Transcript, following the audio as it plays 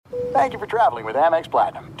Thank you for traveling with Amex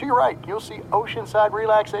Platinum. To your right, you'll see oceanside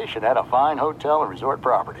relaxation at a fine hotel and resort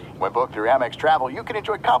property. When booked through Amex Travel, you can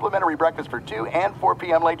enjoy complimentary breakfast for 2 and 4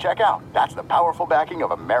 p.m. late checkout. That's the powerful backing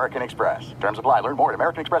of American Express. Terms apply. Learn more at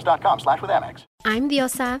americanexpress.com/withAmex. I'm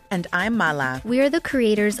Diosa. And I'm Mala. We are the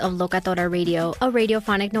creators of Locatora Radio, a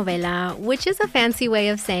radiophonic novela, which is a fancy way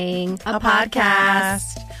of saying a podcast.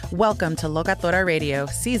 Welcome to Locatora Radio,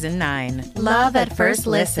 Season 9. Love at first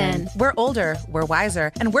listen. We're older, we're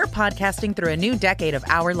wiser, and we're podcasting through a new decade of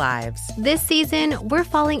our lives. This season, we're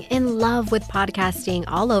falling in love with podcasting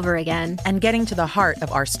all over again. And getting to the heart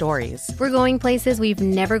of our stories. We're going places we've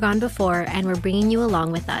never gone before, and we're bringing you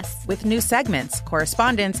along with us. With new segments,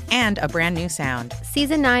 correspondence, and a brand new sound.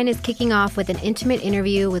 Season 9 is kicking off with an intimate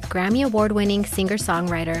interview with Grammy Award-winning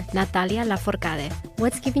singer-songwriter Natalia Lafourcade.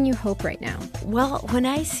 What's giving you hope right now? Well, when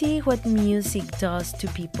I see what music does to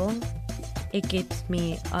people, it gives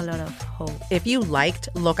me a lot of hope. If you liked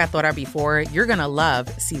Locatora before, you're going to love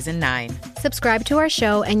Season 9. Subscribe to our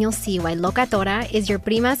show and you'll see why Locatora is your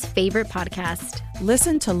prima's favorite podcast.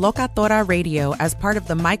 Listen to Locatora Radio as part of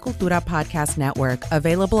the My Cultura Podcast Network,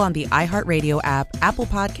 available on the iHeartRadio app, Apple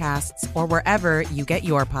Podcasts, or wherever you get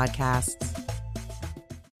your podcasts.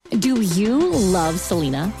 Do you love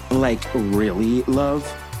Selena? Like, really love?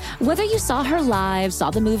 Whether you saw her live,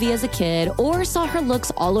 saw the movie as a kid, or saw her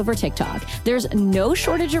looks all over TikTok, there's no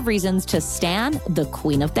shortage of reasons to stan the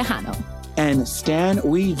Queen of Tejano. And Stan,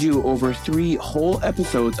 we do over 3 whole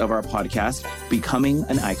episodes of our podcast, Becoming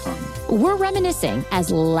an Icon. We're reminiscing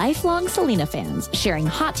as lifelong Selena fans, sharing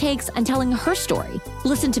hot takes and telling her story.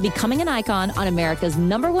 Listen to Becoming an Icon on America's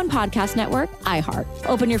 #1 podcast network, iHeart.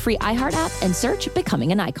 Open your free iHeart app and search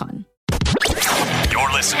Becoming an Icon.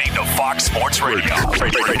 You're listening to Fox Sports Radio.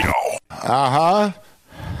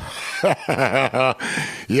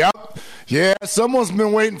 Yep. Yeah, someone's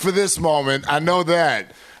been waiting for this moment. I know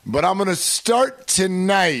that. But I'm going to start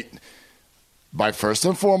tonight by first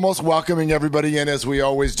and foremost welcoming everybody in, as we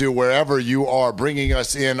always do, wherever you are, bringing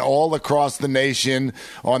us in all across the nation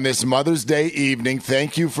on this Mother's Day evening.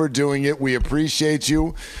 Thank you for doing it. We appreciate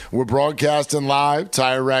you. We're broadcasting live,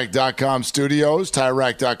 TireRack.com studios.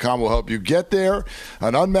 TireRack.com will help you get there.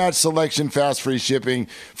 An unmatched selection, fast, free shipping,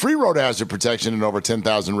 free road hazard protection, and over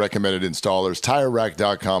 10,000 recommended installers.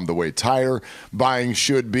 TireRack.com, the way tire buying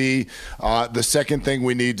should be. The second thing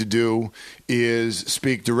we need to do is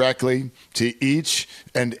speak directly to each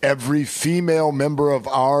and every female member of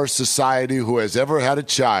our society who has ever had a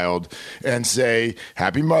child and say,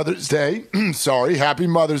 Happy Mother's Day. Sorry, Happy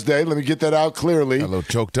Mother's Day. Let me get that out clearly. A little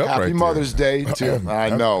choked up Happy right Mother's there. Day to I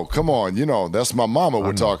know. Come on, that's my mama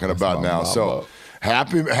we're talking about now. So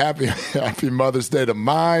happy Mother's Day to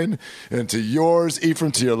mine and to yours,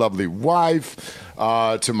 Ephraim, to your lovely wife,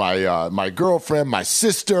 to my girlfriend, my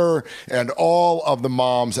sister, and all of the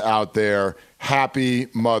moms out there. Happy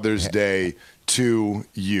Mother's Day to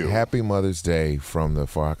you. Happy Mother's Day from the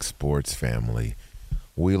Fox Sports family.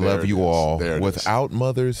 We love you all. Without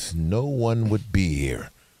mothers, no one would be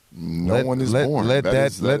here. No one is born. Let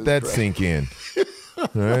that sink in. All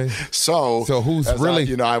right. So who's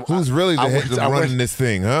really running this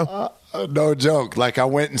thing, huh? No joke. Like, I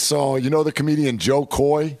went and saw, the comedian Joe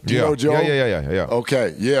Coy? Do you know Joe? Yeah.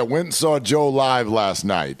 Okay. Yeah, went and saw Joe live last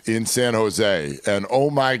night in San Jose. And oh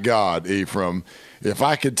my God, Ephraim, if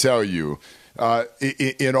I could tell you,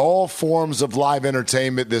 in all forms of live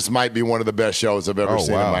entertainment, this might be one of the best shows I've ever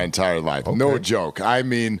seen in my entire life. Okay. No joke. I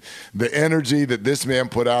mean, the energy that this man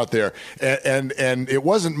put out there, and it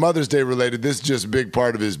wasn't Mother's Day related. This is just a big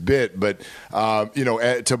part of his bit. But,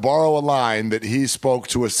 to borrow a line that he spoke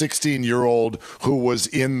to a 16-year-old who was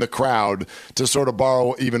in the crowd, to sort of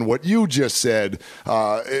borrow even what you just said,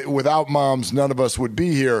 without moms, none of us would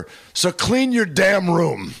be here. So clean your damn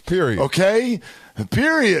room. Period. Okay?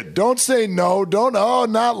 Period. Don't say no.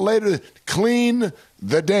 Not later. Clean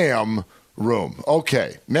the damn room.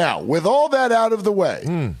 Okay. Now, with all that out of the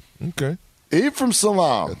way. Okay. Ephraim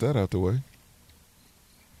Salaam. Got that out the way.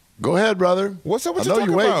 Go ahead, brother. What's up? What you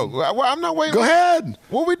talking about? Well, I'm not waiting. Go ahead.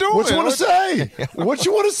 What we doing? What you want to say? What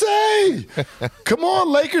you want to say? Come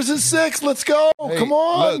on, Lakers in 6. Let's go. Hey, come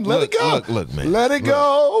on. Let it go. Look, man. Let it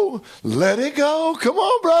go. Let it go. Come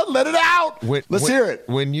on, bro. Let it out. Let's hear it.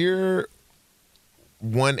 When you're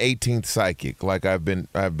 1/18th psychic, like I've been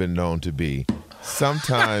known to be,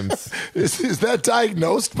 sometimes is that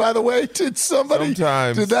diagnosed, by the way? Did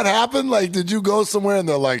that happen? Like, did you go somewhere and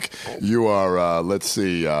they're like, you are let's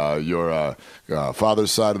see, your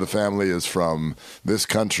father's side of the family is from this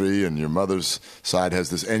country and your mother's side has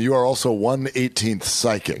this, and you are also 1/18th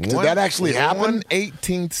psychic. Did that actually happen?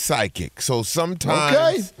 1/18th psychic. So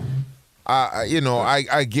sometimes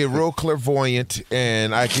I get real clairvoyant,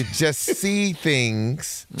 and I could just see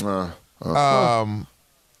things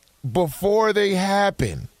before they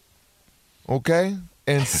happen. Okay?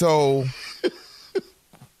 And so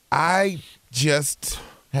I just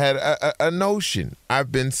had a notion.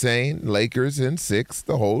 I've been saying Lakers in 6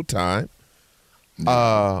 the whole time.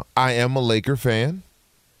 I am a Laker fan.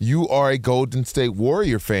 You are a Golden State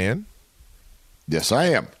Warrior fan. Yes, I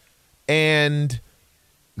am. And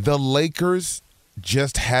the Lakers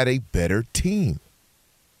just had a better team.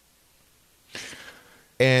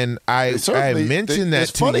 And I mentioned that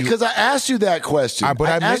it's to you. It's funny because I asked you that question. I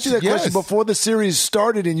asked you that question before the series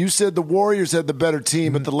started, and you said the Warriors had the better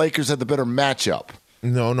team, but the Lakers had the better matchup.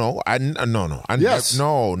 No. You did. I didn't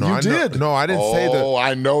say that. Oh,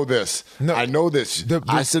 I know this. No, I know this.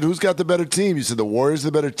 I said, who's got the better team? You said the Warriors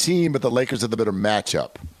the better team, but the Lakers had the better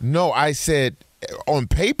matchup. No, I said on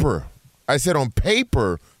paper.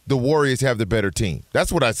 The Warriors have the better team.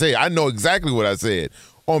 That's what I say. I know exactly what I said.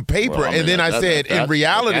 On paper, and then I said, in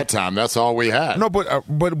reality, at that time, that's all we had. No, but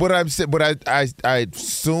what I'm saying, I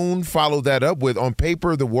soon followed that up with, on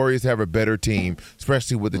paper, the Warriors have a better team,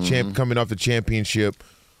 especially with the coming off the championship.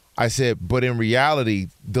 I said, but in reality,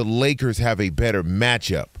 the Lakers have a better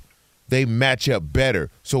matchup. They match up better.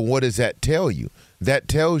 So what does that tell you? That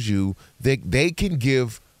tells you that they can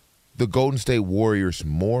give the Golden State Warriors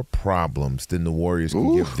more problems than the Warriors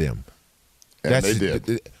can give them. And they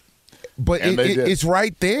did. But it's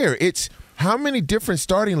right there. It's how many different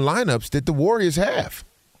starting lineups did the Warriors have?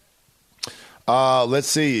 Let's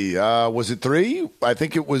see. Was it 3? I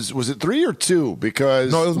think it was. Was it 3 or 2?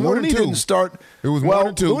 Because no, it was more Looney than 2. Didn't start. It was more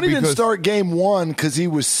than 2. Looney didn't start game 1 because he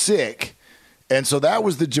was sick, and so that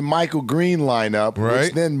was the JaMychal Green lineup,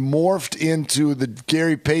 which then morphed into the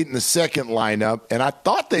Gary Payton the second lineup. And I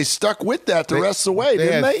thought they stuck with that the rest of the way.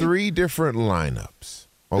 Didn't they? Had 3 different lineups.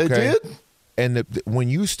 Okay? They did. And when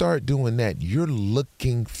you start doing that, you're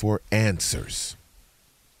looking for answers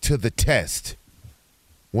to the test.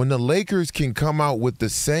 When the Lakers can come out with the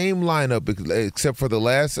same lineup, except for the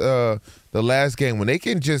last game, when they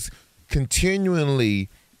can just continually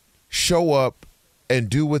show up and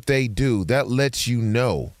do what they do, that lets you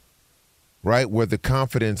know, right, where the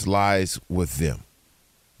confidence lies with them.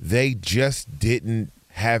 They just didn't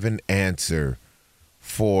have an answer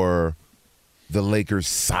for the Lakers'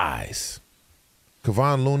 size.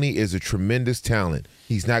 Kevon Looney is a tremendous talent.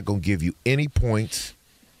 He's not going to give you any points.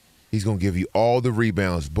 He's going to give you all the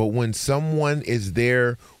rebounds. But when someone is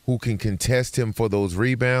there who can contest him for those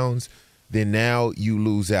rebounds, then now you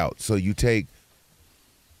lose out. So you take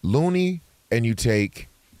Looney and you take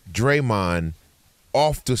Draymond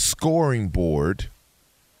off the scoring board,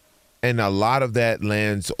 and a lot of that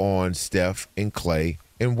lands on Steph and Clay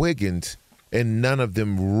and Wiggins, and none of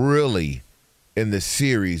them really in the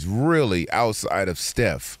series, really outside of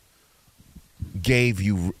Steph, gave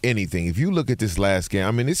you anything. If you look at this last game,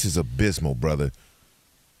 I mean, this is abysmal, brother.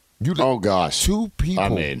 Oh, gosh. 2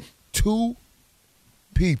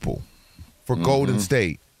 people for Golden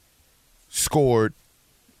State scored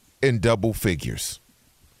in double figures,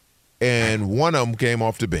 and one of them came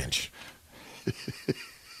off the bench.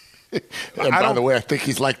 And by the way, I think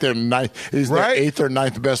he's like their 8th or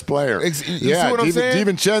 9th best player. You see what I'm saying?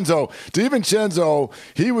 DiVincenzo,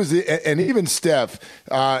 he was, and even Steph,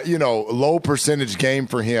 low percentage game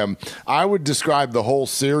for him. I would describe the whole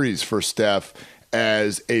series for Steph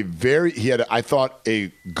as I thought,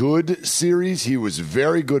 a good series. He was a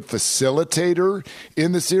very good facilitator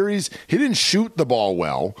in the series. He didn't shoot the ball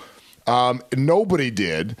well. Nobody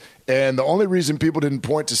did. And the only reason people didn't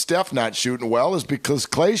point to Steph not shooting well is because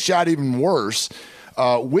Clay shot even worse.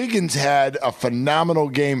 Wiggins had a phenomenal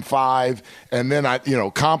Game 5, and then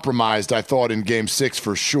compromised, I thought, in Game 6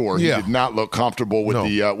 for sure. He did not look comfortable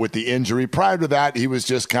with the injury. Prior to that, he was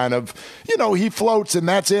just kind of, he floats, and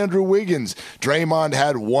that's Andrew Wiggins. Draymond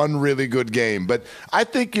had one really good game. But I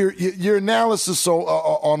think your analysis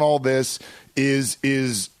on all this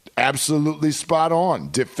is absolutely spot on.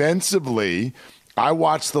 Defensively, I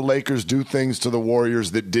watched the Lakers do things to the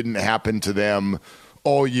Warriors that didn't happen to them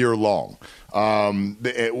all year long.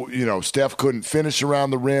 Steph couldn't finish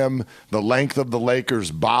around the rim. The length of the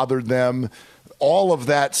Lakers bothered them. All of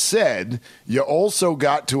that said, you also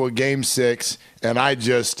got to a Game 6, and I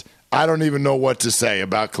don't even know what to say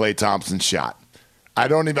about Klay Thompson's shot. I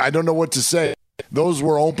don't know what to say. Those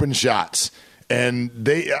were open shots. And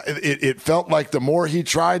it felt like the more he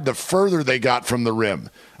tried, the further they got from the rim.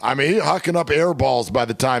 I mean, he hucking up air balls by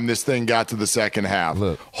the time this thing got to the second half.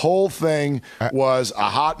 Whole thing was a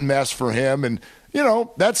hot mess for him. And, you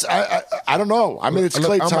know, that's I don't know. I mean, it's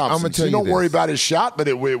Klay Thompson. So you don't worry about his shot, but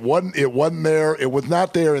it wasn't there. It was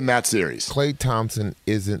not there in that series. Klay Thompson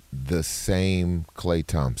isn't the same Klay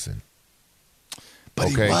Thompson. But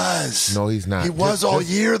he was. No, he's not. He was all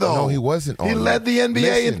year, though. No, he wasn't all year. He led the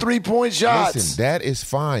NBA in three-point shots. Listen, that is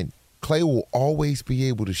fine. Klay will always be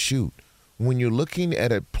able to shoot. When you're looking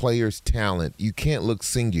at a player's talent, you can't look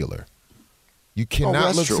singular. You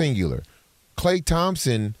cannot look singular. Klay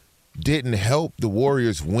Thompson didn't help the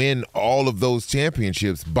Warriors win all of those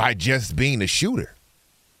championships by just being a shooter.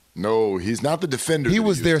 No, he's not the defender. He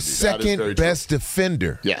was their second best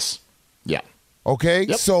defender. Yes. Yeah. Okay?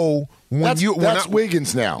 Yep. So that's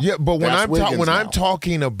Wiggins now. Yeah, but when I'm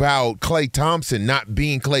talking about Klay Thompson not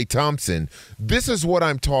being Klay Thompson, this is what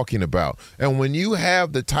I'm talking about. And when you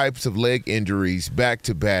have the types of leg injuries back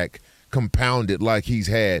to back compounded like he's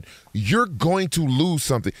had, you're going to lose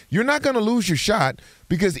something. You're not going to lose your shot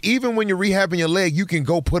because even when you're rehabbing your leg, you can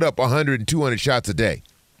go put up 100 and 200 shots a day.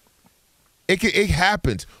 It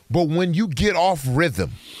happens. But when you get off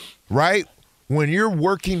rhythm, right? When you're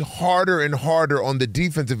working harder and harder on the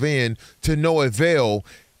defensive end to no avail,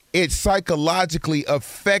 it psychologically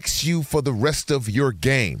affects you for the rest of your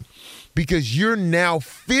game because you're now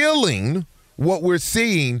feeling what we're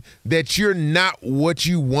seeing, that you're not what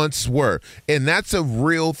you once were. And that's a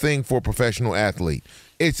real thing for a professional athlete.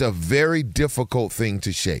 It's a very difficult thing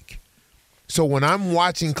to shake. So when I'm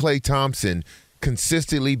watching Klay Thompson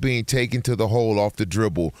consistently being taken to the hole off the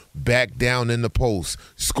dribble, back down in the post,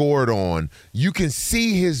 scored on, you can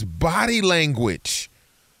see his body language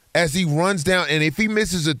as he runs down. And if he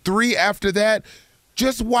misses a three after that,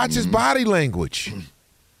 just watch his body language.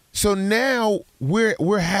 So now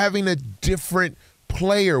we're having a different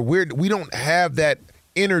player. We don't have that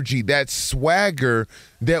energy, that swagger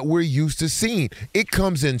that we're used to seeing. It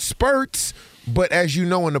comes in spurts, but as you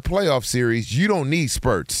know in the playoff series, you don't need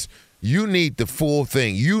spurts. You need the full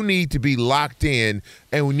thing. You need to be locked in,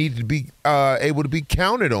 and we need to be able to be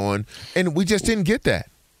counted on, and we just didn't get that.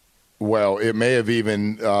 Well, it may have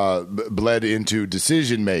even bled into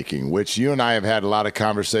decision-making, which you and I have had a lot of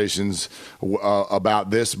conversations about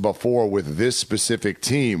this before with this specific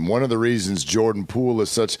team. One of the reasons Jordan Poole is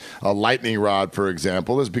such a lightning rod, for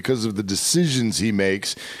example, is because of the decisions he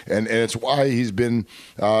makes, and it's why he's been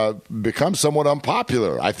become somewhat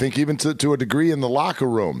unpopular, I think even to a degree in the locker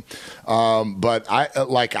room. But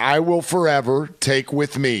I will forever take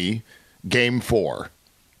with me Game 4.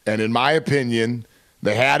 And in my opinion,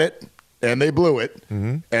 they had it, and they blew it.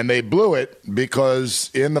 Mm-hmm. And they blew it because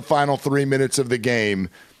in the final 3 minutes of the game,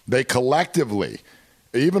 they collectively,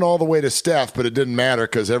 even all the way to Steph, but it didn't matter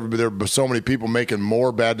because there were so many people making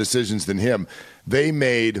more bad decisions than him. They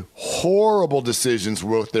made horrible decisions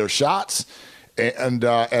with their shots, and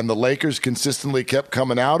the Lakers consistently kept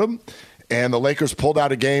coming at them. And the Lakers pulled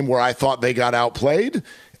out a game where I thought they got outplayed,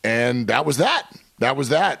 and that was that. That was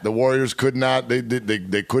that. The Warriors could not.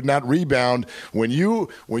 They could not rebound. When you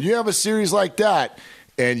have a series like that,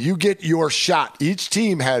 and you get your shot. Each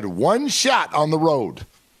team had one shot on the road,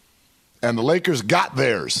 and the Lakers got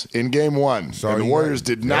theirs in Game 1. And the Warriors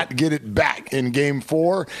did not get it back in Game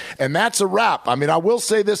 4, and that's a wrap. I mean, I will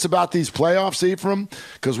say this about these playoffs, Ephraim,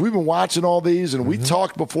 because we've been watching all these, and we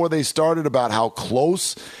talked before they started about how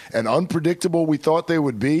close and unpredictable we thought they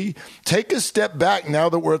would be. Take a step back now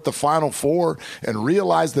that we're at the Final Four and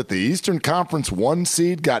realize that the Eastern Conference 1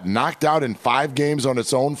 seed got knocked out in 5 games on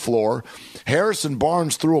its own floor. Harrison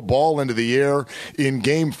Barnes threw a ball into the air in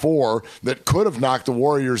Game 4 that could have knocked the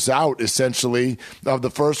Warriors out, essentially, of the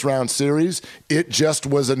first-round series. It just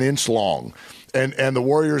was an inch long. And the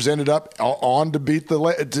Warriors ended up on to meet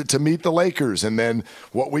the Lakers. And then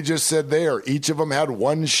what we just said there, each of them had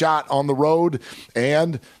one shot on the road,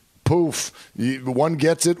 and poof, one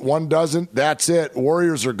gets it, one doesn't. That's it.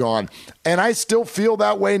 Warriors are gone. And I still feel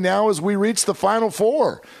that way now as we reach the Final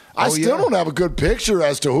Four. I still don't have a good picture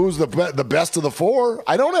as to who's the best of the four.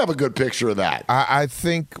 I don't have a good picture of that. I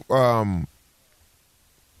think,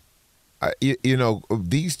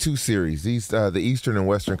 these two series, the Eastern and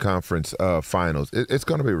Western Conference finals, it's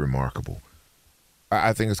going to be remarkable.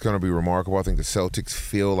 I think it's going to be remarkable. I think the Celtics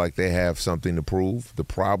feel like they have something to prove. The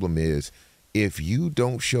problem is, if you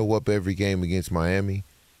don't show up every game against Miami,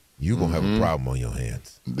 you're going to have a problem on your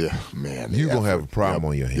hands. Yeah, man. You're going to have a problem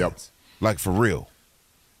on your hands. Yep. Like, for real.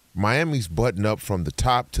 Miami's buttoned up from the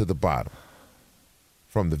top to the bottom,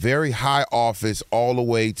 from the very high office all the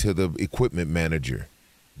way to the equipment manager.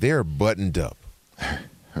 They're buttoned up.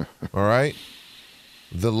 All right?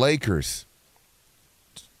 The Lakers,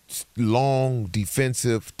 long,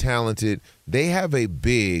 defensive, talented, they have a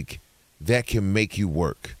big that can make you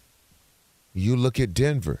work. You look at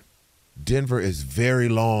Denver. Denver is very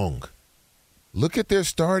long. Look at their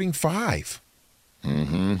starting five.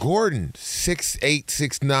 Mm-hmm. Gordon, 6'8",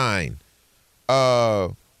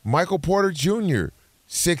 6'9". Michael Porter Jr.,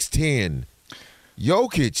 6'10".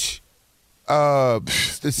 Jokic,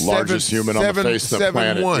 largest human on the face of the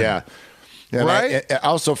planet. 7'1". Yeah. And right? I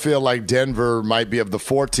also feel like Denver might be, of the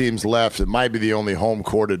 4 teams left, it might be the only home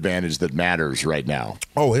court advantage that matters right now.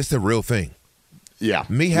 Oh, it's the real thing. Yeah.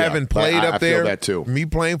 Me having played up there, I feel that too.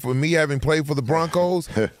 me having played for the Broncos,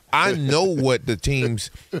 I know what the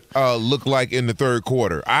teams look like in the third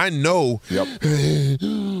quarter. I know. Yep.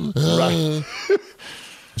 Right.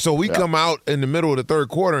 So we come out in the middle of the third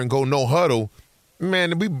quarter and go no huddle.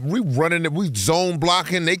 Man, we running it, we zone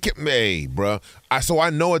blocking. They kept me, bro. So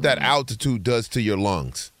I know what that altitude does to your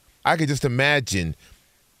lungs. I could just imagine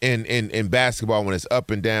in basketball when it's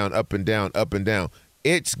up and down, up and down, up and down.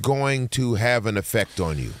 It's going to have an effect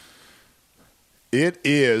on you. It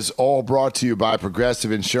is all brought to you by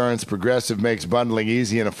Progressive Insurance. Progressive makes bundling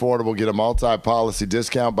easy and affordable. Get a multi-policy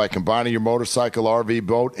discount by combining your motorcycle, RV,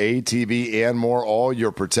 boat, ATV, and more. All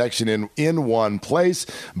your protection in one place.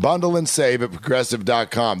 Bundle and save at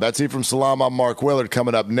Progressive.com. That's Ephraim Salaam. I'm Mark Willard.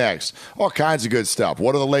 Coming up next, all kinds of good stuff.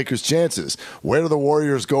 What are the Lakers' chances? Where do the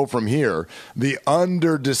Warriors go from here? The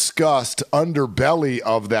under-discussed underbelly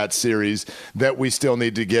of that series that we still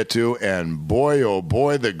need to get to. And boy, oh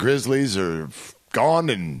boy, the Grizzlies are gone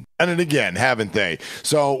and again, haven't they?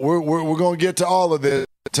 So we're going to get to all of this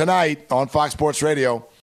tonight on Fox Sports Radio.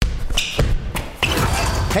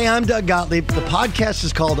 Hey, I'm Doug Gottlieb. The podcast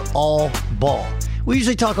is called All Ball. We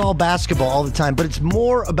usually talk all basketball all the time, but it's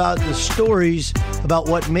more about the stories about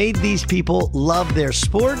what made these people love their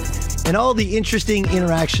sport and all the interesting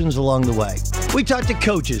interactions along the way. We talk to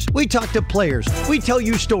coaches. We talk to players. We tell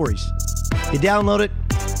you stories. You download it.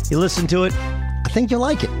 You listen to it. I think you'll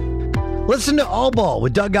like it. Listen to All Ball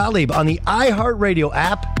with Doug Gottlieb on the iHeartRadio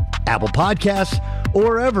app, Apple Podcasts, or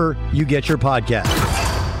wherever you get your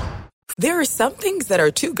podcasts. There are some things that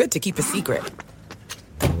are too good to keep a secret.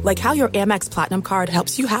 Like how your Amex Platinum card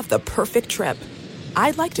helps you have the perfect trip.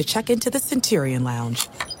 I'd like to check into the Centurion Lounge.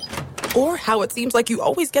 Or how it seems like you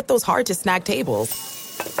always get those hard-to-snag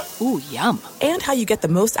tables. Ooh, yum. And how you get the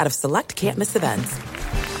most out of select can't-miss events.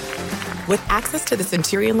 With access to the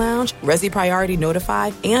Centurion Lounge, Resi Priority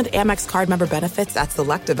Notify, and Amex card member benefits at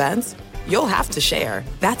select events, you'll have to share.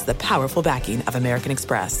 That's the powerful backing of American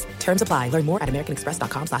Express. Terms apply. Learn more at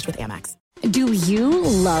americanexpress.com/withAmex. Do you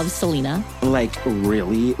love Selena? Like,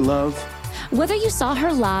 really love? Whether you saw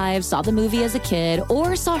her live, saw the movie as a kid,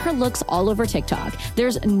 or saw her looks all over TikTok,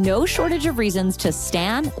 there's no shortage of reasons to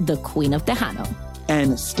stan the Queen of Tejano.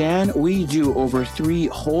 And Stan, we do over 3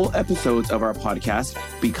 whole episodes of our podcast,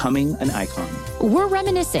 Becoming an Icon. We're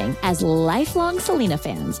reminiscing as lifelong Selena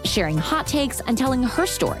fans, sharing hot takes and telling her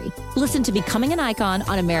story. Listen to Becoming an Icon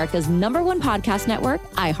on America's #1 podcast network,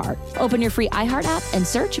 iHeart. Open your free iHeart app and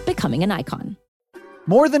search Becoming an Icon.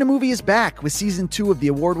 More Than a Movie is back with season 2 of the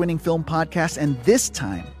award-winning film podcast, and this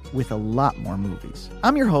time with a lot more movies.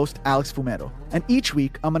 I'm your host, Alex Fumero, and each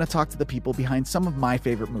week I'm going to talk to the people behind some of my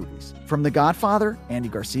favorite movies. From The Godfather, Andy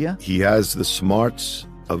Garcia. He has the smarts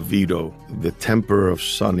of Vito, the temper of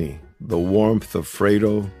Sonny, the warmth of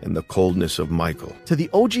Fredo, and the coldness of Michael. To the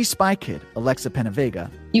OG Spy Kid, Alexa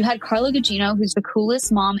Penavega. You had Carla Gugino, who's the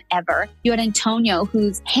coolest mom ever. You had Antonio,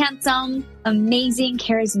 who's handsome, amazing,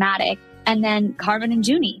 charismatic. And then Carmen and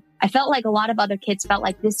Junie. I felt like a lot of other kids felt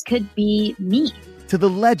like this could be me. To the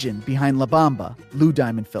legend behind La Bamba, Lou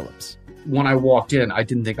Diamond Phillips. When I walked in, I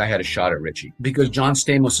didn't think I had a shot at Richie because John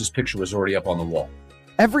Stamos' picture was already up on the wall.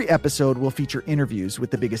 Every episode will feature interviews with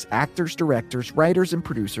the biggest actors, directors, writers, and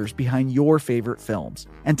producers behind your favorite films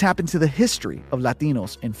and tap into the history of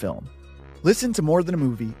Latinos in film. Listen to More Than a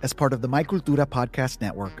Movie as part of the My Cultura Podcast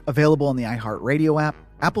Network, available on the iHeartRadio app,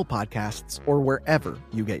 Apple Podcasts, or wherever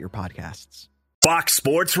you get your podcasts. Fox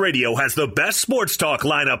Sports Radio has the best sports talk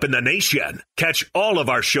lineup in the nation. Catch all of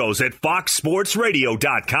our shows at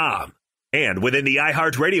foxsportsradio.com. And within the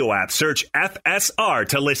iHeartRadio app, search FSR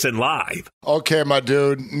to listen live. Okay, my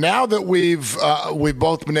dude. Now that we've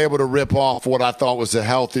both been able to rip off what I thought was a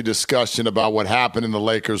healthy discussion about what happened in the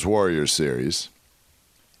Lakers-Warriors series,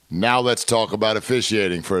 now let's talk about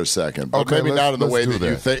officiating for a second. But okay, maybe not in the way that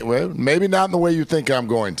you think. Well, maybe not in the way you think I'm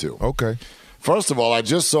going to. Okay. First of all, I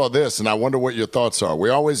just saw this, and I wonder what your thoughts are.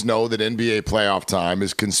 We always know that NBA playoff time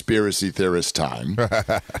is conspiracy theorist time.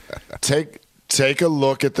 Take a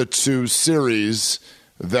look at the 2 series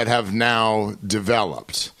that have now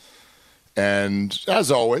developed. And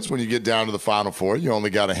as always, when you get down to the Final Four, you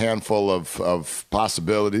only got a handful of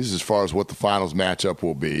possibilities as far as what the finals matchup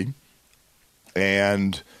will be.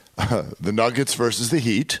 And the Nuggets versus the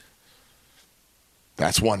Heat,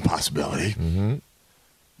 That's one possibility. Mm-hmm.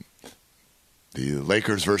 The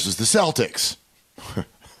Lakers versus the Celtics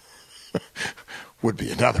would be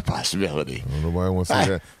another possibility. Nobody wants to see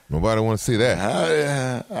that. Nobody wants to see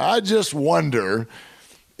that. I just wonder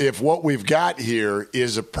if what we've got here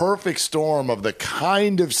is a perfect storm of the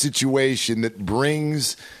kind of situation that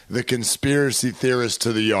brings the conspiracy theorists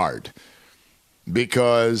to the yard.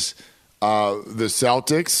 Because the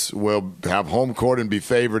Celtics will have home court and be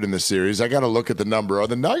favored in the series. I got to look at the number.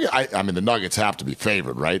 The Nuggets have to be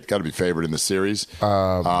favored, right? Got to be favored in the series.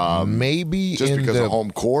 Maybe just because of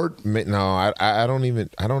home court. No, I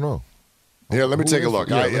don't know. Here, let me take a look.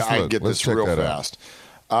 Yeah, I can get this real fast.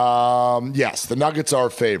 Yes, the Nuggets are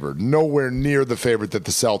favored. Nowhere near the favorite that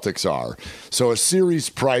the Celtics are. So a series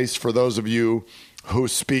price for those of you who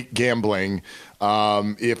speak gambling.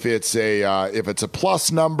 If it's a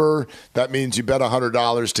plus number, that means you bet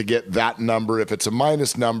 $100 to get that number. If it's a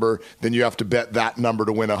minus number, then you have to bet that number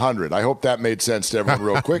to win 100. I hope that made sense to everyone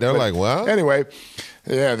real quick. They're like, well, anyway.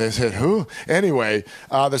 Yeah, they said, who? Anyway,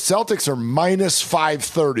 the Celtics are minus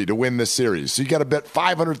 530 to win this series. So you got to bet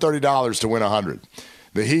 $530 to win 100.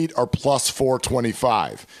 The Heat are plus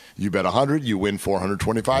 425. You bet 100, you win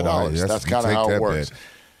 $425. Oh, that's kind of how it works.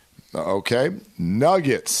 Okay.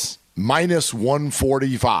 Nuggets, minus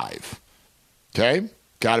 145. Okay.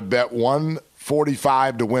 Got to bet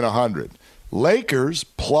 145 to win 100. Lakers,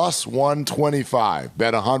 plus 125.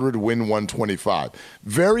 Bet 100, win 125.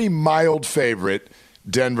 Very mild favorite,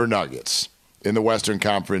 Denver Nuggets in the Western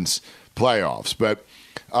Conference playoffs. But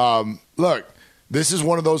look, this is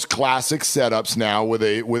one of those classic setups now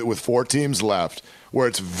with 4 teams left where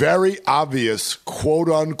it's very obvious, quote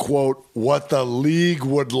unquote, what the league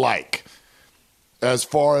would like as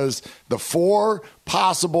far as the 4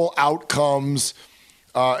 possible outcomes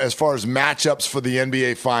as far as matchups for the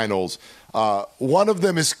NBA Finals. One of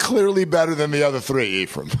them is clearly better than the other 3,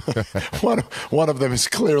 Ephraim. one of them is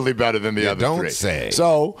clearly better than the other 3. Don't say.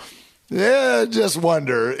 So, yeah, just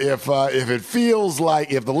wonder if it feels like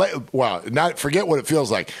forget what it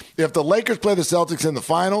feels like. If the Lakers play the Celtics in the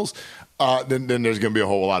finals, then there's going to be a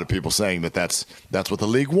whole lot of people saying that's what the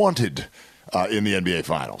league wanted in the NBA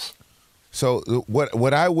Finals. So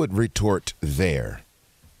what I would retort there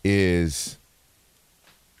is,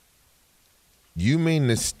 you mean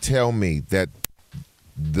to tell me that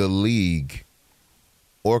the league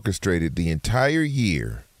orchestrated the entire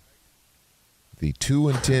year, the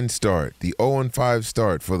 2-10 start, the 0-5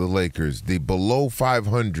 start for the Lakers, the below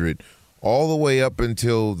 500, all the way up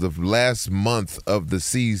until the last month of the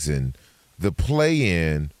season, the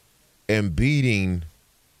play-in, and beating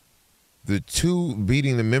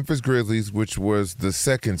the Memphis Grizzlies, which was the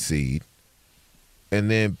 2nd seed, and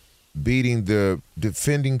then beating the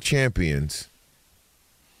defending champions.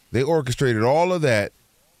 They orchestrated all of that,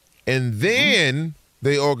 and then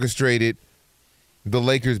they orchestrated the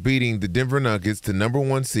Lakers beating the Denver Nuggets, the number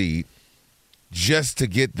 1 seed, just to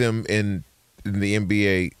get them in the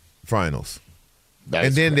NBA Finals.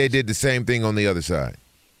 And then they did the same thing on the other side.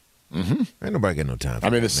 Mm-hmm. Ain't nobody got no time for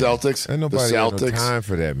that. The Celtics. Ain't nobody got no time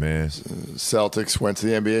for that, man. Celtics went to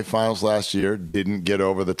the NBA Finals last year, didn't get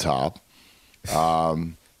over the top.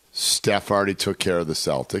 Steph already took care of the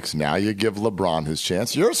Celtics. Now you give LeBron his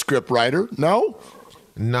chance. You're a script writer, no?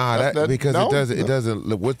 Nah, because no? it doesn't. It doesn't.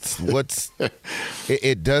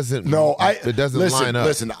 No, it doesn't line up.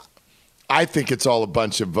 Listen, I think it's all a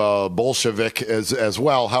bunch of Bolshevik as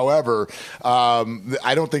well. However,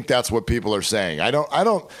 I don't think that's what people are saying. I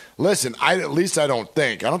don't listen. At least I don't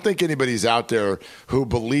think anybody's out there who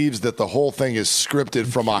believes that the whole thing is scripted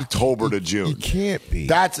from October to June. It can't be.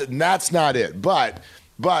 That's not it. But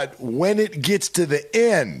when it gets to the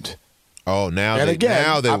end. Oh, now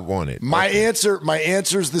they want it. My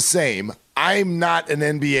answer's the same. I'm not an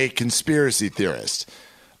NBA conspiracy theorist.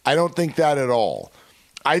 I don't think that at all.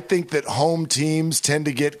 I think that home teams tend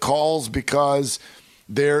to get calls because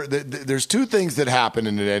there's 2 things that happen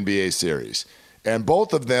in an NBA series, and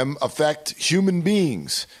both of them affect human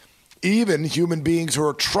beings, even human beings who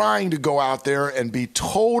are trying to go out there and be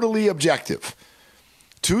totally objective.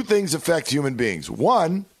 2 things affect human beings.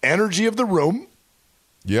 1, energy of the room.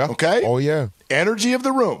 Yeah. Okay? Oh, yeah. Energy of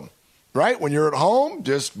the room, right? When you're at home,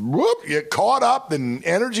 just get caught up in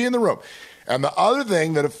energy in the room. And the other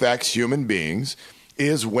thing that affects human beings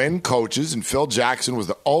is when coaches, and Phil Jackson was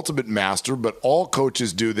the ultimate master, but all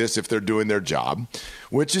coaches do this if they're doing their job,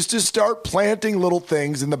 which is to start planting little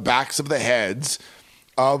things in the backs of the heads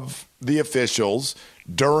of the officials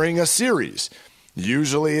during a series.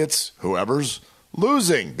 Usually it's whoever's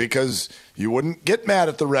losing, because you wouldn't get mad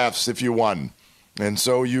at the refs if you won. And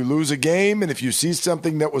so you lose a game, and if you see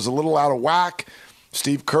something that was a little out of whack,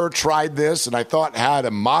 Steve Kerr tried this and I thought had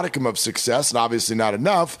a modicum of success, and obviously not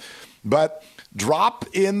enough, but drop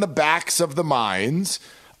in the backs of the minds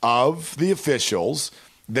of the officials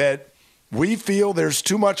that we feel there's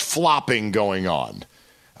too much flopping going on.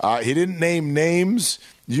 He didn't name names.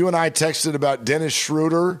 You and I texted about Dennis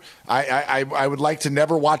Schroeder. I would like to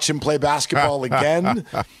never watch him play basketball again.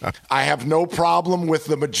 I have no problem with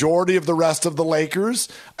the majority of the rest of the Lakers.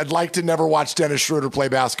 I'd like to never watch Dennis Schroeder play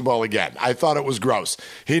basketball again. I thought it was gross.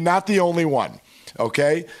 He's not the only one,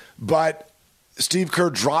 okay? But Steve Kerr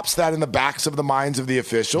drops that in the backs of the minds of the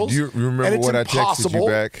officials. Do you remember what I texted you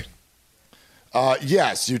back?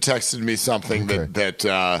 Yes, you texted me something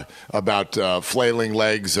that about flailing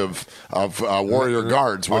legs of Warrior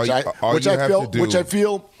guards, which I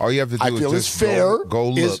feel is fair. Go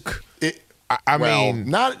look. I mean,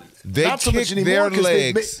 not so much anymore, their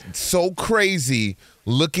legs so crazy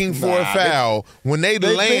looking for a foul when they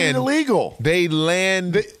land. Made it illegal. They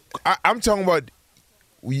land. I'm talking about.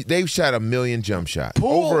 They've shot 1 million jump shots.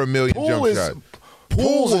 Over 1 million jump shots.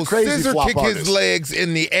 Pool's a crazy scissor flop kick artist. His legs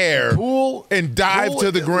in the air and dive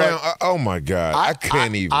to the ground. Oh my God, I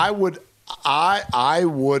can't even. I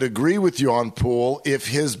would agree with you on Poole if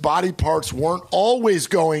his body parts weren't always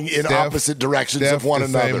going in opposite directions of one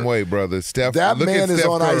another. Same way, brother. Steph, that look man at is Steph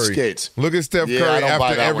on Curry. ice skates. Look at Steph Curry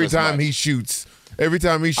after every time he shoots. Every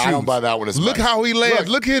time he shoots, I don't buy that one as much. Look how he lands.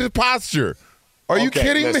 Look at his posture. Are you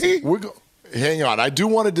kidding me? Hang on. I do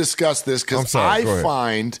want to discuss this because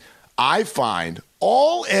I find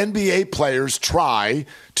all NBA players try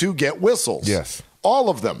to get whistles. Yes. All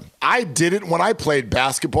of them. I did it when I played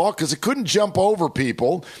basketball because I couldn't jump over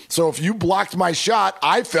people. So if you blocked my shot,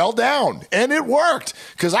 I fell down. And it worked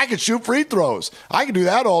because I could shoot free throws. I could do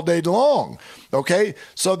that all day long. Okay?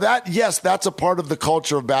 So that's a part of the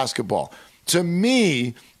culture of basketball. To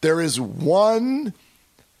me, there is one,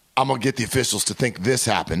 I'm going to get the officials to think this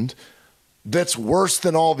happened, that's worse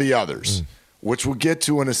than all the others, which we'll get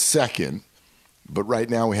to in a second. But right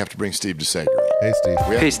now we have to bring Steve DeSager in.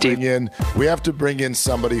 Hey, Steve. We have to bring in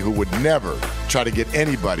somebody who would never try to get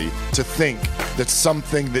anybody to think that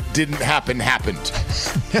something that didn't happen happened.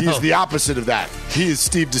 He's the opposite of that. He is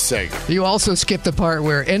Steve DeSager. You also skipped the part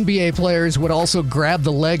where NBA players would also grab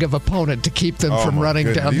the leg of opponent to keep them from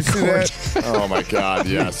running down the court. Oh, my God,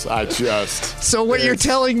 yes. So what you're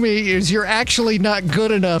telling me is you're actually not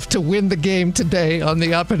good enough to win the game today on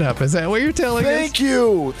the Up and Up. Is that what you're telling us? Thank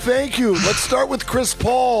you. Let's start with Chris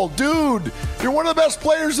Paul. Dude, you're one of the best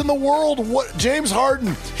players in the world. James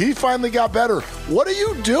Harden, he finally got better. What are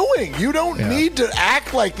you doing? You don't need to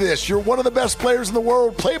act like this. You're one of the best players in the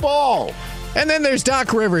world. Play ball. And then there's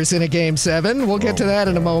Doc Rivers in a Game 7. We'll get to that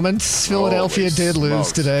in a moment. Philadelphia did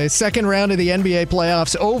lose today. Second round of the NBA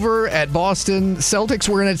playoffs over at Boston. Celtics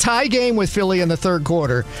were in a tie game with Philly in the third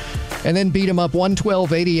quarter and then beat them up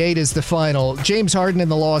 112-88 is the final. James Harden in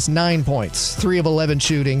the loss, 9 points, 3 of 11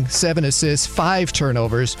 shooting, 7 assists, 5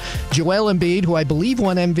 turnovers. Joel Embiid, who I believe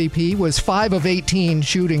won MVP, was 5 of 18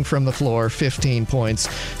 shooting from the floor, 15 points.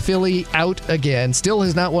 Philly out again. Still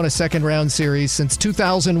has not won a second-round series since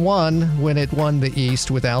 2001 when it won the East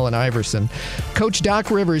with Allen Iverson. Coach Doc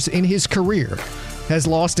Rivers, in his career, has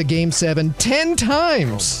lost a Game 7 10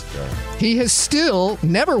 times. He has still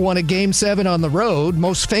never won a Game 7 on the road.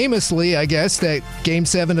 Most famously, I guess, that Game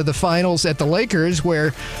 7 of the finals at the Lakers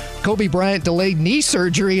where Kobe Bryant delayed knee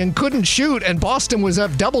surgery and couldn't shoot, and Boston was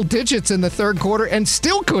up double digits in the third quarter and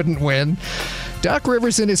still couldn't win. Doc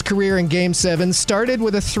Rivers in his career in Game 7 started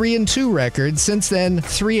with a 3-2 record. Since then,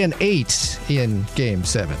 3-8 in Game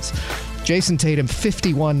 7s. Jason Tatum,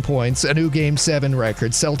 51 points, a new Game 7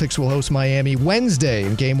 record. Celtics will host Miami Wednesday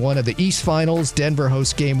in Game 1 of the East Finals. Denver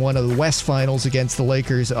hosts Game 1 of the West Finals against the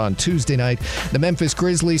Lakers on Tuesday night. The Memphis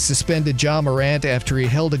Grizzlies suspended Ja Morant after he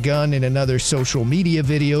held a gun in another social media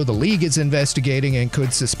video. The league is investigating and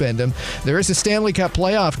could suspend him. There is a Stanley Cup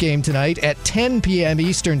playoff game tonight at 10 p.m.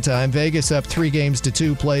 Eastern Time. Vegas up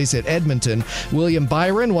 3-2 plays at Edmonton. William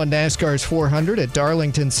Byron won NASCAR's 400 at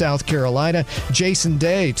Darlington, South Carolina. Jason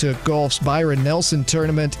Day took golf's Byron Nelson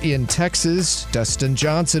tournament in Texas. Dustin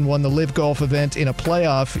Johnson won the Live Golf event in a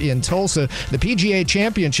playoff in Tulsa. The PGA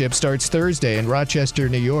Championship starts Thursday in Rochester,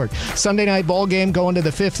 New York. Sunday night ball game going to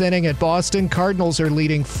the fifth inning at Boston. Cardinals are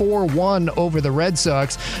leading 4-1 over the Red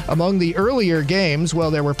Sox. Among the earlier games,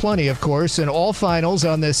 well, there were plenty, of course, and all finals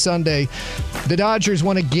on this Sunday. The Dodgers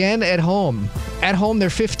won again at home At home, they're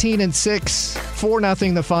 15-6,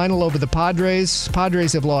 4-0 the final over the Padres.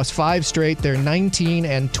 Padres have lost 5 straight. They're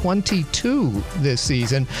 19-22 this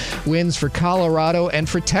season. Wins for Colorado and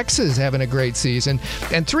for Texas having a great season.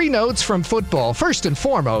 And 3 notes from football. First and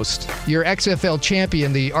foremost, your XFL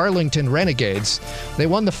champion, the Arlington Renegades. They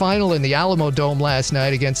won the final in the Alamo Dome last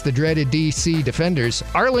night against the dreaded DC Defenders.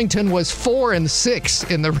 Arlington was 4-6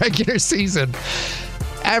 in the regular season.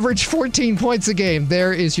 Average 14 points a game.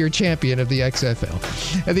 There is your champion of the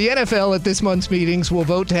XFL. And the NFL at this month's meetings will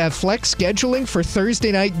vote to have flex scheduling for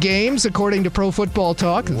Thursday night games, according to Pro Football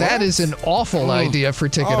Talk. What? That is an awful idea for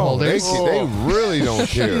ticket holders. They really don't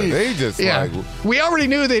care. They just we already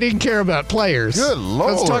knew they didn't care about players. Good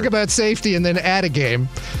Lord. Let's talk about safety and then add a game.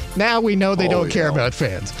 Now we know they don't care about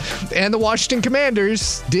fans. And the Washington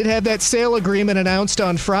Commanders did have that sale agreement announced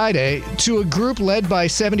on Friday to a group led by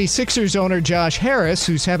 76ers owner Josh Harris,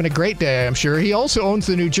 who's having a great day, I'm sure. He also owns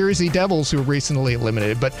the New Jersey Devils, who were recently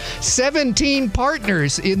eliminated. But 17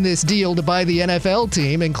 partners in this deal to buy the NFL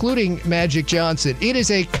team, including Magic Johnson. It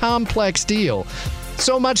is a complex deal.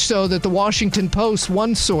 So much so that the Washington Post,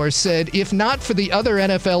 one source, said if not for the other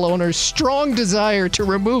NFL owners' strong desire to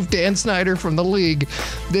remove Dan Snyder from the league,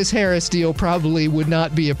 this Harris deal probably would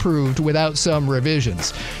not be approved without some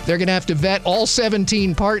revisions. They're going to have to vet all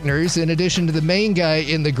 17 partners in addition to the main guy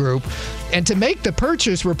in the group. And to make the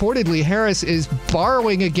purchase, reportedly, Harris is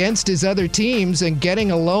borrowing against his other teams and getting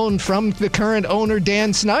a loan from the current owner,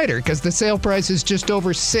 Dan Snyder, because the sale price is just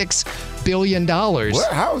over $6 billion.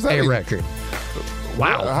 How is that a record?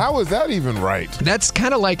 Wow. How is that even right? That's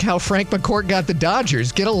kind of like how Frank McCourt got the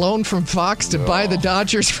Dodgers. Get a loan from Fox to buy the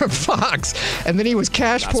Dodgers from Fox. And then he was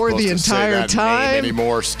cash poor the entire time. Name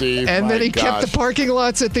anymore, Steve. And then he kept the parking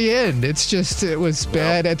lots at the end. It was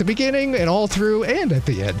bad at the beginning and all through and at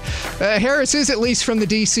the end. Harris is at least from the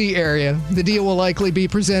D.C. area. The deal will likely be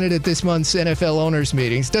presented at this month's NFL owners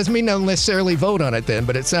meetings. Doesn't mean they'll necessarily vote on it then,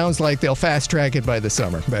 but it sounds like they'll fast track it by the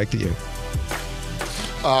summer. Back to you.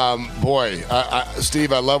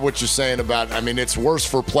 Steve, I love what you're saying about, it's worse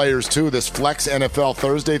for players too, this flex NFL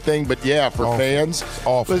Thursday thing, but for fans.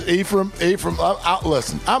 Awful. Ephraim,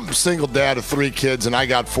 listen, I'm a single dad of 3 kids and I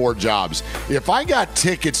got 4 jobs. If I got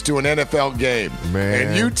tickets to an NFL game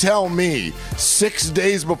and you tell me 6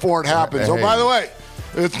 days before it happens, by the way,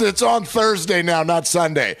 it's on Thursday now, not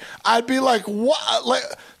Sunday, I'd be like, what? Like,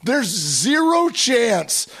 there's 0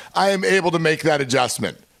 chance I am able to make that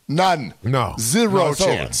adjustment. None. No. 0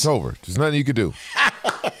 chance. It's over. There's nothing you could do.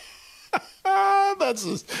 That's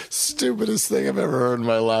the stupidest thing I've ever heard in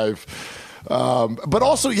my life. But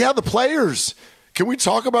also, the players. Can we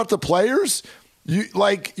talk about the players? We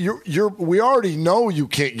already know you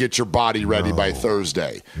can't get your body ready by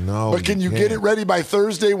Thursday. No. But can you get it ready by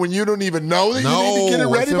Thursday when you don't even know that you need to get it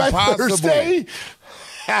ready by Thursday?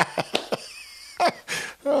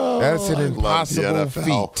 That's an impossible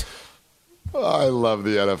feat. I love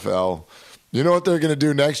the NFL. You know what they're going to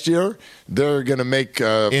do next year? They're going to make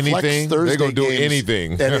anything. Flex Thursday they're going to do games.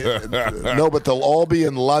 anything. No, but they'll all be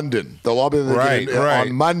in London. They'll all be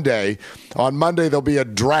on Monday. On Monday, there'll be a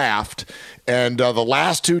draft, and the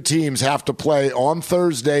last 2 teams have to play on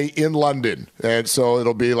Thursday in London. And so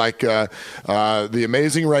it'll be like the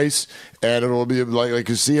Amazing Race, and it'll be like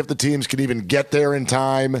you see if the teams can even get there in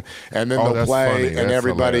time, and then they'll play, funny. and That's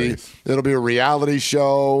everybody. Hilarious. It'll be a reality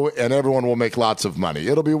show, and everyone will make lots of money.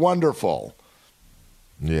 It'll be wonderful.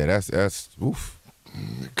 Yeah, that's oof.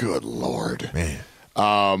 Good Lord, man.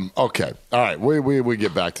 Okay, all right. We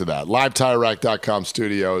get back to that. LiveTireRack.com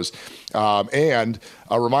studios, and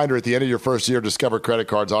a reminder: at the end of your first year, Discover credit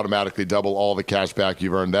cards automatically double all the cash back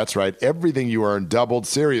you've earned. That's right, everything you earn doubled.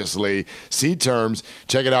 Seriously, see terms.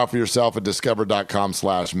 Check it out for yourself at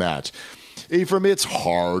discover.com/match. Ephraim, it's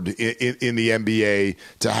hard in the NBA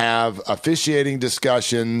to have officiating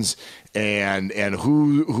discussions and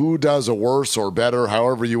who does a worse or better,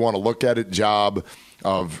 however you want to look at it, job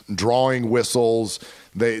of drawing whistles.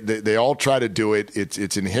 They all try to do it.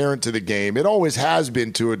 It's inherent to the game. It always has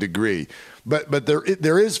been to a degree. But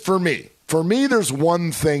there is, for me, there's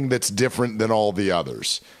one thing that's different than all the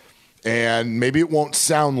others. And maybe it won't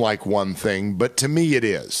sound like one thing, but to me it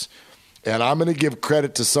is. And I'm going to give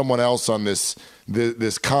credit to someone else on this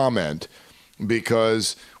comment,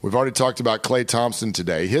 because we've already talked about Klay Thompson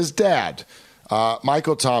today. His dad,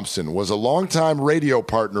 Michael Thompson, was a longtime radio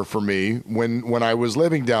partner for me when I was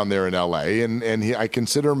living down there in L.A., and I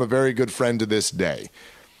consider him a very good friend to this day.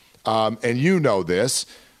 And you know this.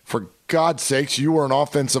 For God's sakes, you were an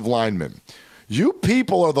offensive lineman. You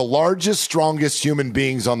people are the largest, strongest human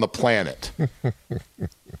beings on the planet.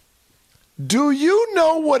 Do you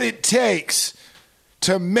know what it takes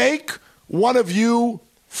to make one of you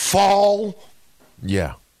fall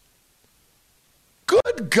Yeah.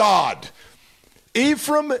 Good God.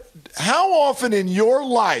 Ephraim, how often in your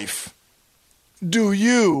life do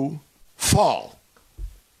you fall?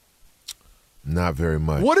 Not very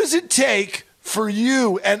much. What does it take for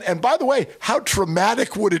you? And by the way, how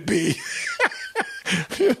traumatic would it be?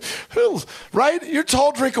 Right? You're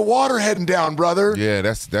tall drink of water heading down, brother. Yeah,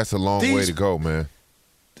 that's a long way to go, man.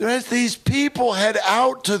 These people head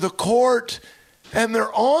out to the court, and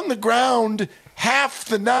they're on the ground half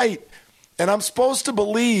the night. And I'm supposed to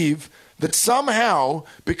believe that somehow,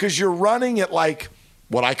 because you're running at like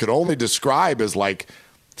what I could only describe as like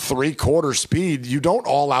 3/4 speed, you don't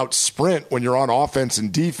all-out sprint when you're on offense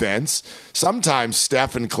and defense. Sometimes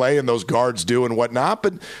Steph and Clay and those guards do and whatnot.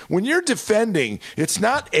 But when you're defending, it's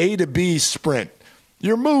not A to B sprint.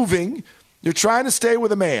 You're moving, you're trying to stay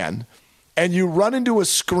with a man, and you run into a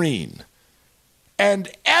screen. And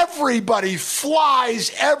everybody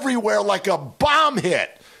flies everywhere like a bomb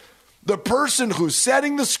hit. The person who's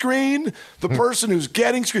setting the screen, the person who's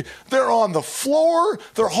getting screen, they're on the floor.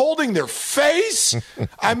 They're holding their face.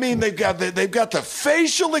 I mean, they've got the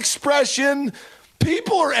facial expression.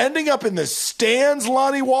 People are ending up in the stands.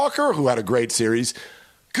 Lonnie Walker, who had a great series.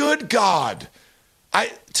 Good God.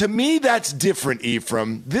 To me, that's different,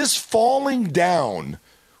 Ephraim. This falling down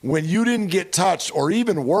when you didn't get touched, or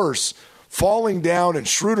even worse, falling down, and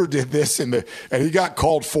Schroeder did this, and he got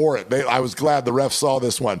called for it. I was glad the ref saw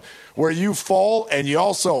this one, where you fall and you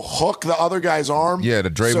also hook the other guy's arm. Yeah, the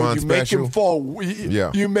Draymond so you special. Make him fall.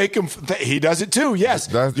 You make him. He does it too. Yes,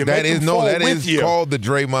 that is called the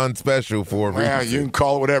Draymond special for a reason. Yeah, you can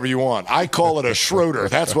call it whatever you want. I call it a Schroeder.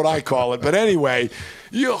 That's what I call it. But anyway,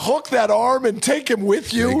 you hook that arm and take him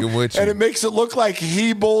with you, and it makes it look like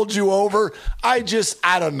he bowled you over. I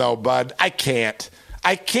don't know, bud. I can't.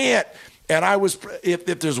 And if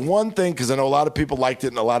there's one thing, because I know a lot of people liked it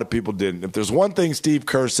and a lot of people didn't, if there's one thing Steve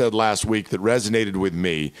Kerr said last week that resonated with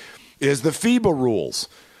me, is the FIBA rules,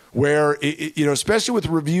 where, especially with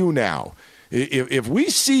review now, if we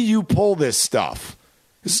see you pull this stuff,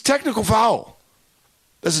 this is a technical foul.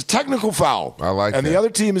 This is a technical foul. I like that. And the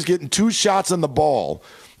other team is getting 2 shots on the ball.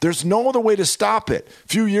 There's no other way to stop it. A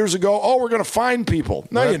few years ago, we're going to fine people.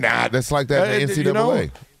 No, you're not. That's like that in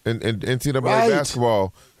NCAA. In NCAA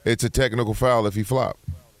basketball, it's a technical foul if you flop.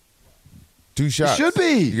 2 shots. It should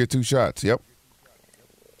be. You get 2 shots. Yep.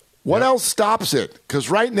 What else stops it? Because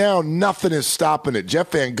right now, nothing is stopping it. Jeff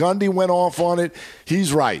Van Gundy went off on it.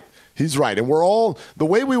 He's right. And we're all, the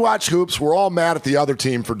way we watch hoops, we're all mad at the other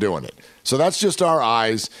team for doing it. So that's just our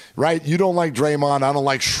eyes, right? You don't like Draymond. I don't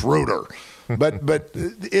like Schroeder. But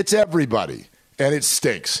it's everybody, and it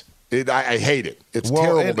stinks. I hate it. It's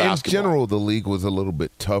terrible basketball. In general, the league was a little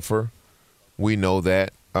bit tougher. We know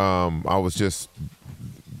that. I was just,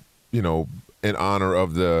 in honor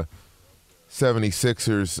of the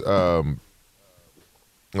 76ers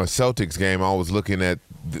Celtics game, I was looking at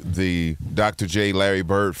the Dr. J. Larry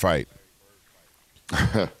Bird fight.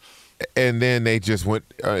 And then they just went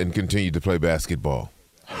and continued to play basketball.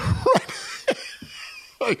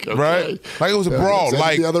 Right? Like it was a brawl.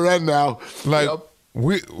 Like the other end now. Like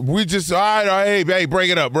we just, all right, hey, break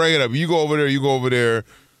it up. You go over there.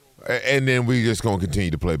 And then we just going to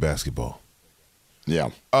continue to play basketball.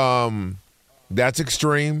 Yeah. That's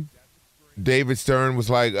extreme. David Stern was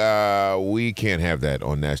like, we can't have that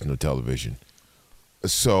on national television.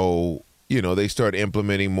 So, they start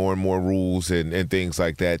implementing more and more rules and things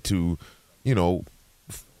like that to,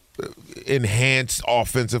 enhance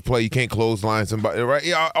offensive play. You can't clothesline somebody, right?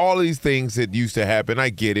 Yeah, all these things that used to happen. I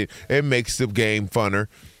get it. It makes the game funner.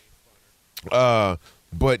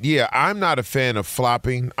 But, yeah, I'm not a fan of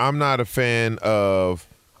flopping. I'm not a fan of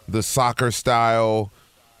the soccer style.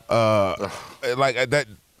 Like that.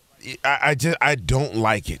 I don't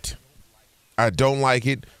like it. I don't like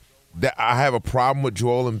it. I have a problem with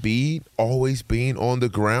Joel Embiid always being on the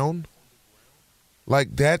ground.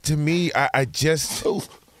 Like that to me, I just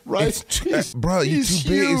right, bro. He's too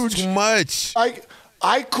big. It's too much.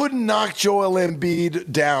 I couldn't knock Joel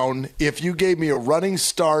Embiid down if you gave me a running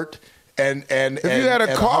start and if you had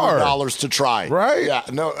a car, $100 to try. Right? Yeah.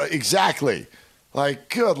 No. Exactly. Like,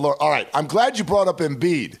 good Lord. All right. I'm glad you brought up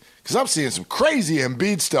Embiid because I'm seeing some crazy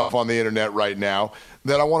Embiid stuff on the internet right now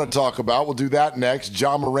that I want to talk about. We'll do that next.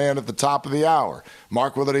 Ja Morant at the top of the hour.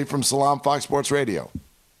 Mark Willard and Ephraim Salaam, Fox Sports Radio.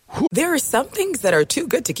 There are some things that are too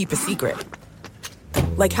good to keep a secret.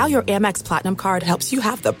 Like how your Amex Platinum card helps you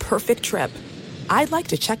have the perfect trip. I'd like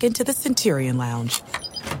to check into the Centurion Lounge.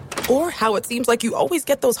 Or how it seems like you always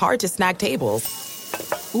get those hard-to-snag tables.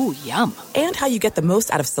 Ooh, yum. And how you get the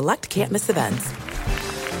most out of select can't-miss events.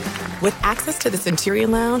 With access to the Centurion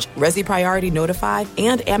Lounge, Resi Priority Notified,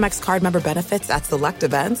 and Amex card member benefits at select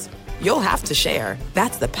events, you'll have to share.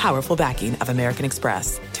 That's the powerful backing of American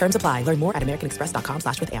Express. Terms apply. Learn more at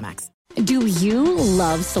americanexpress.com/withAmex. Do you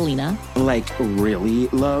love Selena? Like, really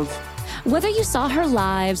love? Whether you saw her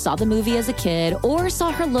live, saw the movie as a kid, or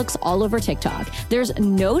saw her looks all over TikTok, there's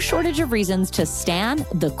no shortage of reasons to stan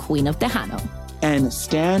the Queen of Tejano. And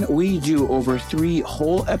Stan, we do over 3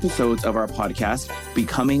 whole episodes of our podcast,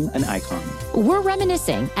 Becoming an Icon. We're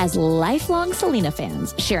reminiscing as lifelong Selena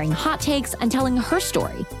fans, sharing hot takes and telling her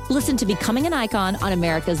story. Listen to Becoming an Icon on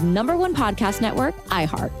America's #1 podcast network,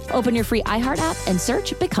 iHeart. Open your free iHeart app and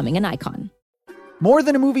search Becoming an Icon. More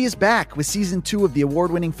Than a Movie is back with season 2 of the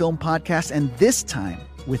award-winning film podcast, and this time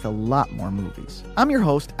with a lot more movies. I'm your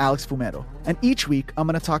host, Alex Fumero, and each week I'm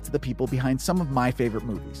going to talk to the people behind some of my favorite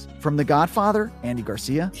movies. From The Godfather, Andy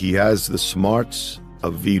Garcia. He has the smarts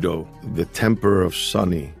of Vito, the temper of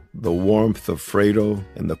Sonny, the warmth of Fredo,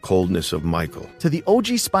 and the coldness of Michael. To the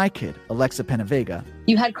OG Spy Kid, Alexa Penavega.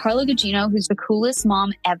 You had Carla Gugino, who's the coolest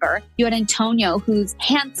mom ever. You had Antonio, who's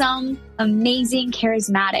handsome, amazing,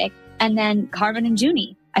 charismatic. And then Carmen and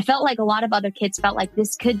Junie. I felt like a lot of other kids felt like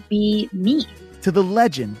this could be me. To the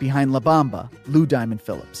legend behind La Bamba, Lou Diamond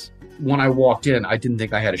Phillips. When I walked in, I didn't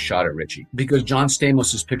think I had a shot at Richie because John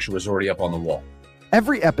Stamos' picture was already up on the wall.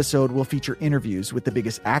 Every episode will feature interviews with the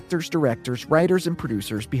biggest actors, directors, writers, and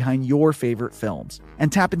producers behind your favorite films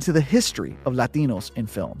and tap into the history of Latinos in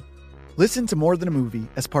film. Listen to More Than a Movie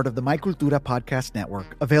as part of the My Cultura podcast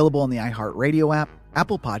network, available on the iHeart Radio app,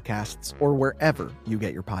 Apple Podcasts, or wherever you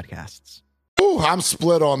get your podcasts. Ooh, I'm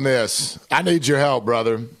split on this. I need your help,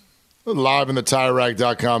 brother. Live in the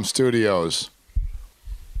TireRack.com studios.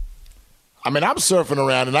 I mean, I'm surfing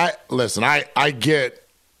around, and I get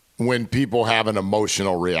when people have an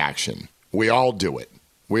emotional reaction. We all do it.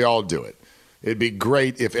 It'd be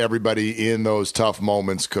great if everybody in those tough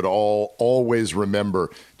moments could always remember,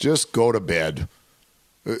 just go to bed.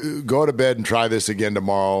 Go to bed and try this again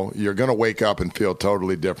tomorrow. You're going to wake up and feel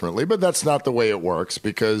totally differently. But that's not the way it works,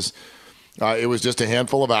 because it was just a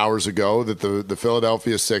handful of hours ago that the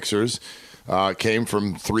Philadelphia Sixers came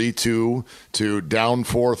from 3-2 to down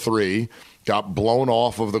 4-3, got blown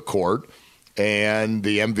off of the court, and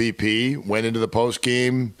the MVP went into the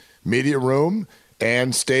post-game media room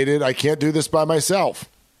and stated, "I can't do this by myself."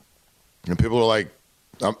 And people are like,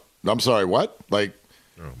 I'm sorry, what? Like,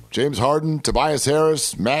 James Harden, Tobias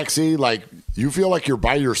Harris, Maxey, like, you feel like you're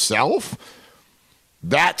by yourself?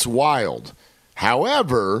 That's wild.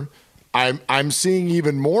 However, I'm seeing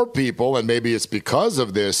even more people, and maybe it's because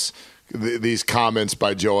of these comments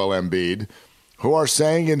by Joel Embiid, who are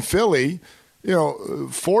saying in Philly,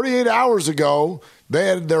 48 hours ago, they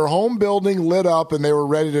had their home building lit up and they were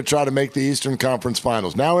ready to try to make the Eastern Conference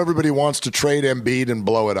Finals. Now everybody wants to trade Embiid and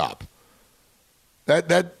blow it up.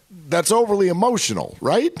 That's overly emotional,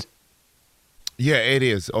 right? Yeah, it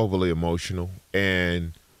is overly emotional.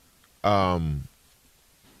 And, Joel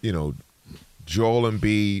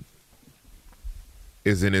Embiid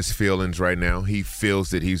is in his feelings right now. He feels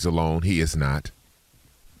that he's alone. He is not.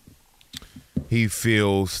 He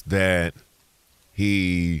feels that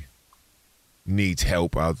he needs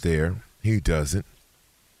help out there. He doesn't.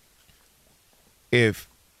 If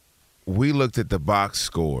we looked at the box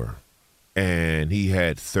score and he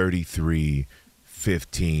had 33,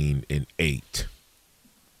 15, and 8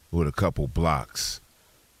 with a couple blocks,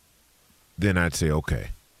 then I'd say, okay.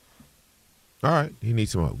 All right, he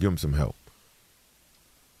needs some help. Give him some help.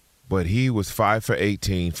 But he was 5 for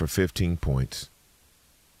 18 for 15 points,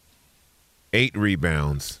 8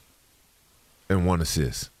 rebounds, and 1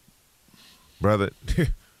 assist. Brother,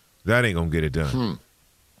 that ain't going to get it done.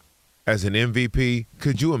 As an MVP,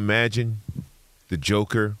 could you imagine the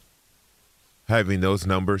Joker having those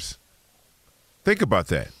numbers? Think about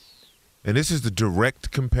that. And this is the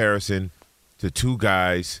direct comparison to 2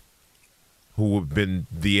 guys who have been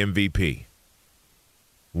the MVP.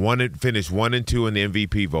 Finished 1 and 2 in the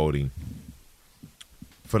MVP voting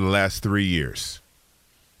for the last 3 years.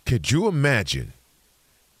 Could you imagine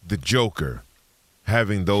the Joker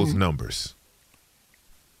having those numbers?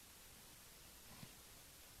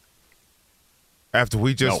 After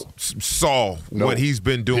we just saw what he's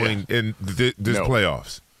been doing in this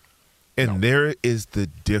playoffs. And there is the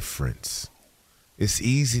difference. It's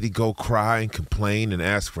easy to go cry and complain and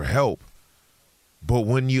ask for help. But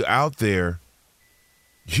when you're out there,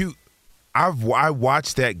 I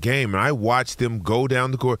watched that game, and I watched them go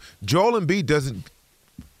down the court. Joel Embiid doesn't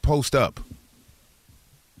post up.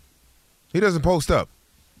 He doesn't post up.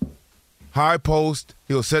 High post,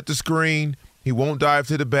 he'll set the screen. He won't dive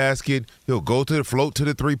to the basket. He'll go to the float to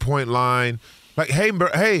the three-point line. Like, hey,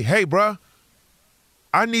 bruh,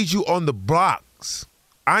 I need you on the box.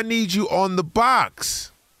 I need you on the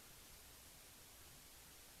box.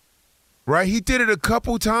 Right? He did it a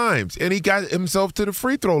couple times, and he got himself to the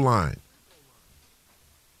free throw line.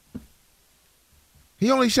 He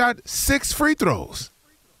only shot 6 free throws.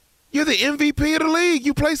 You're the MVP of the league.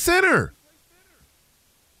 You play center.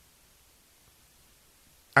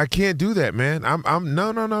 I can't do that, man.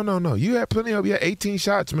 No. You had plenty of. You had 18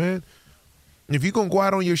 shots, man. If you're gonna go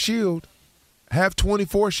out on your shield, have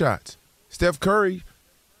 24 shots. Steph Curry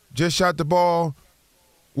just shot the ball,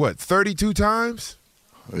 32 times?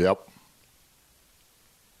 Yep.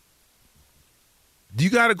 You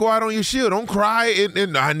got to go out on your shield. Don't cry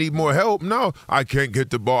and I need more help. No, I can't get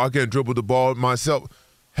the ball. I can't dribble the ball myself.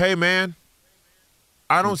 Hey, man,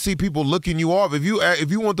 I don't see people looking you off. If you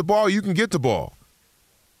want the ball, you can get the ball.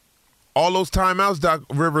 All those timeouts Doc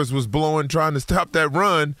Rivers was blowing trying to stop that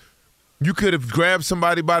run, you could have grabbed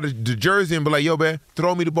somebody by the jersey and be like, yo, man,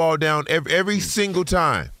 throw me the ball down every single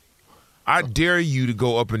time. I dare you to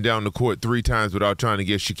go up and down the court 3 times without trying to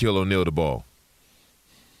get Shaquille O'Neal the ball.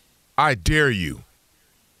 I dare you.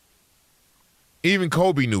 Even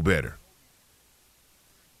Kobe knew better.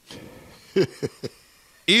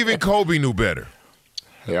 Even Kobe knew better.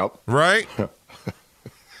 Yep. Right?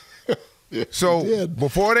 Yeah, so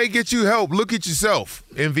before they get you help, look at yourself,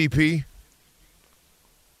 MVP.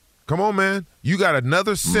 Come on, man. You got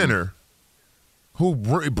another center who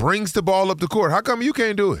brings the ball up the court. How come you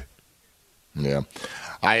can't do it? Yeah.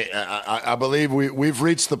 I believe we've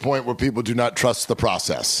reached the point where people do not trust the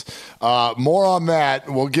process. More on that.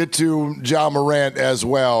 We'll get to Ja Morant as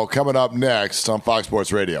well coming up next on Fox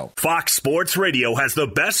Sports Radio. Fox Sports Radio has the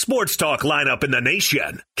best sports talk lineup in the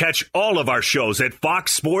nation. Catch all of our shows at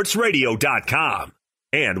foxsportsradio.com.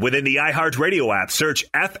 And within the iHeartRadio app, search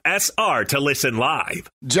FSR to listen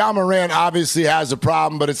live. Ja Morant obviously has a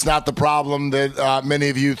problem, but it's not the problem that many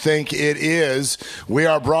of you think it is. We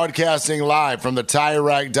are broadcasting live from the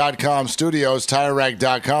TireRack.com studios,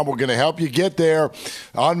 TireRack.com. We're going to help you get there.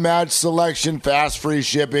 Unmatched selection, fast, free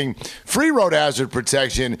shipping, free road hazard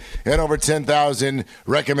protection, and over 10,000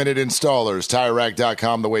 recommended installers.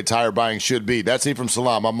 TireRack.com, the way tire buying should be. That's Ephraim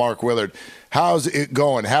Salaam. I'm Mark Willard. How's it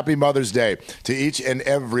going? Happy Mother's Day to each and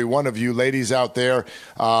every one of you ladies out there.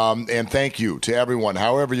 And thank you to everyone,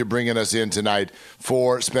 however you're bringing us in tonight,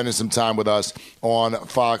 for spending some time with us on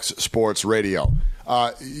Fox Sports Radio.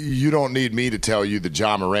 You don't need me to tell you that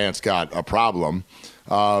Ja Morant's got a problem.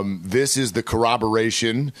 This is the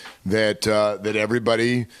corroboration that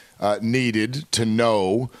everybody needed to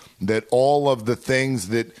know, that all of the things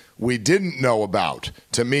that we didn't know about,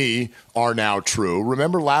 to me, are now true.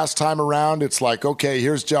 Remember last time around, it's like, okay,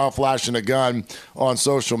 here's Ja flashing a gun on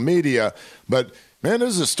social media, but man,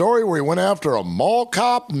 there's a story where he went after a mall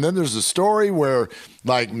cop, and then there's a story where,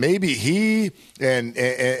 like, maybe he and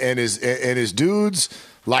his dudes,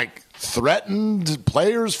 like, threatened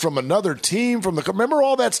players from another team. Remember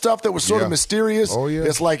all that stuff that was sort of mysterious? Oh, yeah.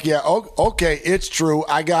 It's like, okay, it's true.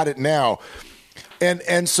 I got it now.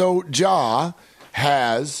 And so Ja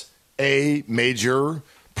has a major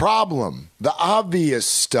problem. The obvious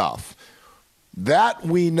stuff. That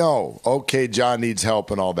we know. Okay, Ja needs help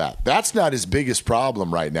and all that. That's not his biggest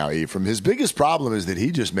problem right now, Ephraim. His biggest problem is that he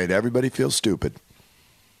just made everybody feel stupid.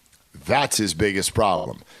 That's his biggest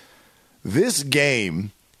problem. This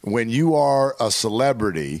game, when you are a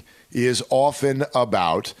celebrity, is often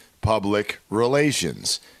about public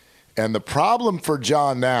relations. And the problem for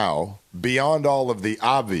Ja now, beyond all of the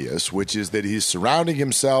obvious, which is that he's surrounding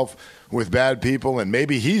himself with bad people, and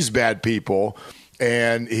maybe he's bad people,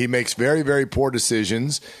 and he makes very, very poor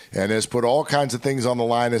decisions and has put all kinds of things on the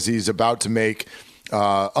line as he's about to make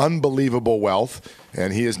unbelievable wealth.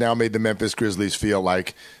 And he has now made the Memphis Grizzlies feel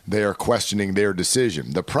like they are questioning their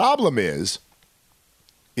decision. The problem is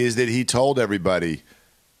that he told everybody,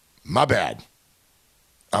 my bad,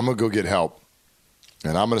 I'm going to go get help,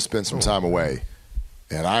 and I'm going to spend some time away,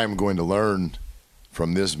 and I am going to learn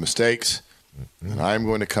from these mistakes, and I am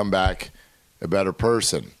going to come back a better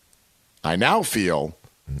person. I now feel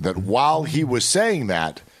that while he was saying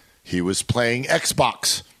that, he was playing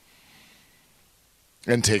Xbox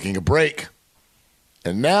and taking a break.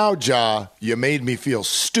 And now, Ja, you made me feel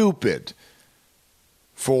stupid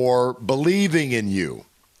for believing in you,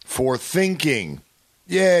 for thinking,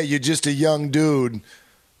 yeah, you're just a young dude,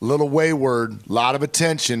 a little wayward, a lot of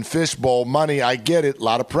attention, fishbowl, money, I get it, a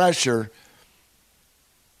lot of pressure.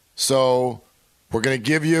 So we're going to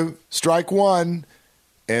give you strike one,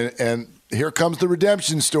 and here comes the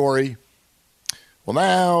redemption story. Well,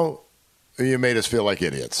 now you made us feel like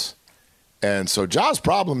idiots. And so Ja's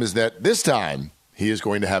problem is that this time he is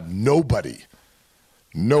going to have nobody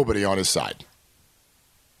Nobody on his side.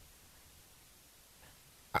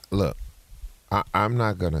 Look, I'm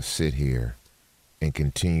not going to sit here and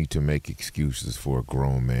continue to make excuses for a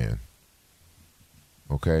grown man.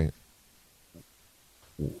 Okay?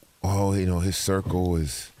 Oh, his circle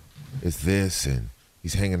is this, and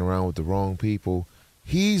he's hanging around with the wrong people.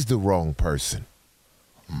 He's the wrong person.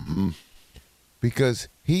 Mm-hmm. Because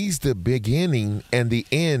he's the beginning and the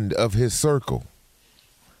end of his circle.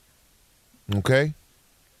 Okay?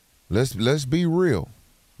 Let's be real.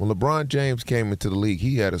 When LeBron James came into the league,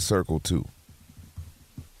 he had a circle too.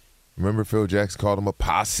 Remember Phil Jackson called him a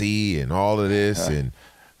posse and all of this, and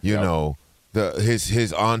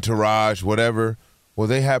his entourage, whatever. Well,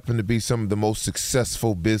 they happen to be some of the most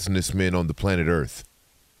successful businessmen on the planet Earth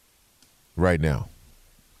right now.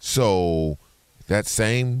 So that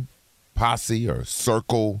same posse or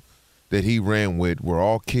circle that he ran with were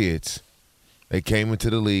all kids. They came into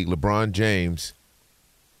the league. LeBron James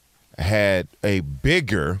had a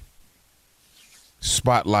bigger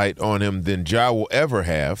spotlight on him than Ja will ever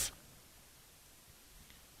have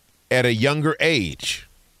at a younger age.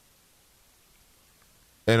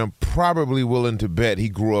 And I'm probably willing to bet he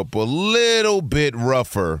grew up a little bit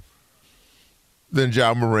rougher than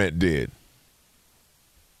Ja Morant did.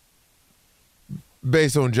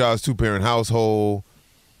 Based on Ja's two-parent household,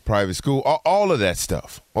 private school, all of that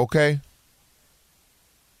stuff, okay?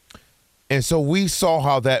 And so we saw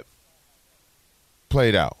how that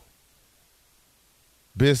played out.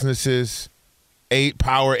 Businesses, 8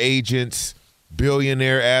 power agents,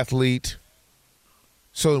 billionaire athlete.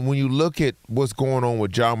 So when you look at what's going on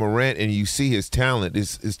with Ja Morant and you see his talent,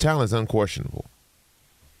 his talent is unquestionable.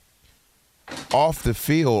 Off the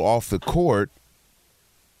field, off the court,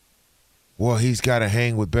 well, he's got to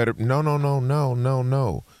hang with better.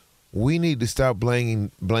 No. We need to stop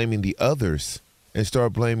blaming the others and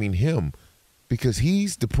start blaming him because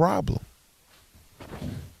he's the problem.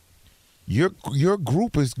 Your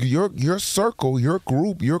group is your circle, your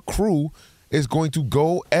group, your crew is going to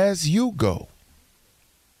go as you go.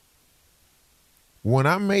 When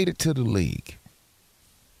I made it to the league,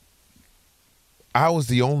 I was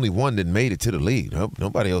the only one that made it to the league.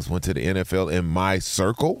 Nobody else went to the NFL in my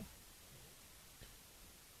circle.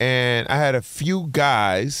 And I had a few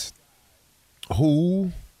guys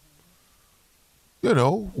who,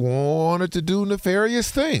 wanted to do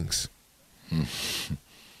nefarious things.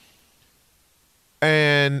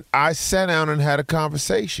 And I sat down and had a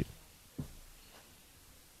conversation.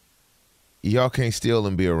 Y'all can't steal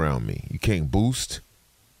and be around me. You can't boost.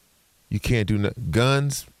 You can't do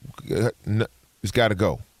guns. It's got to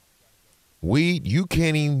go. Weed, you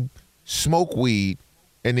can't even smoke weed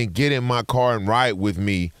and then get in my car and ride with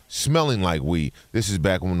me smelling like weed. This is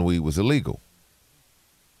back when weed was illegal.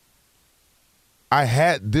 I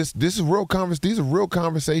had this is real these are real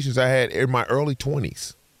conversations I had in my early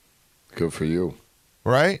 20s. Good for you.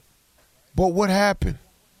 Right? But what happened?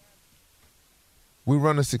 We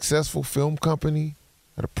run a successful film company,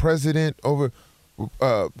 had a president over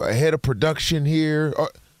a head of production here.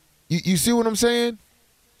 You see what I'm saying?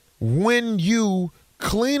 When you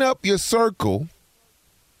clean up your circle,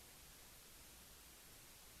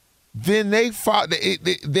 then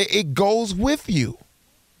it goes with you.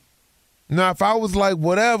 Now, if I was like,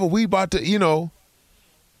 whatever, we about to,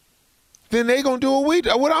 then they going to do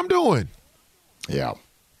what I'm doing. Yeah.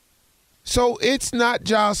 So it's not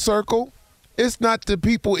Ja's circle. It's not the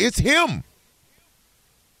people. It's him.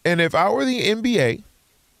 And if I were the NBA,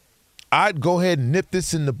 I'd go ahead and nip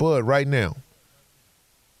this in the bud right now.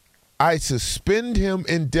 I'd suspend him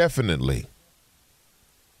indefinitely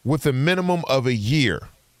with a minimum of a year.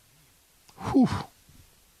 Whew.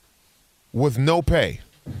 With no pay.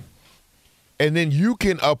 And then you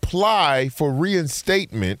can apply for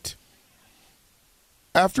reinstatement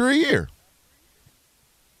after a year.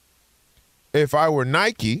 If I were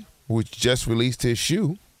Nike, which just released his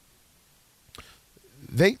shoe,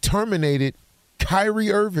 they terminated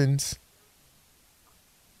Kyrie Irving's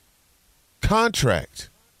contract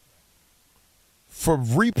for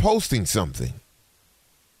reposting something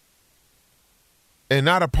and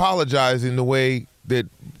not apologizing the way that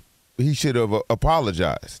he should have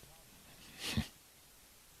apologized.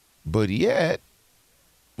 But yet,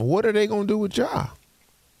 what are they going to do with Ja?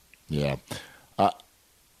 Yeah.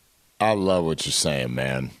 I love what you're saying,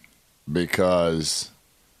 man, because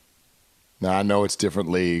now I know it's different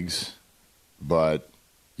leagues, but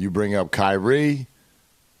you bring up Kyrie.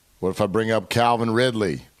 What if I bring up Calvin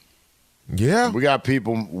Ridley? Yeah. We got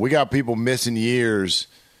people missing years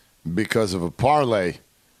because of a parlay.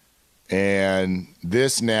 And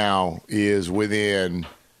this now is within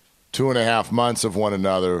 2.5 months of one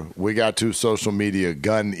another, we got 2 social media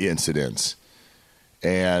gun incidents.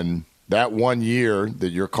 And that 1 year that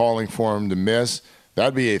you're calling for him to miss,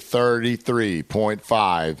 that'd be a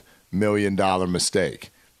 $33.5 million mistake.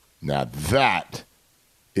 Now, that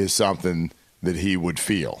is something that he would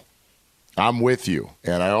feel. I'm with you.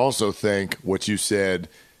 And I also think what you said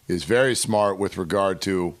is very smart with regard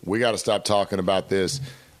to we got to stop talking about this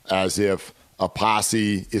as if a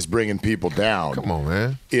posse is bringing people down. Come on,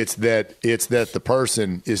 man. It's that the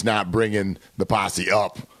person is not bringing the posse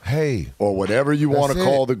up. Hey. Or whatever you want to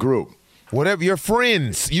call the group. Whatever, your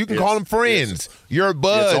friends. You can call them friends. Your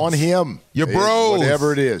buds. It's on him. Your bros.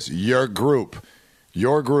 Whatever it is. Your group.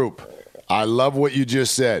 Your group. I love what you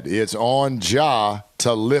just said. It's on Ja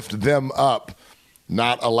to lift them up,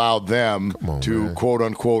 not allow them to, quote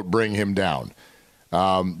unquote, bring him down.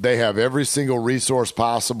 They have every single resource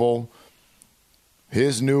possible.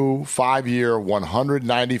 His new 5-year,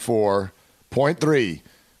 $194.3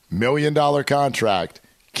 million contract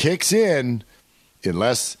kicks in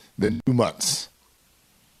less than 2 months.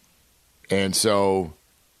 And so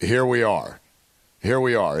here we are.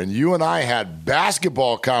 And you and I had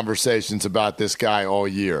basketball conversations about this guy all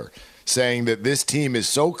year, saying that this team is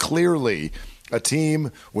so clearly a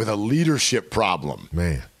team with a leadership problem.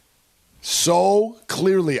 Man. So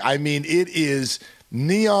clearly. I mean, it is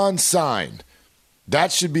neon sign.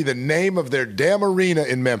 That should be the name of their damn arena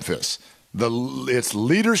in Memphis. It's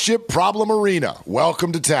Leadership Problem Arena.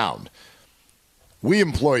 Welcome to town. We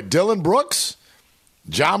employed Dylan Brooks,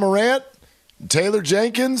 Ja Morant, Taylor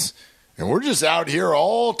Jenkins, and we're just out here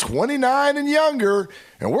all 29 and younger,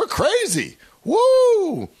 and we're crazy.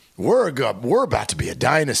 Woo! We're about to be a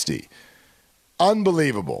dynasty.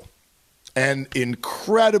 Unbelievable. And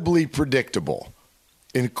incredibly predictable.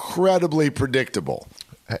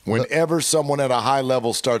 Whenever someone at a high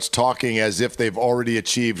level starts talking as if they've already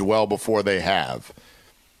achieved well before they have.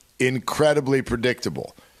 Incredibly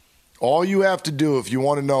predictable. All you have to do if you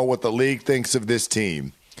want to know what the league thinks of this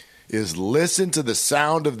team is listen to the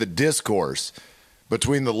sound of the discourse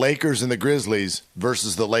between the Lakers and the Grizzlies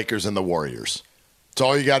versus the Lakers and the Warriors. That's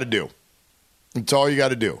all you got to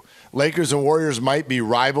do. Lakers and Warriors might be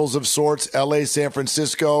rivals of sorts. LA, San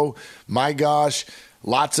Francisco, my gosh,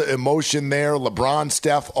 lots of emotion there. LeBron,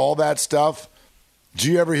 Steph, all that stuff. Do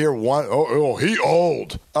you ever hear one? Oh, he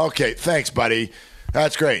old. Okay, thanks, buddy.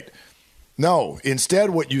 That's great. No,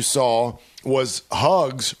 instead what you saw was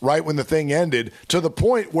hugs right when the thing ended to the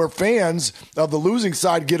point where fans of the losing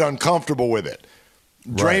side get uncomfortable with it.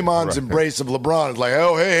 Draymond's embrace of LeBron is like,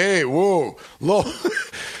 oh, hey, whoa, low.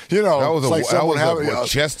 You know, that was it's like someone having a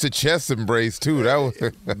chest-to-chest embrace too. That was,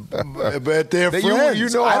 but they're friends. You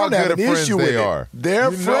know I how don't have good an of friends issue with they it. are. They're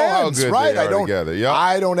you friends, know how good right? They are together. Yep.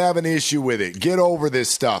 I don't have an issue with it. Get over this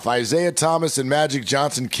stuff. Isaiah Thomas and Magic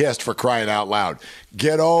Johnson kissed, for crying out loud.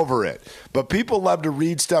 Get over it. But people love to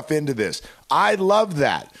read stuff into this. I love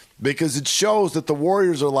that because it shows that the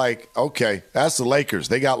Warriors are like, okay, that's the Lakers.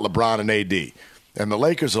 They got LeBron and AD. And the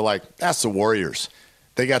Lakers are like, that's the Warriors.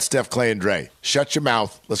 They got Steph, Clay, and Dre. Shut your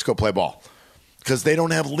mouth. Let's go play ball. Because they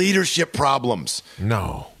don't have leadership problems.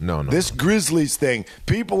 No. This Grizzlies thing,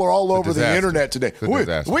 people are all over the internet today. We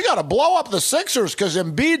got to blow up the Sixers because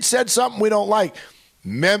Embiid said something we don't like.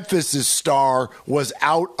 Memphis' star was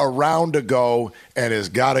out a round ago and has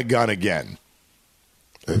got a gun again.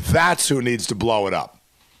 That's who needs to blow it up.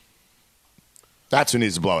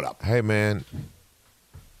 Hey, man,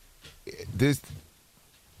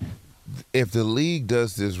 if the league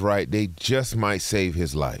does this right, they just might save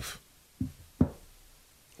his life.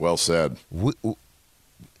 Well said.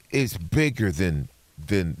 It's bigger than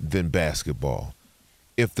basketball.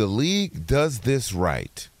 If the league does this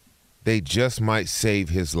right, they just might save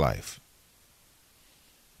his life.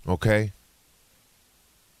 Okay?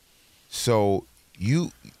 So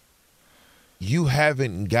you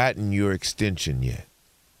haven't gotten your extension yet.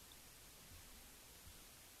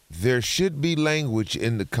 There should be language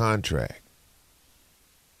in the contract.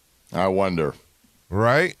 I wonder.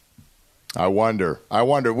 Right? I wonder.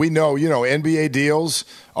 We know, NBA deals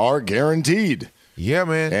are guaranteed. Yeah,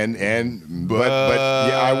 man. But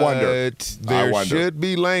yeah, I wonder. There should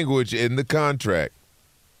be language in the contract.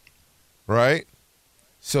 Right?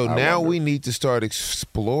 So now we need to start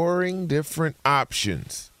exploring different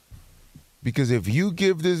options. Because if you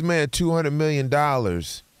give this man $200 million,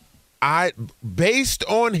 based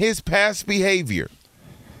on his past behavior,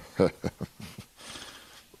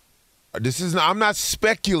 I'm not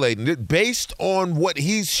speculating. Based on what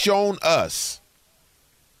he's shown us,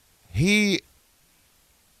 he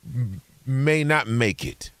may not make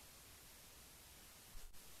it.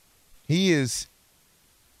 He is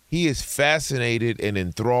he is fascinated and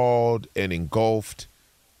enthralled and engulfed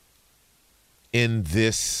in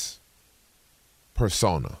this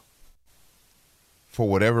persona for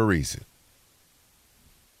whatever reason.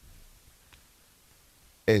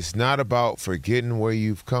 It's not about forgetting where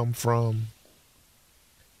you've come from.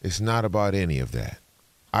 It's not about any of that.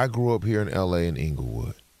 I grew up here in L.A. in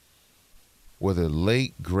Inglewood, where the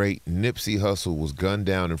late, great Nipsey Hussle was gunned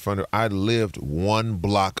down in front of. I lived 1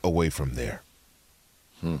 block away from there.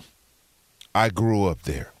 I grew up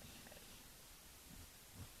there.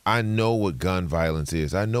 I know what gun violence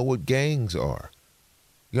is. I know what gangs are.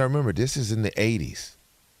 You gotta remember, this is in the 80s.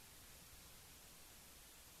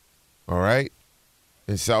 All right?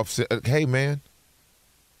 In South, hey man,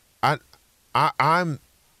 I'm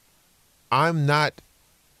not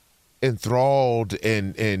enthralled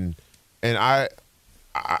and I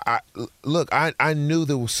look, I knew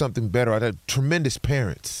there was something better. I had tremendous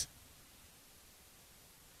parents.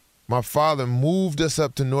 My father moved us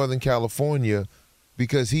up to Northern California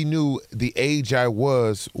because he knew the age I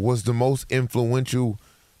was the most influential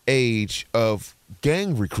age of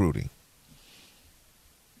gang recruiting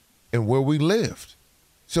and where we lived.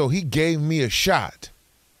 So he gave me a shot.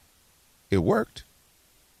 It worked.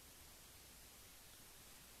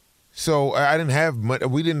 So I didn't have money.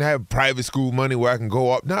 We didn't have private school money where I can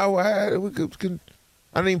go up. No, I didn't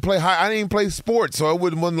even play I didn't even play sports, so it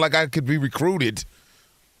wasn't like I could be recruited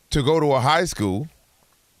to go to a high school.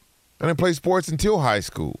 I didn't play sports until high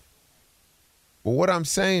school. But what I'm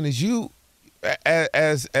saying is, you,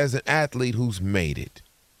 as an athlete who's made it,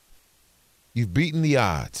 you've beaten the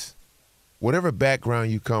odds. Whatever background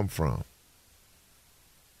you come from,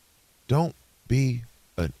 don't be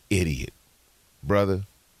an idiot, brother.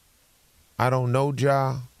 I don't know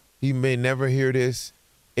Ja. He may never hear this.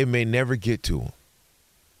 It may never get to him.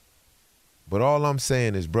 But all I'm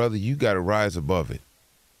saying is, brother, you got to rise above it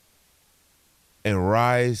and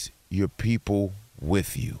rise your people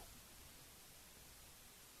with you.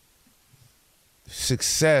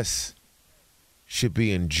 Success should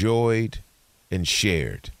be enjoyed and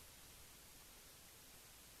shared.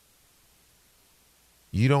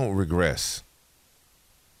 You don't regress.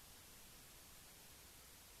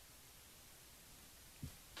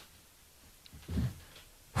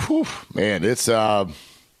 Whew, man, it's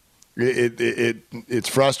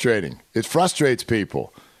frustrating. It frustrates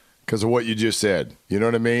people because of what you just said. You know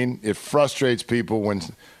what I mean? It frustrates people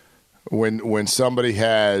when somebody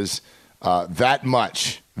has that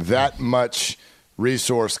much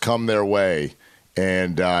resource come their way,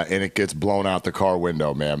 and it gets blown out the car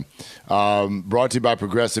window, man. Brought to you by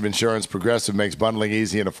Progressive Insurance. Progressive makes bundling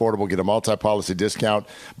easy and affordable. Get a multi-policy discount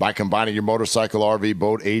by combining your motorcycle, RV,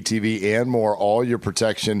 boat, ATV, and more. All your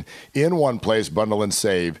protection in one place. Bundle and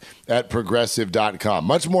save at Progressive.com.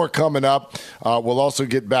 Much more coming up. We'll also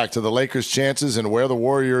get back to the Lakers' chances and where the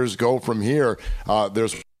Warriors go from here.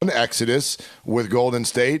 There's an exodus with Golden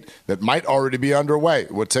State that might already be underway.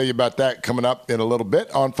 We'll tell you about that coming up in a little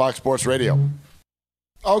bit on Fox Sports Radio.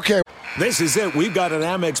 Okay. This is it. We've got an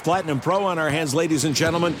Amex Platinum Pro on our hands, ladies and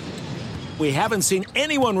gentlemen. We haven't seen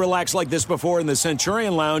anyone relax like this before in the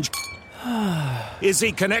Centurion Lounge. Is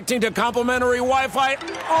he connecting to complimentary Wi-Fi?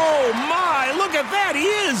 Oh, my. Look at that. He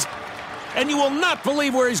is. And you will not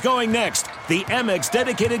believe where he's going next. The Amex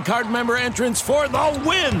dedicated card member entrance for the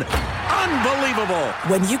win. Unbelievable.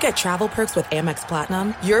 When you get travel perks with Amex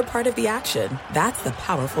Platinum, you're part of the action. That's the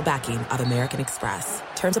powerful backing of American Express.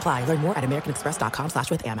 Terms apply. Learn more at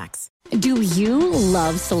americanexpress.com/withAmex. Do you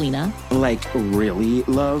love Selena? Like, really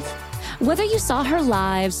love? Whether you saw her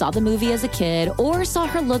live, saw the movie as a kid, or saw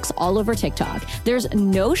her looks all over TikTok, there's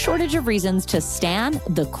no shortage of reasons to stan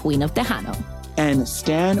the Queen of Tejano. And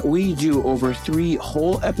Stan, we do over 3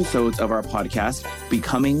 whole episodes of our podcast,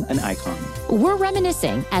 Becoming an Icon. We're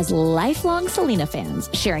reminiscing as lifelong Selena fans,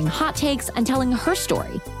 sharing hot takes and telling her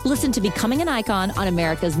story. Listen to Becoming an Icon on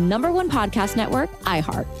America's #1 podcast network,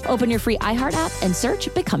 iHeart. Open your free iHeart app and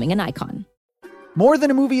search Becoming an Icon. More Than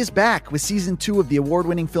a Movie is back with season 2 of the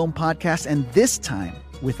award-winning film podcast, and this time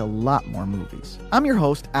with a lot more movies. I'm your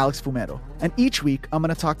host, Alex Fumero, and each week I'm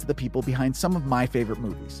going to talk to the people behind some of my favorite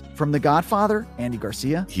movies. From The Godfather, Andy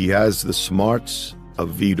Garcia. He has the smarts of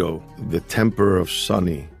Vito, the temper of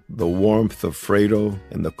Sonny, the warmth of Fredo,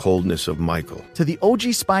 and the coldness of Michael. To the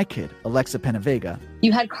OG Spy Kid, Alexa Penavega.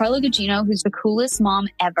 You had Carla Gugino, who's the coolest mom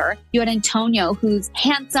ever. You had Antonio, who's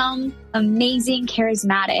handsome, amazing,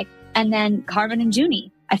 charismatic. And then Carmen and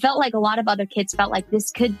Junie. I felt like a lot of other kids felt like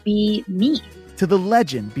this could be me. To the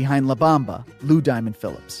legend behind La Bamba, Lou Diamond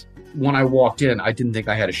Phillips. When I walked in, I didn't think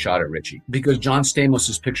I had a shot at Richie because John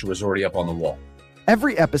Stamos' picture was already up on the wall.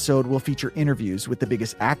 Every episode will feature interviews with the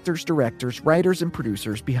biggest actors, directors, writers, and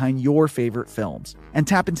producers behind your favorite films and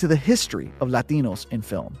tap into the history of Latinos in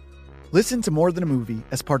film. Listen to More Than a Movie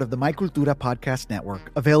as part of the My Cultura Podcast Network,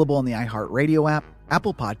 available on the iHeartRadio app,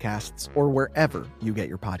 Apple Podcasts, or wherever you get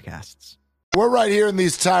your podcasts. We're right here in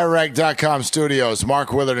these TireRack.com studios.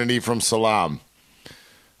 Mark Willard and Ephraim Salaam.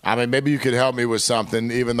 I mean, maybe you could help me with something,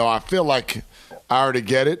 even though I feel like I already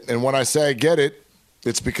get it. And when I say I get it,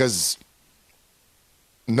 it's because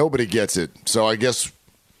nobody gets it. So I guess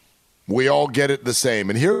we all get it the same.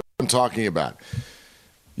 And here's what I'm talking about.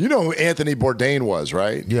 You know who Anthony Bourdain was,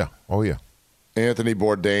 right? Yeah. Oh, yeah. Anthony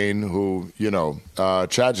Bourdain, who,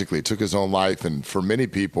 tragically took his own life. And for many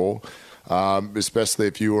people, especially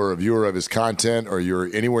if you were a viewer of his content or you're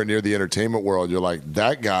anywhere near the entertainment world, you're like,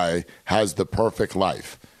 that guy has the perfect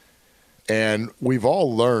life. And we've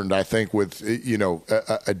all learned, I think, with,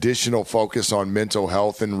 additional focus on mental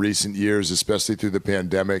health in recent years, especially through the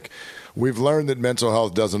pandemic, we've learned that mental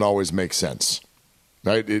health doesn't always make sense.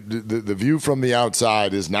 Right? The view from the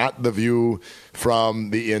outside is not the view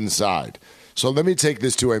from the inside. So let me take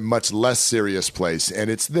this to a much less serious place, and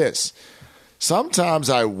it's this. Sometimes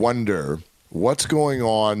I wonder what's going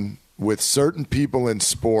on with certain people in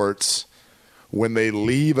sports when they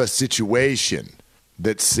leave a situation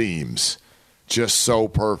that seems just so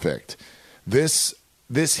perfect. This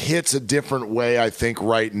hits a different way, I think,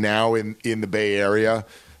 right now in the Bay Area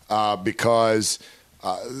because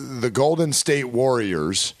the Golden State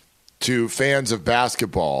Warriors, to fans of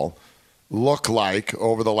basketball, look like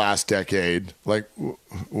over the last decade, like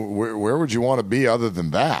where would you want to be other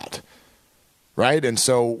than that? Right? And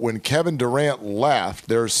so when Kevin Durant left,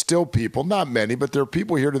 there are still people, not many, but there are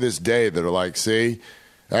people here to this day that are like, see,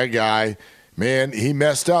 that guy, man, he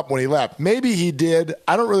messed up when he left. Maybe he did.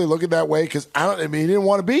 I don't really look at it that way because he didn't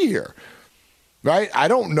want to be here. Right? I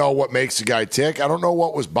don't know what makes a guy tick. I don't know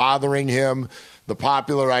what was bothering him. The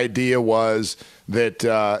popular idea was that,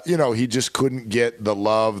 he just couldn't get the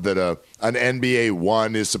love that an NBA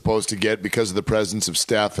one is supposed to get because of the presence of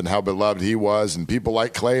Steph and how beloved he was. And people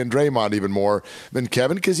like Clay and Draymond even more than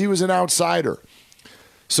Kevin because he was an outsider.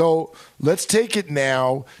 So let's take it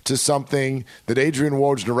now to something that Adrian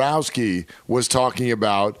Wojnarowski was talking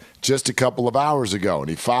about just a couple of hours ago. And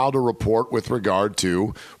he filed a report with regard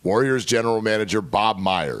to Warriors general manager Bob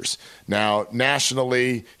Myers. Now,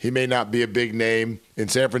 nationally, he may not be a big name. In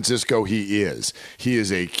San Francisco, he is. He is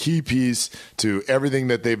a key piece to everything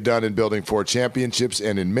that they've done in building 4 championships,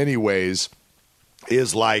 and in many ways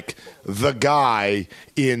is like the guy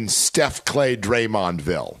in Steph Clay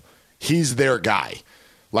Draymondville. He's their guy.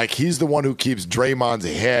 Like, he's the one who keeps Draymond's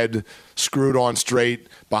head screwed on straight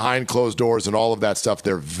behind closed doors and all of that stuff.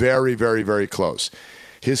 They're very, very, very close.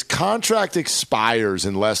 His contract expires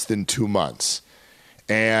in less than 2 months,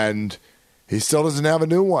 and he still doesn't have a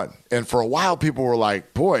new one. And for a while, people were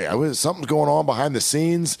like, boy, something's going on behind the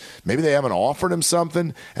scenes. Maybe they haven't offered him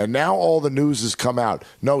something. And now all the news has come out.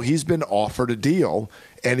 No, he's been offered a deal,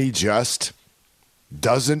 and he just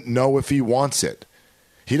doesn't know if he wants it.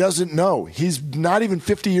 He doesn't know. He's not even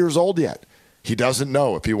 50 years old yet. He doesn't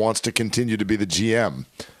know if he wants to continue to be the GM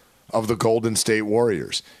of the Golden State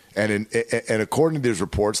Warriors. And according to these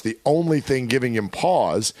reports, the only thing giving him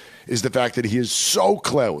pause is the fact that he is so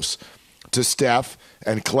close to Steph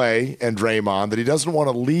and Clay and Draymond that he doesn't want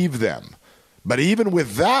to leave them. But even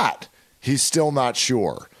with that, he's still not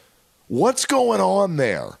sure. What's going on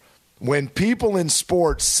there when people in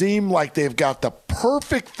sports seem like they've got the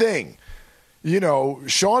perfect thing?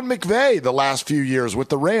 Sean McVay the last few years with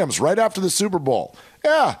the Rams right after the Super Bowl.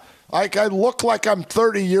 Yeah, like I look like I'm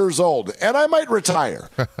 30 years old and I might retire.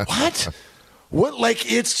 What? What?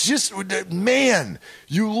 Like, it's just, man,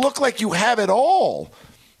 you look like you have it all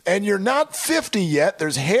and you're not 50 yet.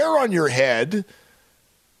 There's hair on your head,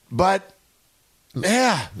 but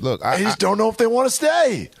yeah, look, I just don't know if they want to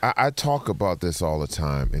stay. I talk about this all the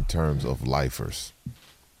time in terms of lifers,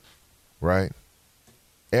 right?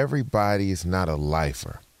 Everybody is not a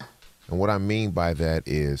lifer. And what I mean by that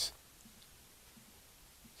is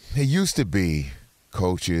it used to be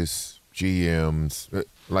coaches, GMs,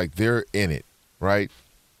 like they're in it, right?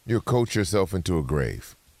 You'll coach yourself into a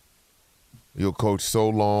grave. You'll coach so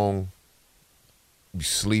long, you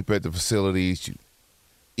sleep at the facilities, you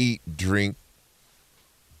eat, drink,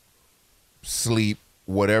 sleep,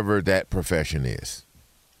 whatever that profession is.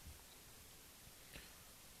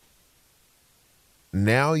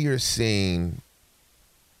 Now you're seeing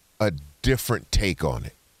a different take on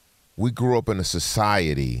it. We grew up in a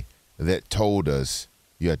society that told us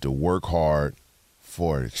you had to work hard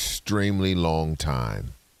for an extremely long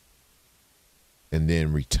time and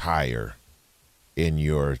then retire in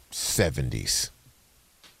your 70s.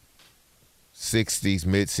 60s,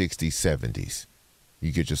 mid-60s, 70s.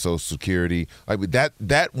 You get your Social Security. Like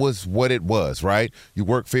that was what it was, right? You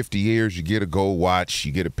work 50 years, you get a gold watch,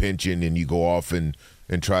 you get a pension, and you go off and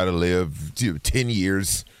try to live 10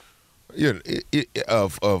 years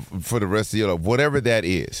of for the rest of your life, whatever that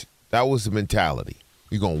is. That was the mentality.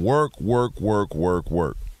 You're going to work.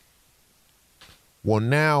 Well,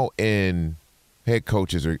 now head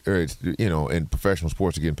coaches are in professional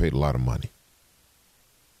sports are getting paid a lot of money.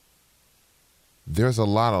 There's a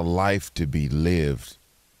lot of life to be lived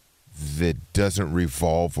that doesn't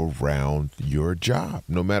revolve around your job,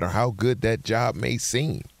 no matter how good that job may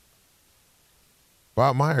seem.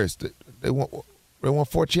 Bob Myers, they won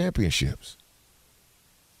 4 championships,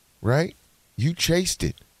 right? You chased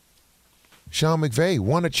it. Sean McVay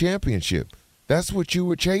won a championship. That's what you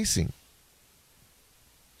were chasing.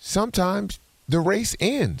 Sometimes the race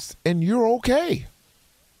ends and you're okay.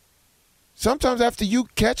 Sometimes after you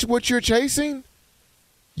catch what you're chasing,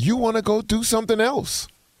 you want to go do something else.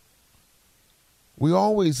 We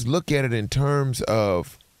always look at it in terms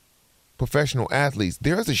of professional athletes.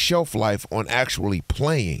 There's a shelf life on actually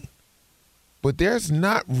playing, but there's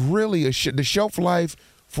not really the shelf life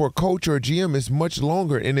for a coach or a GM is much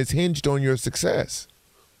longer, and it's hinged on your success.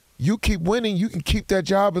 You keep winning, you can keep that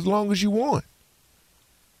job as long as you want.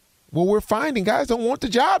 Well, we're finding guys don't want the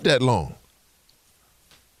job that long.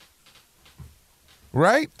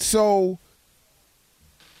 Right? So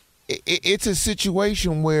it's a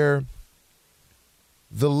situation where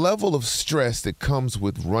the level of stress that comes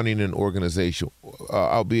with running an organization,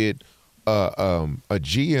 albeit a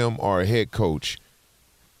GM or a head coach,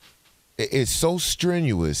 is so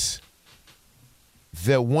strenuous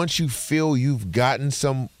that once you feel you've gotten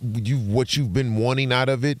what you've been wanting out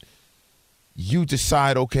of it, you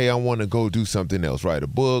decide, okay, I want to go do something else, write a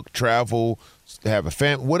book, travel, have a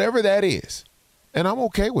family, whatever that is. And I'm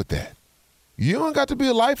okay with that. You don't got to be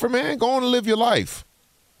a lifer, man. Go on and live your life.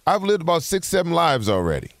 I've lived about 6-7 lives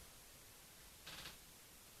already.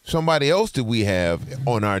 Somebody else that we have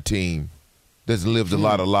on our team that's lived a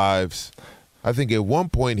lot of lives. I think at one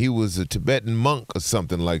point he was a Tibetan monk or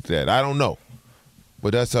something like that. I don't know.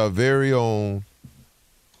 But that's our very own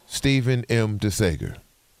Stephen M. DeSager.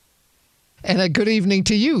 And a good evening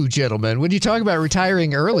to you, gentlemen. When you talk about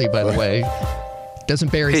retiring early, by the way,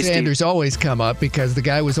 doesn't Barry Sanders always come up because the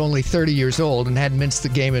guy was only 30 years old and hadn't missed the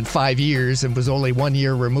game in 5 years and was only 1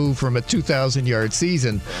 year removed from a 2,000-yard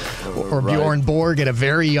season. Or right. Bjorn Borg at a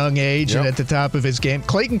very young age and at the top of his game.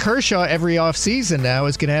 Clayton Kershaw every offseason now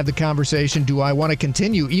is going to have the conversation, do I want to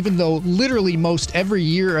continue? Even though literally most every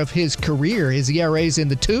year of his career, his ERA's in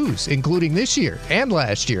the 2s, including this year and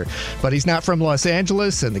last year. But he's not from Los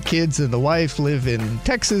Angeles, and the kids and the wife live in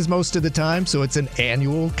Texas most of the time, so it's an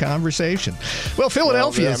annual conversation. Well,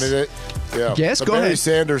 Philadelphia. Yes, go ahead.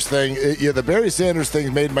 The Barry Sanders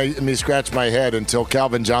thing made me scratch my head until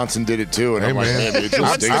Calvin Johnson did it too, and I'm like, maybe it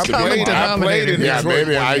just stinks to me. I played in Detroit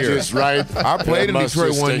I played in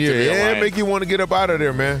Detroit 1 year. Yeah, make you want to get up out of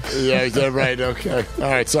there, man. Yeah, is that right? Okay.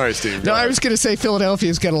 All right. Sorry, Steve. No, I was going to say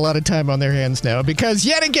Philadelphia's got a lot of time on their hands now because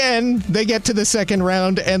yet again they get to the second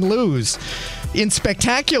round and lose. In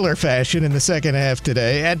spectacular fashion in the second half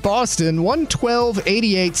today at Boston,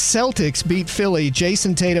 112-88 Celtics beat Philly.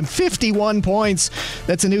 Jason Tatum, 51 points.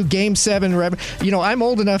 That's a new Game 7 record. You know, I'm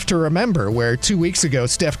old enough to remember where 2 weeks ago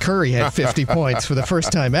Steph Curry had 50 points for the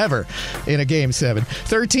first time ever in a Game 7.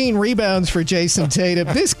 13 rebounds for Jason Tatum.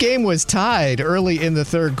 This game was tied early in the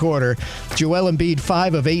third quarter. Joel Embiid,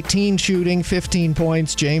 5 of 18 shooting, 15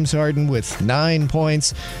 points. James Harden with 9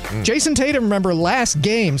 points. Jason Tatum, remember, last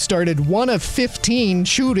game started 1 of 15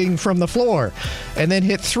 shooting from the floor and then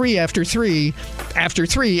hit 3 after 3 after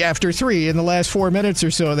 3 after 3 in the last 4 minutes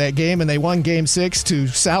or so of that game, and they won Game 6 to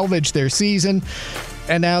salvage their season.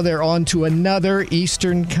 And now they're on to another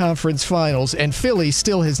Eastern Conference Finals, and Philly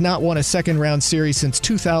still has not won a second-round series since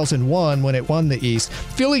 2001 when it won the East.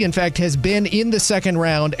 Philly, in fact, has been in the second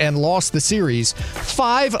round and lost the series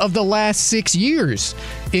 5 of the last 6 years,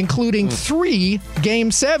 including 3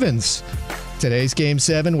 Game 7s. Today's Game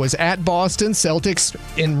 7 was at Boston. Celtics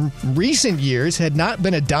in recent years had not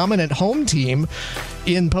been a dominant home team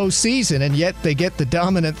in postseason, and yet they get the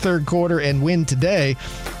dominant third quarter and win today.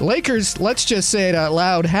 Lakers, let's just say it out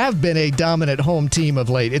loud, have been a dominant home team of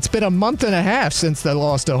late. It's been a month and a half since they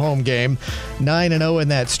lost a home game, 9-0 in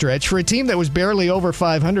that stretch. For a team that was barely over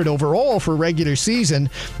 500 overall for regular season,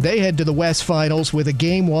 they head to the West Finals with a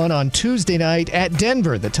Game 1 on Tuesday night at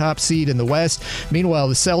Denver, the top seed in the West. Meanwhile,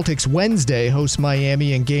 the Celtics Wednesday host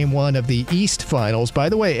Miami in Game 1 of the East Finals. By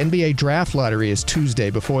the way, NBA Draft Lottery is Tuesday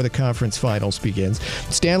before the conference finals begins.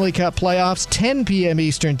 Stanley Cup playoffs, 10 p.m.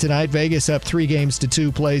 Eastern tonight. Vegas up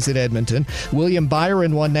 3-2 plays at Edmonton. William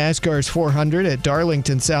Byron won NASCAR's 400 at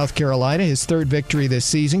Darlington, South Carolina, his third victory this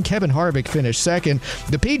season. Kevin Harvick finished second.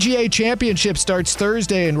 The PGA Championship starts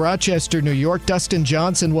Thursday in Rochester, New York. Dustin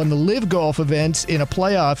Johnson won the LIV Golf event in a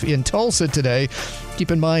playoff in Tulsa today.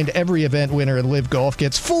 Keep in mind, every event winner in LIV Golf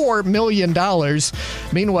gets $4 million.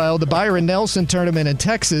 Meanwhile, the Byron Nelson tournament in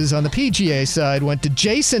Texas on the PGA side went to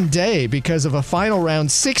Jason Day because of a final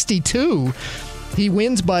round 62. He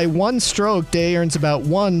wins by one stroke. Day earns about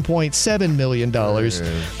 $1.7 million.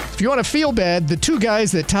 If you want to feel bad, the two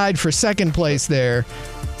guys that tied for second place there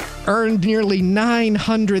earned nearly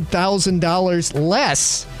 $900,000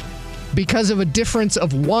 less because of a difference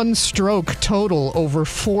of one stroke total over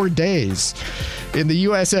 4 days. In the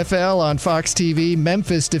USFL on Fox TV,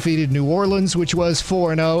 Memphis defeated New Orleans, which was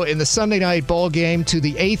 4-0. In the Sunday night ball game to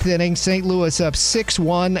the 8th inning, St. Louis up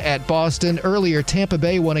 6-1 at Boston. Earlier, Tampa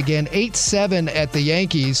Bay won again 8-7 at the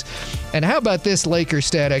Yankees. And how about this Lakers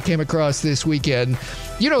stat I came across this weekend?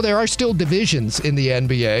 You know, there are still divisions in the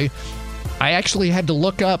NBA. I actually had to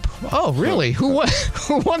look up, who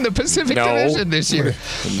won the Pacific Division this year?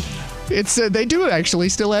 It's they do actually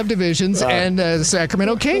still have divisions, and the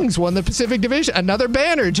Sacramento Kings won the Pacific Division. Another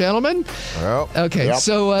banner, gentlemen. Well,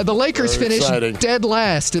 so the Lakers finished dead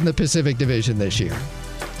last in the Pacific Division this year.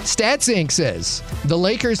 Stats Inc. says the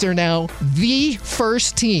Lakers are now the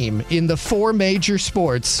first team in the 4 major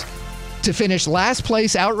sports to finish last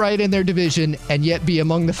place outright in their division and yet be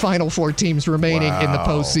among the final 4 teams remaining in the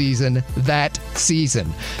postseason that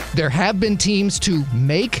season. There have been teams to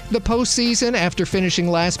make the postseason after finishing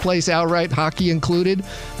last place outright, hockey included,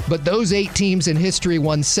 but those 8 teams in history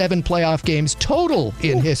won 7 playoff games total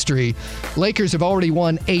in history. Lakers have already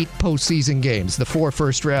won 8 postseason games, the 4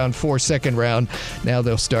 first round, 4 second round. Now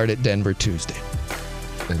they'll start at Denver Tuesday.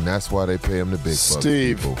 And that's why they pay him the big bucks.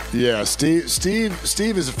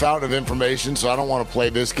 Steve is a fountain of information, so I don't want to play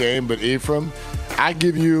this game. But Ephraim, I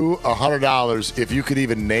give you $100 if you could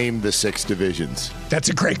even name the 6 divisions. That's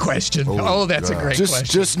a great question. That's a great question.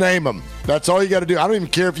 Just name them. That's all you got to do. I don't even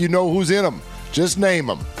care if you know who's in them. Just name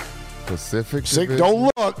them. Pacific Division. Don't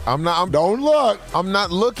look. Don't look. I'm not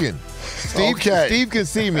looking. Steve can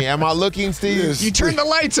see me. Am I looking, Steve? You turned the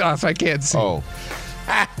lights off. I can't see. Oh.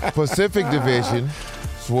 Pacific Division.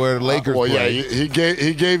 Where the Lakers play. Yeah, he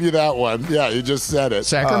gave you that one. Yeah, he just said it.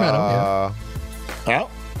 Sacramento,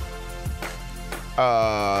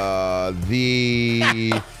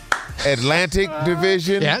 the Atlantic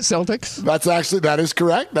Division. Yeah, Celtics. That is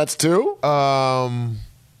correct. That's 2.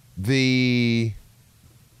 The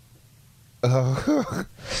oh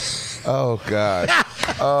God.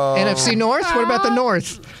 NFC North? What about the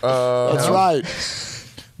North? That's right.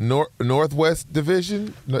 Northwest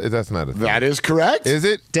Division? No, that's not a thing. That is correct. Is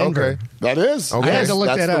it? Denver. Okay. That is. Okay. I had to look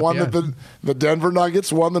that's that up. The one that the Denver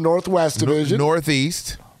Nuggets won the Northwest Division.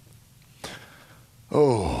 Northeast.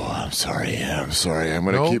 Oh, I'm sorry. I'm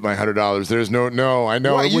going to keep my $100. There's no. I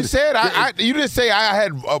know. Well, you said you didn't say I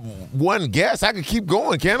had one guess. I could keep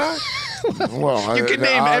going, can't I? Well, you can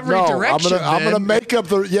name every direction. I'm going to make up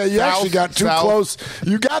the. Yeah, you actually got too close.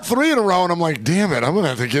 You got 3 in a row, and I'm like, damn it, I'm going to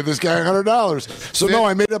have to give this guy $100. So no,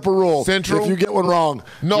 I made up a rule. Central. If you get one wrong,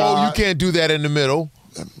 no, you can't do that in the middle.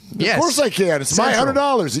 Yes. Of course I can. It's Central. My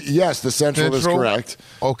 $100. Yes, the Central is correct.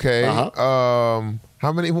 Okay.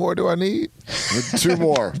 How many more do I need? 2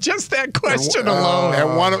 more. Just that question alone.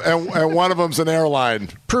 And one of them's an airline.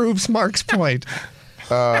 Proves Mark's point.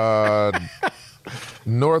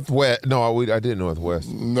 Northwest. No, I did Northwest.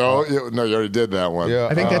 No, you already did that one. Yeah,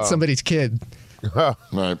 I think that's somebody's kid. Right.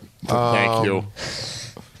 Thank you.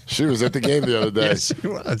 She was at the game the other day. Yes, she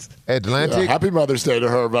was. Atlantic. Yeah, happy Mother's Day to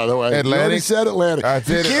her, by the way. Atlantic. You already said Atlantic. I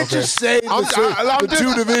did. You can't just say the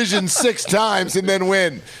 2 divisions 6 times and then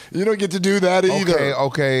win. You don't get to do that either.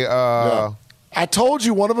 Okay. I told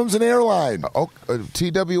you one of them's an airline.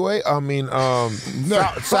 TWA? I mean,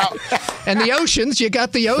 South. And the oceans. You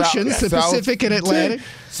got the oceans, the Pacific and Atlantic.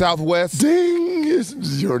 Southwest. Ding.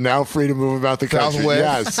 You're now free to move about the country.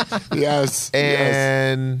 Southwest. Yes.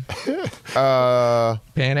 And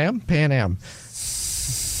Pan Am.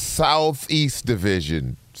 Southeast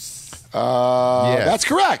Division. Yes. That's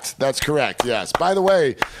correct. Yes. By the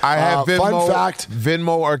way, I have Venmo, fun fact,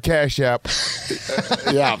 Venmo or Cash App.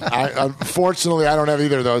 Unfortunately, I don't have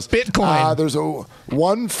either of those. Bitcoin. There's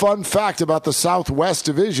one fun fact about the Southwest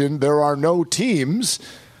Division. There are no teams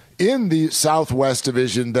in the Southwest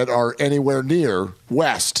Division that are anywhere near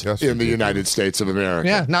West in the United States of America.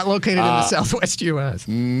 Yeah, not located in the Southwest U.S.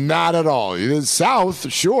 Not at all. It is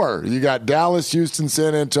South, sure. You got Dallas, Houston,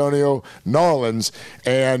 San Antonio, New Orleans,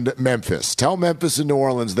 and Memphis. Tell Memphis and New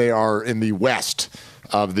Orleans they are in the West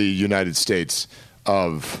of the United States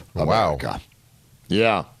of America. Wow.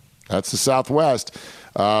 Yeah, that's the Southwest.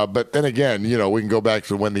 But then again, we can go back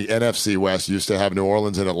to when the NFC West used to have New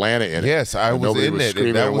Orleans and Atlanta in it. Yes, I was in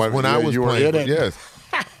it. That was when I was playing. Yes.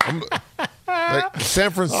 Like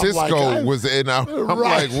San Francisco was in. I'm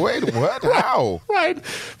like, wait, what? How? Right.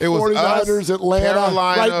 It was 49ers, us, Atlanta,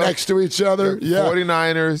 Carolina, right next to each other. Yeah.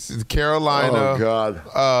 49ers, Carolina. Oh, God.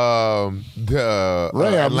 The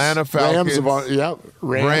Rams. Atlanta Falcons.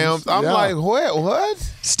 Rams. I'm like, what?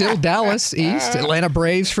 Still Dallas, East. Atlanta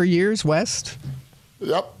Braves for years, West.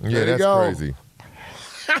 Yep. Yeah, there that's you go. crazy.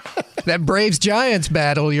 That Braves-Giants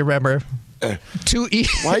battle, you remember. Two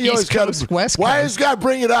East Coast, West Coast. Why you got to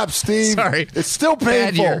bring it up, Steve? Sorry. It's still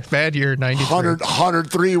painful. Bad year, 93.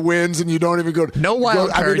 103 wins, and you don't even go. No wild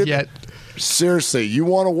card yet. Seriously,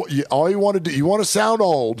 all you want to do, you want to sound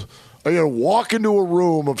old. You're going to walk into a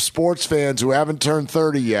room of sports fans who haven't turned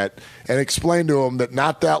 30 yet and explain to them that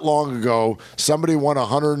not that long ago, somebody won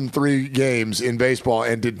 103 games in baseball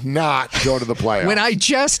and did not go to the playoffs. When I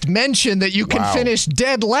just mentioned that you can finish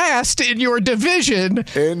dead last in your division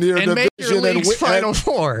and make your league's Final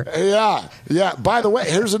Four. Yeah. By the way,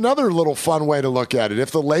 here's another little fun way to look at it. If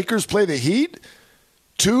the Lakers play the Heat,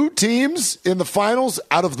 2 teams in the finals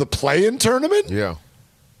out of the play-in tournament? Yeah.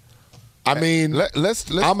 I mean,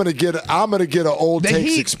 I'm gonna get an old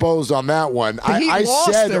takes exposed on that one. I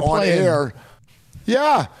said on air,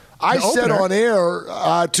 I said on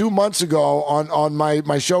air 2 months ago on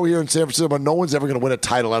my show here in San Francisco, no one's ever going to win a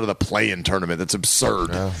title out of the play-in tournament. That's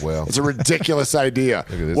absurd. It's a ridiculous idea.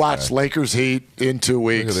 Watch guy. Lakers Heat in 2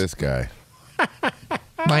 weeks. Look at this guy.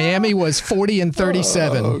 Miami was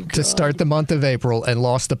 40-37 to start the month of April and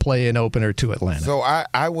lost the play-in opener to Atlanta. So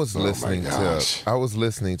I was listening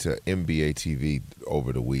to NBA TV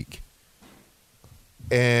over the week,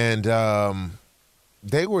 and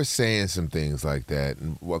they were saying some things like that.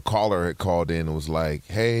 And a caller had called in and was like,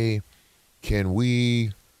 "Hey, can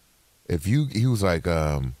we?" He was like,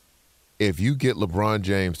 if you get LeBron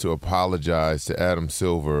James to apologize to Adam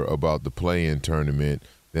Silver about the play-in tournament,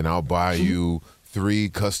 then I'll buy you 3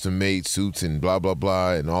 custom-made suits and blah, blah,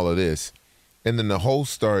 blah, and all of this. And then the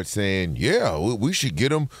host starts saying, yeah, we should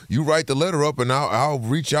get him. You write the letter up, and I'll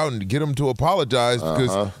reach out and get him to apologize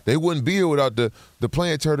because they wouldn't be here without the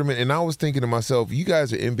play-in tournament. And I was thinking to myself, you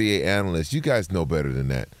guys are NBA analysts. You guys know better than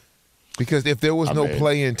that. Because if there was no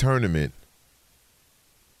play-in tournament,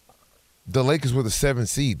 the Lakers were the 7th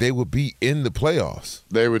seed. They would be in the playoffs.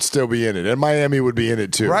 They would still be in it. And Miami would be in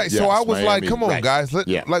it, too. Right. Yes, so I was Miami, like, come on, guys. What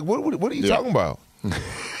are you talking about?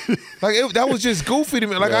 That was just goofy to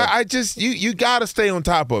me. You got to stay on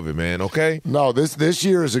top of it, man, okay? No, this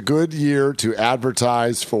year is a good year to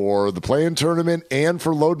advertise for the play-in tournament and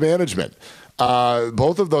for load management.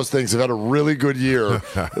 Both of those things have had a really good year.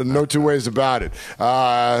 No two ways about it.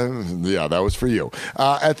 That was for you.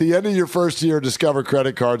 At the end of your first year, Discover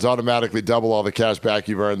credit cards automatically double all the cash back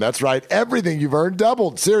you've earned. That's right. Everything you've earned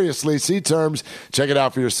doubled. Seriously. See terms. Check it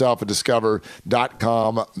out for yourself at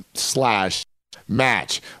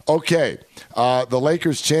discover.com/match. Okay. The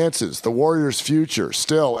Lakers' chances, the Warriors' future,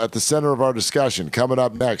 still at the center of our discussion. Coming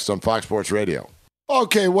up next on Fox Sports Radio.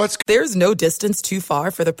 Okay, There's no distance too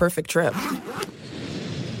far for the perfect trip.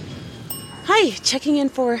 Hi, checking in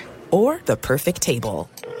for... Or the perfect table.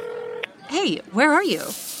 Hey, where are you?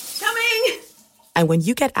 Coming! And when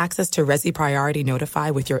you get access to Resi Priority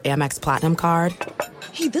Notify with your Amex Platinum card...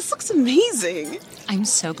 Hey, this looks amazing. I'm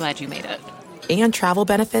so glad you made it. And travel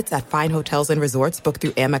benefits at fine hotels and resorts booked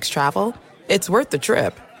through Amex Travel, it's worth the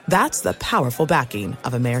trip. That's the powerful backing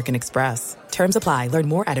of American Express. Terms apply. Learn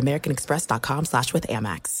more at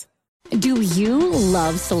americanexpress.com/withAmex. Do you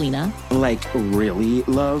love Selena? Like, really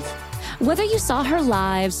love? Whether you saw her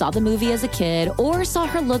live, saw the movie as a kid, or saw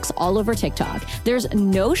her looks all over TikTok, there's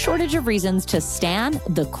no shortage of reasons to stan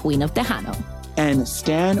the Queen of Tejano. And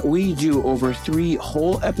Stan, we do over 3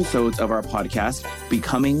 whole episodes of our podcast,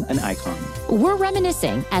 Becoming an Icon. We're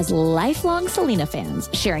reminiscing as lifelong Selena fans,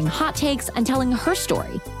 sharing hot takes and telling her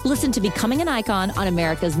story. Listen to Becoming an Icon on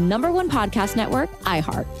America's #1 podcast network,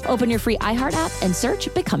 iHeart. Open your free iHeart app and search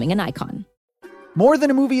Becoming an Icon. More Than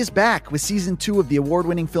a Movie is back with season 2 of the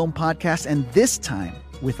award-winning film podcast, and this time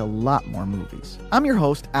with a lot more movies. I'm your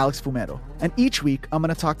host, Alex Fumero, and each week I'm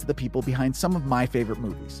going to talk to the people behind some of my favorite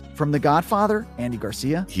movies. From The Godfather, Andy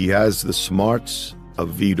Garcia. He has the smarts of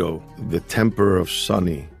Vito, the temper of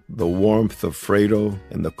Sonny, the warmth of Fredo,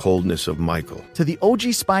 and the coldness of Michael. To the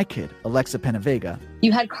OG Spy Kid, Alexa Penavega.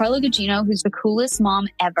 You had Carla Gugino, who's the coolest mom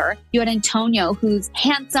ever. You had Antonio, who's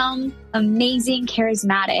handsome, amazing,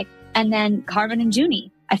 charismatic. And then Carmen and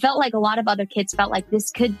Junie. I felt like a lot of other kids felt like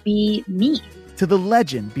this could be me. To the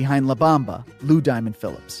legend behind La Bamba, Lou Diamond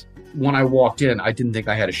Phillips. When I walked in, I didn't think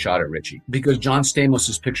I had a shot at Richie because John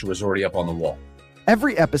Stamos' picture was already up on the wall.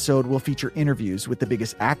 Every episode will feature interviews with the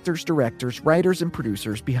biggest actors, directors, writers, and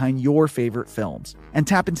producers behind your favorite films and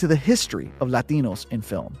tap into the history of Latinos in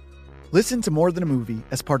film. Listen to More Than a Movie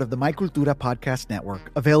as part of the My Cultura Podcast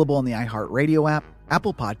Network, available on the iHeartRadio app,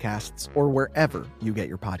 Apple Podcasts, or wherever you get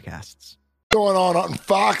your podcasts. Going on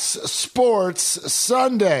Fox Sports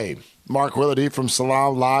Sunday. Mark Willard, Ephraim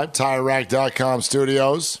Salaam, live, TireRack.com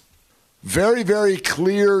studios. Very, very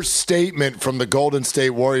clear statement from the Golden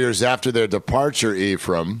State Warriors after their departure,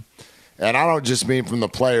 Ephraim. And I don't just mean from the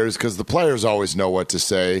players, because the players always know what to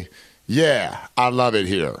say. Yeah, I love it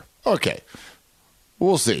here. Okay,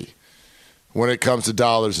 we'll see when it comes to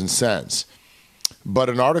dollars and cents. But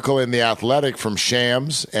an article in The Athletic from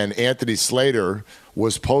Shams and Anthony Slater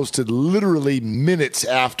was posted literally minutes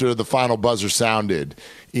after the final buzzer sounded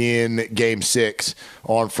in Game 6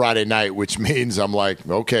 on Friday night, which means I'm like,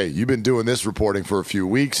 okay, you've been doing this reporting for a few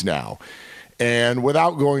weeks now. And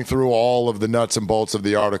without going through all of the nuts and bolts of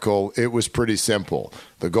the article, it was pretty simple.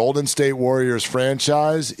 The Golden State Warriors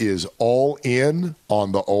franchise is all in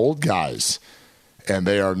on the old guys, and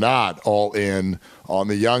they are not all in on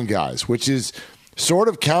the young guys, which is sort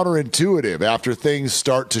of counterintuitive after things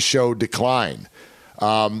start to show decline.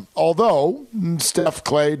 Although Steph,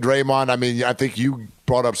 Clay, Draymond, I mean, I think you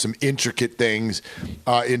brought up some intricate things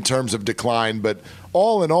in terms of decline. But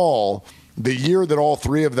all in all, the year that all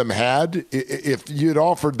three of them had, if you'd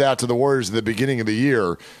offered that to the Warriors at the beginning of the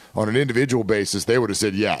year on an individual basis, they would have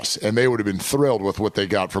said yes. And they would have been thrilled with what they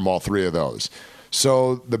got from all three of those.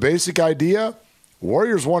 So the basic idea,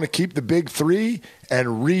 Warriors want to keep the big three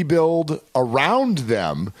and rebuild around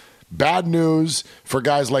them. Bad news for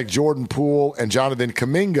guys like Jordan Poole and Jonathan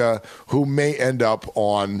Kuminga, who may end up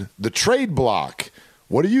on the trade block.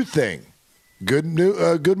 What do you think? Good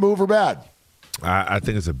move or bad? I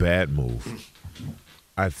think it's a bad move.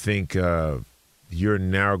 I think you're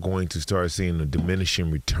now going to start seeing a diminishing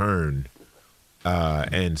return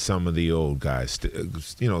and some of the old guys.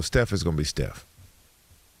 Steph is going to be Steph.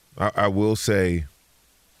 I will say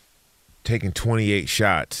taking 28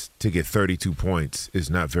 shots to get 32 points is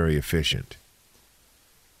not very efficient.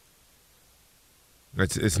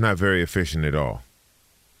 It's not very efficient at all.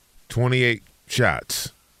 28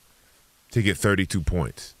 shots to get 32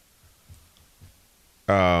 points.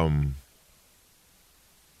 Klay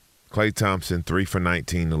Thompson 3 for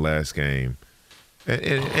 19 the last game,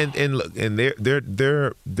 and look, and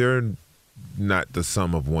they're not the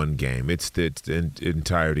sum of one game. It's the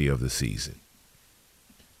entirety of the season.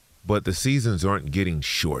 But the seasons aren't getting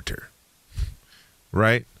shorter,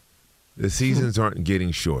 right? The seasons aren't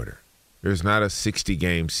getting shorter. There's not a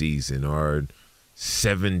 60-game season or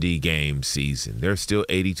 70-game season. There's still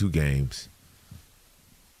 82 games.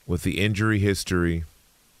 With the injury history,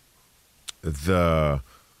 the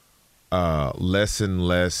less and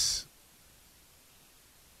less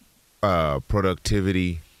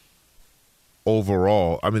productivity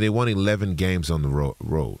overall. I mean, they won 11 games on the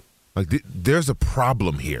road. Like, there's a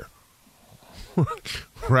problem here,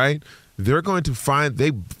 right? They're going to find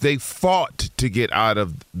they fought to get out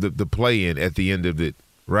of the play-in at the end of it,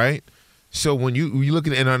 right? So when you look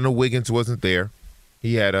at, and I know Wiggins wasn't there,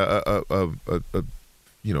 he had a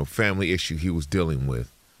family issue he was dealing with.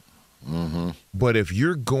 Mm-hmm. But if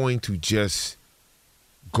you're going to just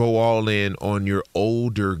go all in on your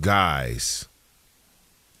older guys,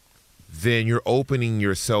 then you're opening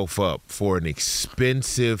yourself up for an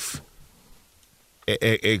expensive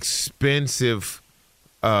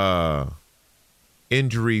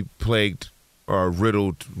injury-plagued or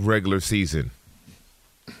riddled regular season.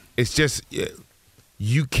 It's just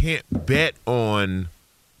you can't bet on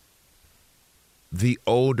the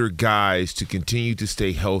older guys to continue to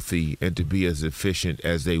stay healthy and to be as efficient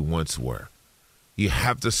as they once were. You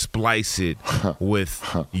have to splice it with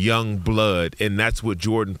young blood, and that's what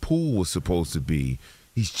Jordan Poole was supposed to be.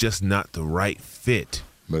 He's just not the right fit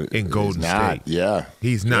in Golden State. Yeah.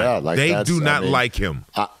 He's not. Yeah, they do not like him.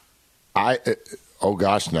 Oh,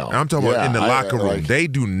 gosh, no. I'm talking about in the locker room. They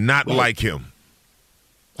do not like him.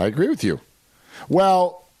 I agree with you.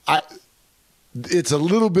 Well, it's a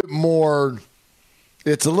little bit more –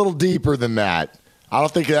 it's a little deeper than that. I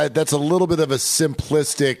don't think that's a little bit of a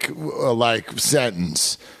simplistic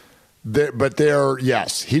sentence.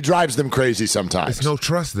 Yes, he drives them crazy sometimes. There's no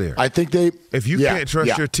trust there. I think if you can't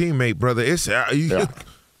trust your teammate, brother, it's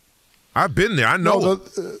I've been there. I know.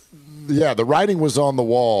 The writing was on the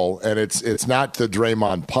wall, and it's not the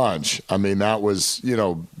Draymond punch. I mean, that was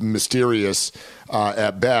mysterious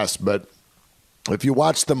at best. But if you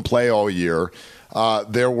watch them play all year,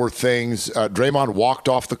 there were things. Draymond walked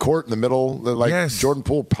off the court in the middle. Jordan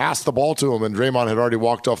Poole passed the ball to him, and Draymond had already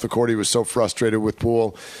walked off the court. He was so frustrated with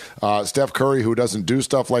Poole. Steph Curry, who doesn't do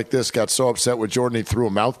stuff like this, got so upset with Jordan he threw a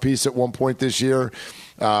mouthpiece at one point this year.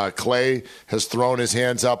 Clay has thrown his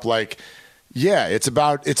hands up like, yeah, it's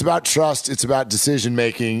about trust. It's about decision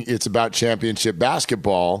making. It's about championship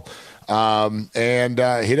basketball. And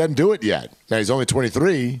he doesn't do it yet. Now, he's only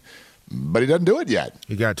 23, but he doesn't do it yet.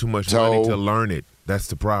 He got too much money to learn it. That's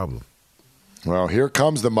the problem. Well, here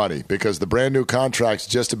comes the money because the brand new contract's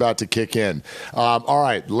just about to kick in. All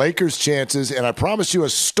right, Lakers' chances, and I promised you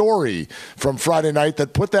a story from Friday night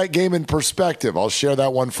that put that game in perspective. I'll share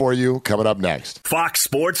that one for you coming up next. Fox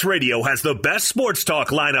Sports Radio has the best sports talk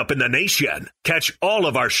lineup in the nation. Catch all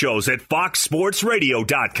of our shows at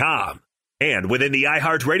foxsportsradio.com. And within the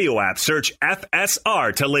iHeartRadio app, search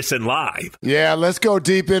FSR to listen live. Yeah, let's go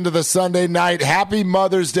deep into the Sunday night. Happy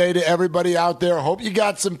Mother's Day to everybody out there. Hope you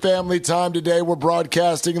got some family time today. We're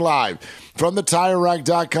broadcasting live from the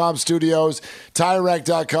TireRack.com studios.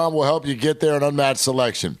 TireRack.com will help you get there in unmatched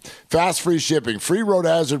selection. Fast free shipping, free road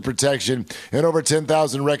hazard protection, and over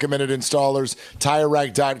 10,000 recommended installers.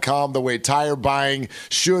 TireRack.com, the way tire buying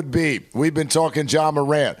should be. We've been talking Ja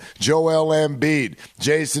Morant, Joel Embiid,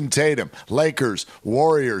 Jason Tatum, Lakers,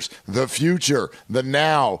 Warriors, the future, the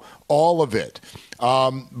now, all of it.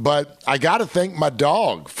 But I got to thank my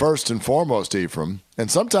dog first and foremost, Ephraim. And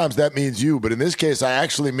sometimes that means you, but in this case, I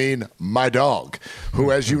actually mean my dog, who,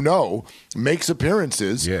 as you know, makes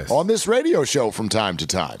appearances on this radio show from time to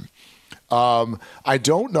time. I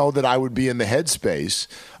don't know that I would be in the headspace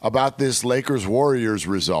about this Lakers-Warriors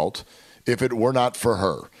result if it were not for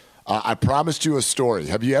her. I promised you a story.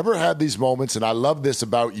 Have you ever had these moments? And I love this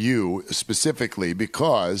about you specifically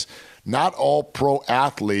because not all pro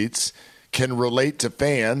athletes can relate to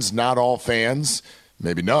fans. Not all fans,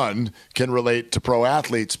 maybe none, can relate to pro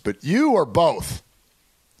athletes. But you are both.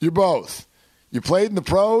 You're both. You played in the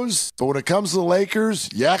pros, but when it comes to the Lakers,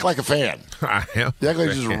 you act like a fan. I am. You act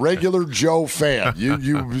like just a regular Joe fan.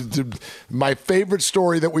 My favorite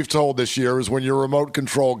story that we've told this year is when your remote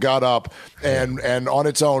control got up and on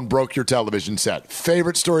its own broke your television set.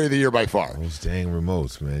 Favorite story of the year by far. Those dang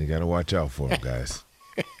remotes, man. You got to watch out for them, guys.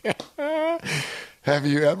 Have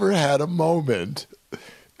you ever had a moment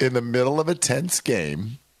in the middle of a tense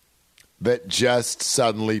game that just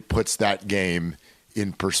suddenly puts that game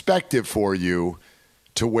in perspective for you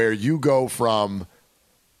to where you go from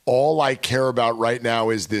all I care about right now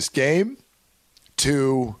is this game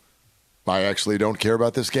to I actually don't care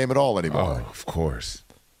about this game at all anymore? Oh, of course.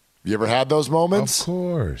 You ever had those moments? Of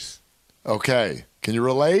course. Okay. Can you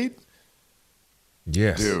relate?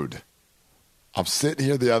 Yes. Dude, I'm sitting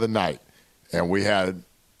here the other night, and we had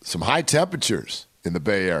some high temperatures in the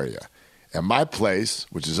Bay Area. And my place,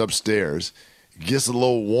 which is upstairs, gets a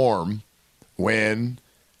little warm when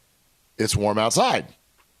it's warm outside.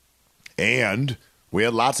 And we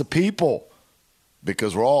had lots of people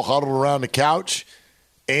because we're all huddled around the couch.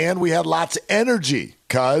 And we had lots of energy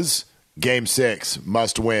because Game 6,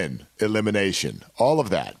 must win, elimination, all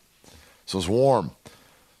of that. So it's warm.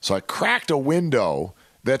 So I cracked a window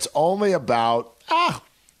that's only about,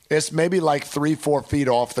 it's maybe like 3-4 feet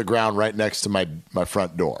off the ground right next to my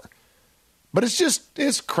front door. But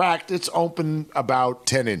it's cracked. It's open about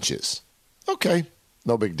 10 inches. Okay,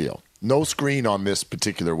 no big deal. No screen on this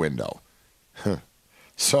particular window.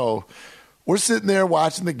 So we're sitting there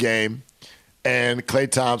watching the game, and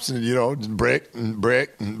Klay Thompson, brick and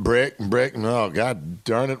brick and brick and brick. And, oh, God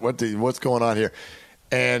darn it, what's going on here?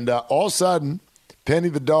 And all of a sudden, Penny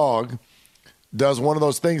the dog does one of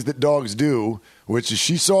those things that dogs do, which is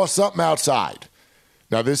she saw something outside.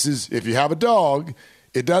 Now, this is, if you have a dog,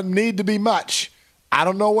 it doesn't need to be much. I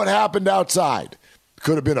don't know what happened outside.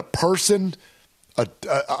 Could have been a person,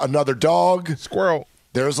 another dog, squirrel.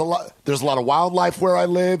 There's a lot of wildlife where I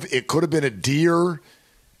live. It could have been a deer.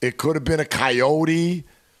 It could have been a coyote.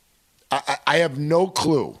 I have no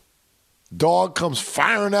clue. Dog comes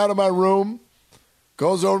firing out of my room,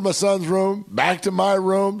 goes over to my son's room, back to my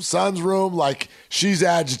room, son's room, like she's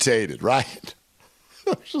agitated, right?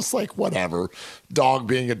 It's just like, whatever. Dog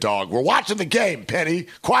being a dog. We're watching the game, Penny.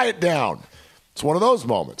 Quiet down. It's one of those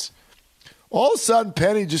moments. All of a sudden,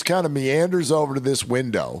 Penny just kind of meanders over to this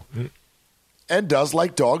window and does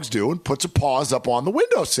like dogs do and puts a paws up on the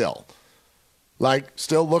windowsill. like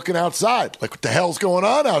still looking outside. Like, what the hell's going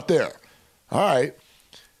on out there? All right.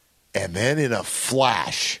 And then in a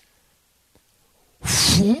flash,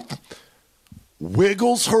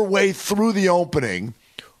 wiggles her way through the opening,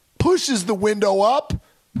 pushes the window up,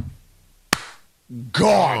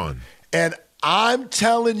 gone. And I'm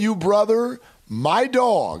telling you, brother, my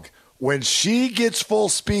dog, when she gets full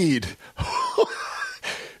speed,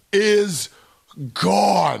 is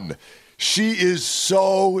gone. She is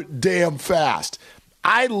so damn fast.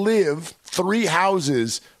 I live 3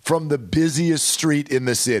 houses from the busiest street in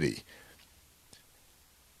the city.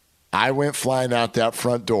 I went flying out that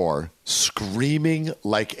front door, screaming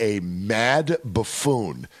like a mad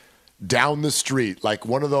buffoon down the street, like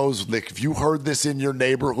one of those, like if you heard this in your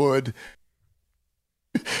neighborhood,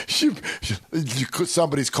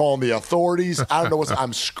 somebody's calling the authorities. I don't know what's,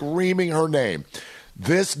 I'm screaming her name.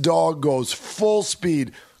 This dog goes full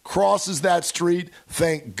speed, crosses that street.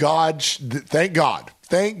 Thank God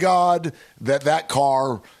that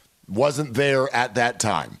car wasn't there at that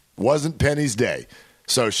time. Wasn't Penny's day.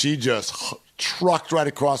 So she just trucked right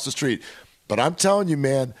across the street. But I'm telling you,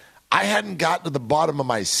 man, I hadn't gotten to the bottom of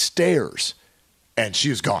my stairs, and she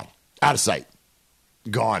was gone. Out of sight.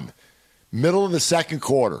 Gone. Middle of the second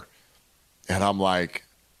quarter. And I'm like,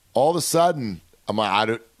 all of a sudden, I'm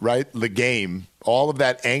like, the game, all of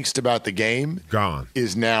that angst about the game gone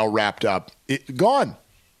is now wrapped up. Gone.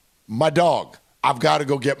 My dog. I've got to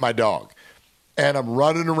go get my dog. And I'm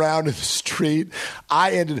running around in the street.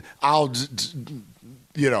 I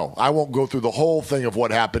won't go through the whole thing of what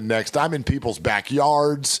happened next. I'm in people's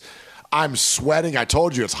backyards. I'm sweating. I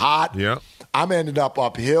told you it's hot. Yeah. I'm ended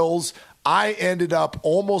up hills. I ended up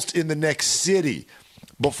almost in the next city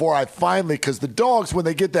before I finally, because the dogs, when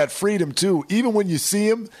they get that freedom too, even when you see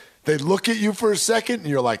them, they look at you for a second and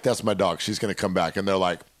you're like, that's my dog. She's going to come back. And they're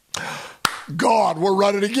like, God, we're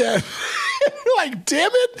running again. You're like,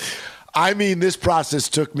 damn it. I mean, this process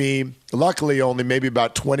took me, luckily, only maybe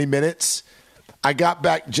about 20 minutes. I got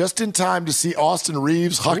back just in time to see Austin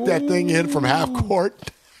Reeves huck that thing in from half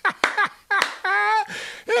court.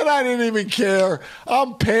 And I didn't even care.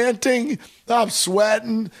 I'm panting. I'm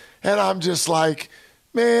sweating. And I'm just like,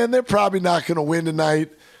 man, they're probably not going to win tonight.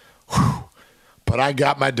 Whew. But I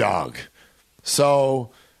got my dog.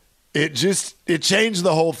 So it changed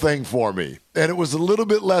the whole thing for me. And it was a little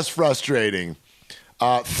bit less frustrating.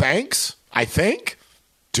 Thanks, I think,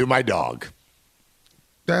 to my dog.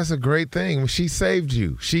 That's a great thing. She saved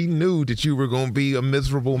you. She knew that you were going to be a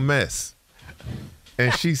miserable mess.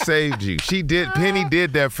 And she saved you. She did. Penny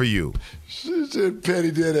did that for you. She did. Penny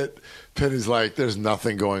did it. Penny's like, there's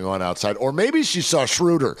nothing going on outside. Or maybe she saw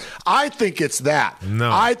Schroeder. I think it's that. No.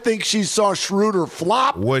 I think she saw Schroeder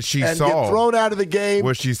flop get thrown out of the game.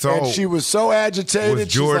 What she saw. And she was so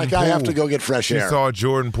agitated. She's like, I have to go get fresh air. She saw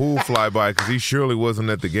Jordan Poole fly by because he surely wasn't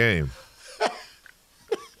at the game.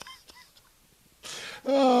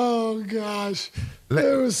 Oh, gosh.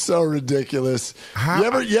 It was so ridiculous.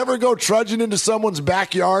 You ever go trudging into someone's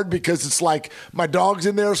backyard because it's like, my dog's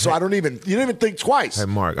in there, so you don't even think twice. Hey,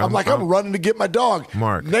 Mark. I'm running to get my dog.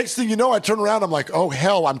 Mark. Next thing you know, I turn around, I'm like, oh,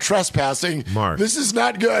 hell, I'm trespassing. Mark. This is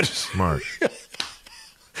not good. Mark.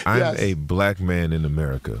 I'm a black man in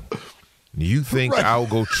America. You think I'll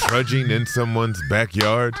go trudging in someone's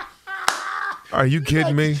backyard? Are you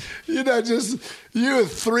kidding me? You're not just a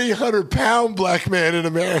 300-pound black man in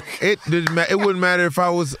America. It wouldn't matter if I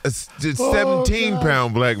was a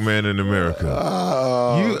 17-pound black man in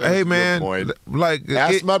America. Hey man, like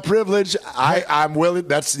that's my privilege. I'm willing.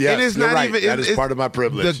 That's it is you're not right. even. That is part of my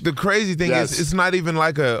privilege. The crazy thing is, it's not even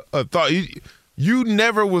like a thought. You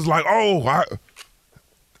never was like, oh,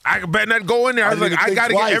 I better not go in there. I was like, I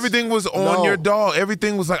gotta get. Everything was on your dog.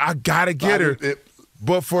 Everything was like, I gotta get her.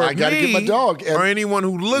 But for I gotta get my dog. Or anyone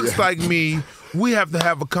who looks like me, we have to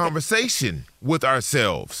have a conversation with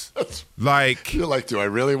ourselves. Like, you're like, do I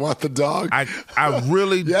really want the dog? I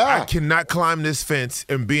really, I cannot climb this fence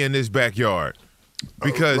and be in this backyard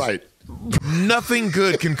because nothing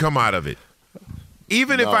good can come out of it.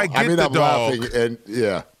 Even if I get the I'm dog, laughing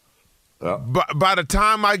and by the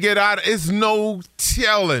time I get out, it's no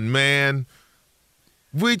telling, man.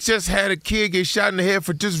 We just had a kid get shot in the head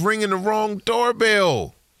for just ringing the wrong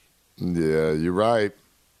doorbell. Yeah, you're right.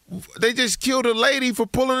 They just killed a lady for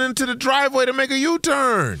pulling into the driveway to make a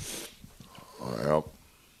U-turn. Well,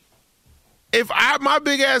 if my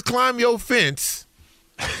big ass climb your fence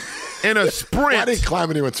in a sprint. I didn't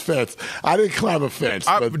climb anyone's fence. I didn't climb a fence.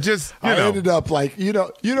 I ended up like,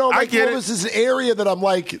 this is an area that I'm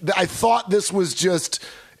like, I thought this was just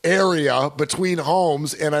area between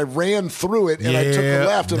homes, and I ran through it, and I took a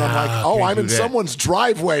left, and I'm like, I'm in someone's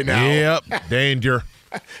driveway now. Yep, danger.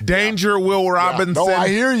 Danger, Will Robinson. No, I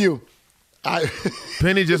hear you.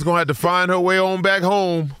 Penny just going to have to find her way on back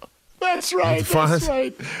home. That's right. That's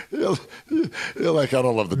right. You're like, I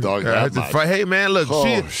don't love the dog that much. Hey, man, look,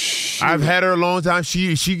 I've had her a long time.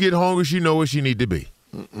 She get hungry. She know where she need to be.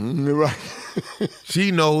 Right.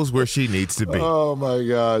 She knows where she needs to be. Oh, my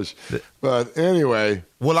gosh. But anyway.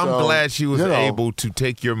 Well, I'm glad she was able to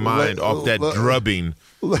take your mind off that drubbing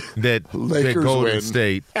that Golden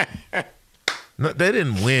State. No, they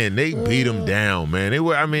didn't win. They beat them down, man.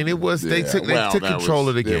 They took control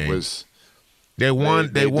of the game. They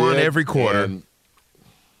won every quarter.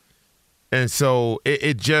 And so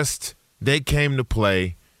it just, they came to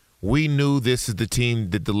play. We knew this is the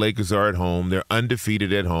team that the Lakers are at home. They're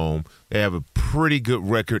undefeated at home. They have a pretty good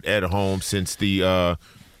record at home since the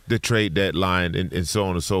trade deadline and so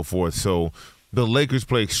on and so forth. So the Lakers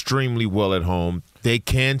play extremely well at home. They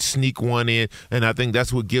can sneak one in, and I think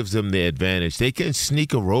that's what gives them the advantage. They can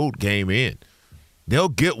sneak a road game in. They'll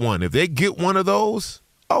get one. If they get one of those,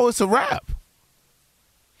 it's a wrap.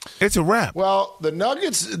 It's a wrap. Well, the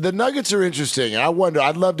Nuggets are interesting. I wonder,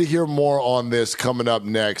 I'd love to hear more on this coming up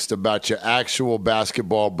next about your actual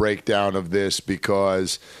basketball breakdown of this,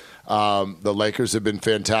 because the Lakers have been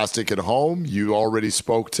fantastic at home. You already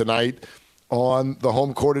spoke tonight on the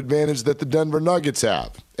home court advantage that the Denver Nuggets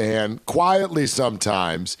have. And quietly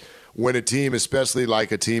sometimes when a team, especially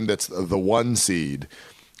like a team that's the 1 seed,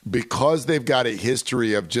 because they've got a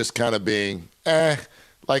history of just kind of being,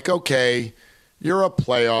 okay, you're a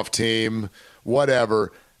playoff team,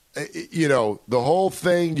 whatever. The whole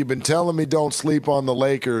thing, you've been telling me don't sleep on the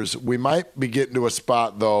Lakers. We might be getting to a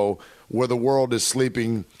spot, though, where the world is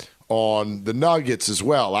sleeping on the Nuggets as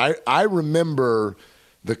well. I remember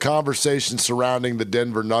the conversation surrounding the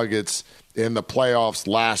Denver Nuggets in the playoffs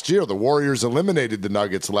last year. The Warriors eliminated the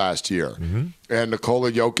Nuggets last year, and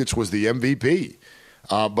Nikola Jokic was the MVP.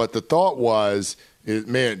 But the thought was,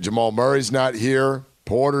 Jamal Murray's not here,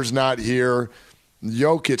 Porter's not here.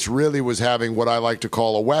 Jokic really was having what I like to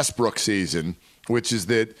call a Westbrook season, which is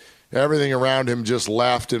that everything around him just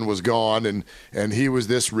left and was gone, and he was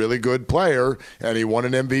this really good player, and he won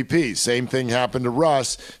an MVP. Same thing happened to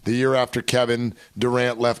Russ the year after Kevin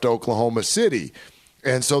Durant left Oklahoma City.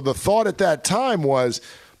 And so the thought at that time was,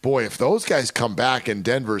 boy, if those guys come back and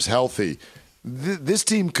Denver's healthy, this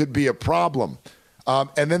team could be a problem.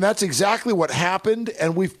 And then that's exactly what happened,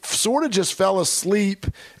 and we sort of just fell asleep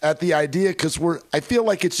at the idea because I feel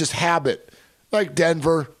like it's just habit. Like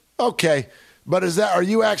Denver, okay. But are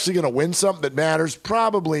you actually going to win something that matters?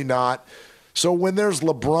 Probably not. So when there's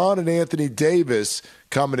LeBron and Anthony Davis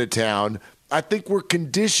coming to town, I think we're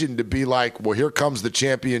conditioned to be like, well, here comes the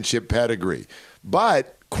championship pedigree.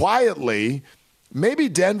 But quietly, maybe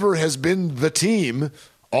Denver has been the team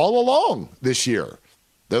all along this year.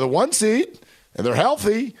 They're the 1 seed, and they're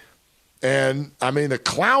healthy. And, they're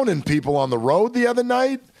clowning people on the road the other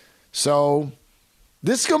night. So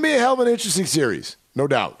this is going to be a hell of an interesting series. No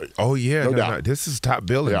doubt. Oh, yeah. No doubt. This is top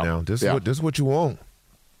billing now. This is what you want.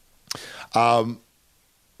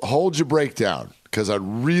 Hold your breakdown, because I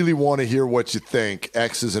really want to hear what you think,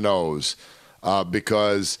 X's and O's,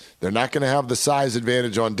 because they're not going to have the size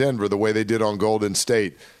advantage on Denver the way they did on Golden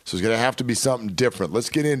State. So it's going to have to be something different. Let's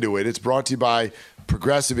get into it. It's brought to you by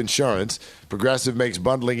Progressive Insurance. Progressive makes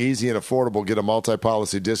bundling easy and affordable. Get a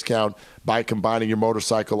multi-policy discount by combining your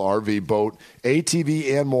motorcycle, RV, boat,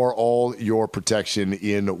 ATV, and more, all your protection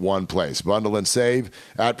in one place. Bundle and save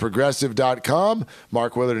at Progressive.com.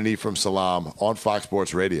 Mark Willard and Ephraim Salaam on Fox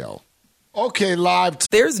Sports Radio. Okay, live.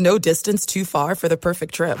 There's no distance too far for the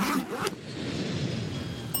perfect trip.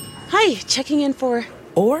 Hi, checking in for...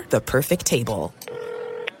 Or the perfect table.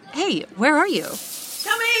 Hey, where are you?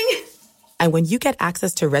 Coming! And when you get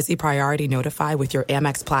access to Resi Priority Notify with your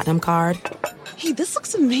Amex Platinum card... Hey, this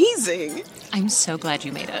looks amazing. I'm so glad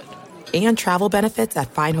you made it. And travel benefits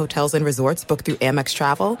at fine hotels and resorts booked through Amex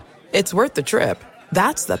Travel, it's worth the trip.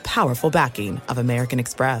 That's the powerful backing of American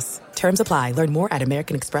Express. Terms apply. Learn more at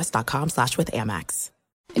americanexpress.com/withAmex.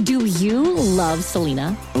 Do you love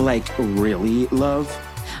Selena? Like, really love?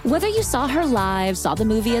 Whether you saw her live, saw the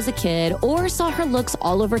movie as a kid, or saw her looks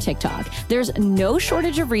all over TikTok, there's no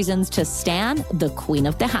shortage of reasons to stan the Queen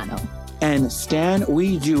of Tejano. And Stan,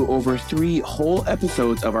 we do over 3 whole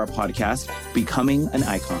episodes of our podcast, Becoming an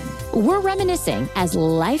Icon. We're reminiscing as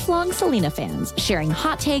lifelong Selena fans, sharing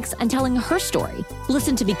hot takes and telling her story.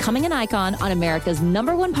 Listen to Becoming an Icon on America's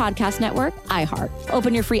 #1 podcast network, iHeart.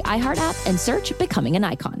 Open your free iHeart app and search Becoming an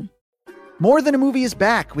Icon. More Than a Movie is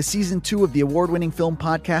back with Season 2 of the award-winning film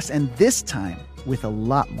podcast, and this time, with a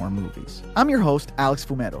lot more movies. I'm your host, Alex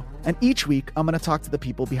Fumero, and each week I'm going to talk to the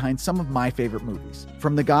people behind some of my favorite movies.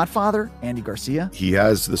 From The Godfather, Andy Garcia. He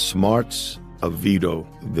has the smarts of Vito,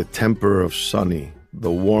 the temper of Sonny,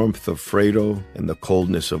 the warmth of Fredo, and the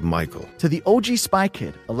coldness of Michael. To the OG Spy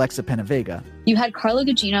Kid, Alexa Penavega. You had Carla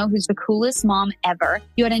Gugino, who's the coolest mom ever.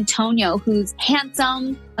 You had Antonio, who's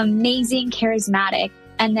handsome, amazing, charismatic.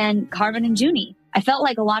 And then Carmen and Junie. I felt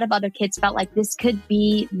like a lot of other kids felt like this could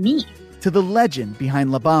be me. To the legend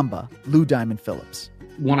behind La Bamba, Lou Diamond Phillips.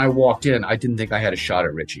 When I walked in, I didn't think I had a shot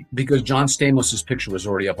at Richie because John Stamos' picture was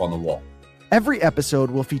already up on the wall. Every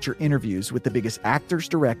episode will feature interviews with the biggest actors,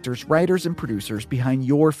 directors, writers, and producers behind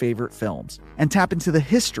your favorite films and tap into the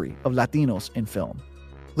history of Latinos in film.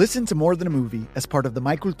 Listen to More Than a Movie as part of the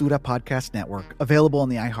My Cultura Podcast Network, available on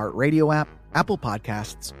the iHeartRadio app, Apple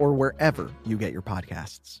Podcasts, or wherever you get your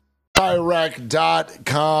podcasts.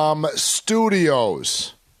 Direct.com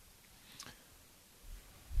Studios.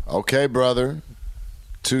 Okay, brother.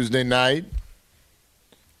 Tuesday night.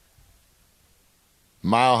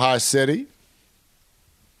 Mile High City.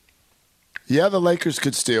 Yeah, the Lakers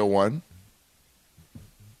could steal one.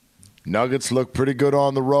 Nuggets look pretty good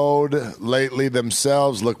on the road lately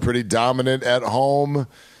themselves, look pretty dominant at home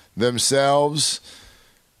themselves.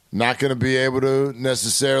 Not going to be able to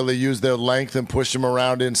necessarily use their length and push them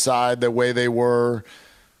around inside the way they were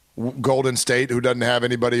Golden State, who doesn't have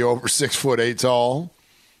anybody over 6'8" tall.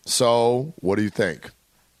 So, what do you think?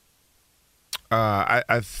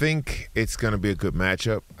 I think it's going to be a good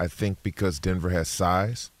matchup. I think because Denver has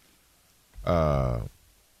size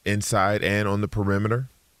inside and on the perimeter.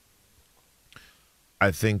 I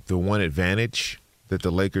think the one advantage that the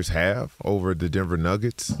Lakers have over the Denver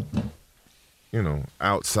Nuggets,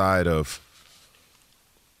 outside of,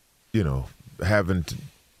 having to,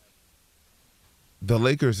 the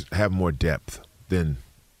Lakers have more depth than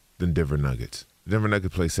Denver Nuggets. Denver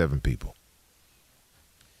Nuggets play 7 people.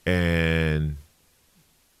 And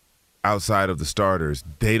outside of the starters,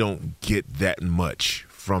 they don't get that much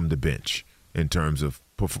from the bench in terms of,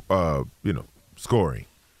 scoring.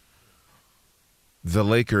 The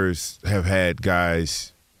Lakers have had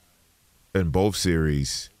guys in both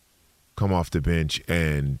series come off the bench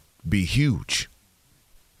and be huge.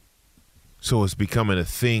 So it's becoming a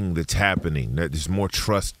thing that's happening. There's more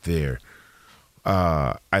trust there.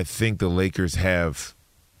 I think the Lakers have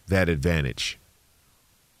that advantage.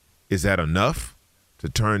 Is that enough to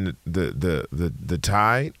turn the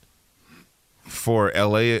tide for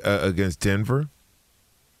LA against Denver?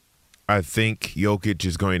 I think Jokic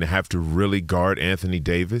is going to have to really guard Anthony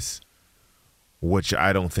Davis, which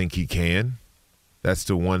I don't think he can. That's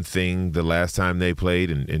the one thing the last time they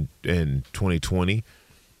played in 2020,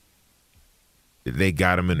 they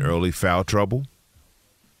got him in early foul trouble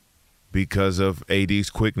because of AD's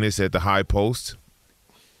quickness at the high post.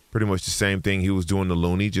 Pretty much the same thing he was doing to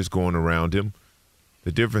Looney, just going around him.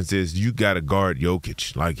 The difference is you got to guard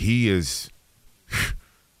Jokic. Like he's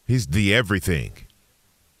the everything.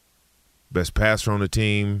 Best passer on the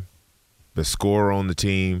team, best scorer on the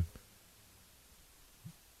team,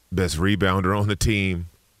 best rebounder on the team.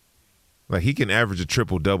 Like he can average a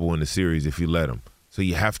triple-double in the series if you let him. So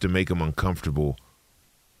you have to make him uncomfortable,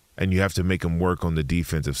 and you have to make him work on the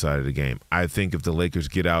defensive side of the game. I think if the Lakers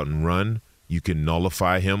get out and run, you can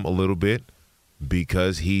nullify him a little bit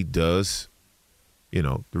because he does,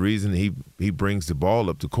 the reason he brings the ball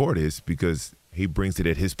up the court is because he brings it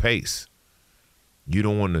at his pace. You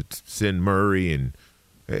don't want to send Murray and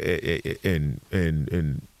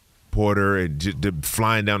Porter and just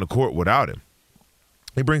flying down the court without him.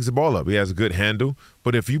 He brings the ball up. He has a good handle.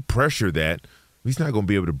 But if you pressure that, he's not going to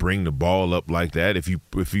be able to bring the ball up like that if you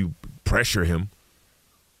pressure him,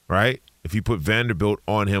 right? If you put Vanderbilt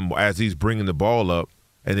on him as he's bringing the ball up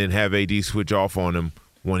and then have AD switch off on him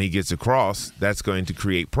when he gets across, that's going to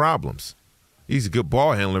create problems. He's a good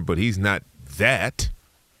ball handler, but he's not that.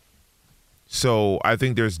 So I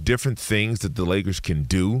think there's different things that the Lakers can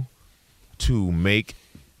do to make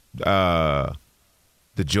the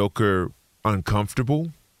Joker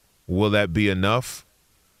uncomfortable. Will that be enough?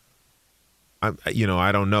 I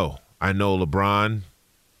don't know. I know LeBron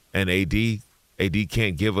and AD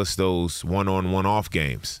can't give us those one-on, one-off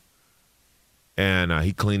games. And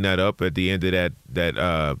he cleaned that up at the end of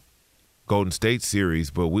that Golden State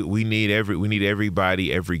series. But we need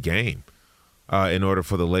everybody every game. In order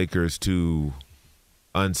for the Lakers to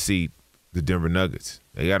unseat the Denver Nuggets.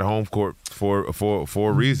 They got a home court for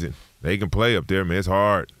a reason. They can play up there, man. It's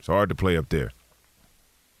hard. It's hard to play up there.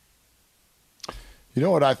 You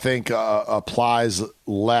know what I think applies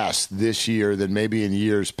less this year than maybe in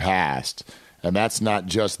years past, and that's not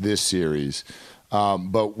just this series.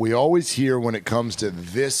 But we always hear when it comes to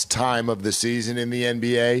this time of the season in the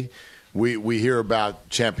NBA, we hear about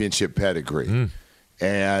championship pedigree.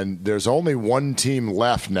 And there's only one team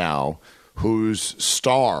left now whose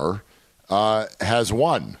star has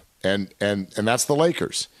won, and that's the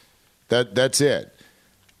Lakers. That's it.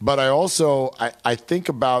 But I think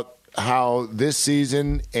about how this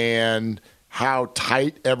season and how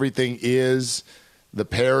tight everything is, the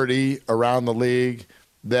parity around the league,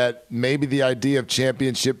 that maybe the idea of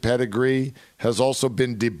championship pedigree has also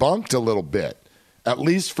been debunked a little bit, at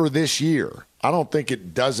least for this year. I don't think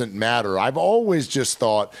it doesn't matter. I've always just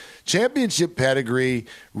thought championship pedigree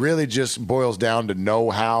really just boils down to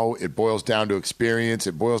know-how. It boils down to experience.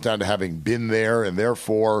 It boils down to having been there and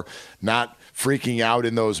therefore not freaking out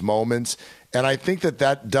in those moments. And I think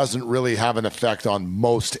that doesn't really have an effect on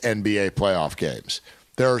most NBA playoff games.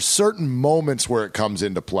 There are certain moments where it comes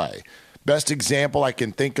into play. Best example I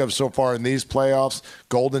can think of so far in these playoffs,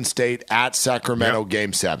 Golden State at Sacramento,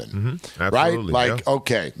 Game 7. Right?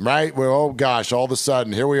 Okay, right? Well, oh, gosh, all of a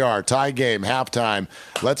sudden, here we are, tie game, halftime.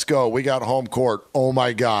 Let's go. We got home court. Oh,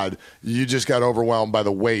 my God. You just got overwhelmed by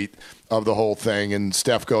the weight of the whole thing, and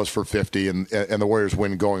Steph goes for 50, and the Warriors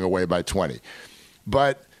win going away by 20.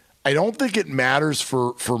 But I don't think it matters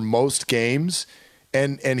for most games,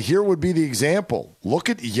 and here would be the example. Look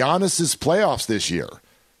at Giannis's playoffs this year.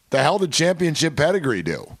 The hell did championship pedigree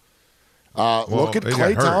do? Look at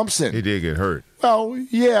Klay Thompson. He did get hurt. Well,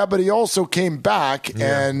 yeah, but he also came back,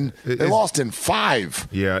 and they lost in 5.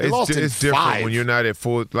 Yeah, it's different when you're not at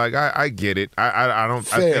full. Like I get it. I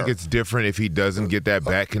don't. I think it's different if he doesn't get that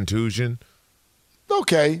back contusion.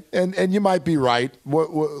 Okay, and you might be right.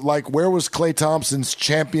 Where was Klay Thompson's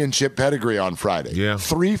championship pedigree on Friday? Yeah,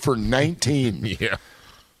 3 for 19. Yeah.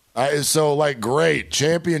 So, great,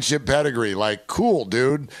 championship pedigree. Cool,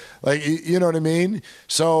 dude. You know what I mean?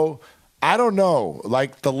 So, I don't know.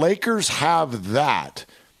 The Lakers have that.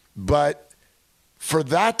 But for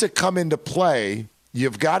that to come into play,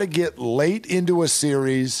 you've got to get late into a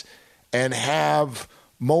series and have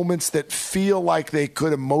moments that feel like they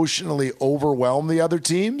could emotionally overwhelm the other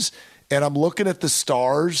teams. And I'm looking at the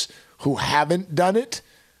stars who haven't done it,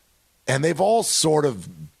 and they've all sort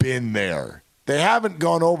of been there. They haven't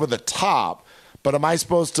gone over the top, but am I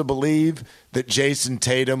supposed to believe that Jason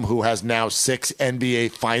Tatum, who has now 6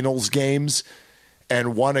 NBA Finals games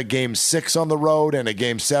and won a Game 6 on the road and a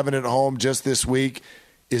Game 7 at home just this week,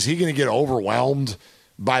 is he going to get overwhelmed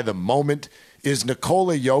by the moment? Is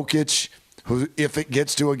Nikola Jokic, who, if it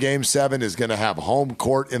gets to a Game 7, is going to have home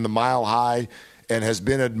court in the Mile High and has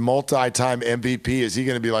been a multi-time MVP, is he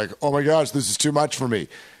going to be like, oh my gosh, this is too much for me?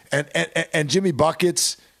 And Jimmy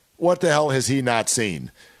Buckets, what the hell has he not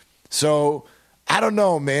seen? So I don't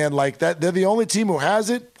know, man. They're the only team who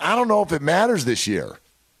has it. I don't know if it matters this year.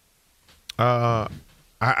 I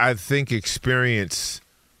think experience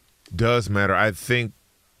does matter. I think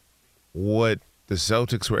what the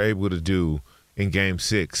Celtics were able to do in Game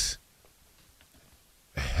 6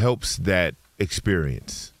 helps that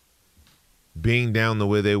experience. Being down the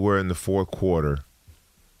way they were in the fourth quarter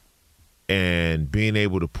and being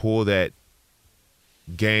able to pull that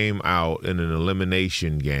game out in an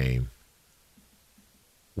elimination game,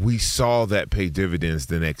 we saw that pay dividends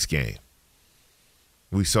the next game.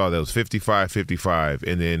 We saw that was 55-55,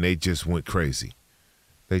 and then they just went crazy.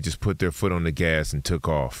 They just put their foot on the gas and took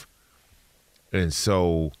off. And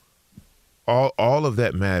so all of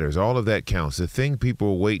that matters. All of that counts. The thing people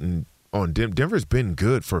are waiting on, Denver's been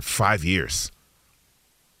good for 5 years.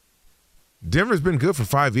 Denver's been good for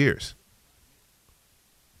 5 years.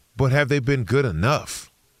 But have they been good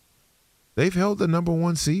enough? They've held the number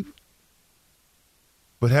 1 seed.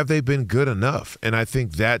 But have they been good enough? And I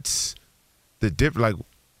think that's the difference.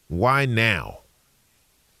 Why now?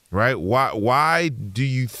 Right? Why do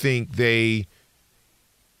you think they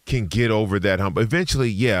can get over that hump? Eventually,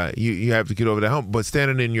 yeah, you have to get over that hump. But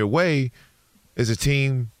standing in your way is a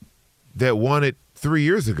team that won it 3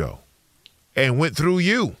 years ago and went through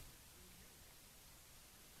you.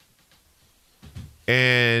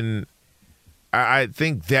 And I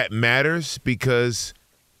think that matters because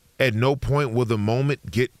at no point will the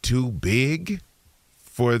moment get too big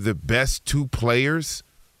for the best 2 players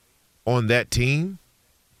on that team,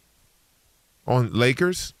 on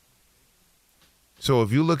Lakers. So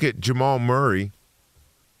if you look at Jamal Murray,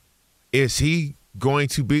 is he going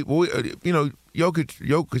to be,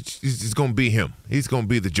 Jokic is going to be him. He's going to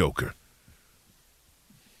be the Joker.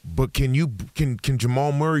 But can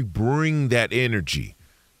Jamal Murray bring that energy?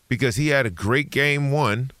 Because he had a great game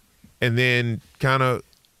 1 and then kind of,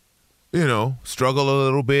 struggle a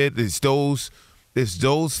little bit. It's those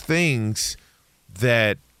things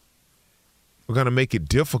that, are going to make it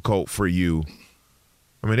difficult for you.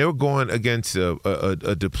 I mean, they were going against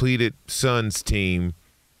a depleted Suns team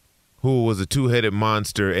who was a two-headed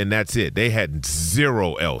monster, and that's it. They had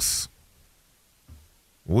zero else.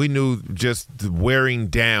 We knew just the wearing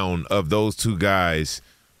down of those two guys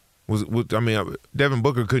was I mean, Devin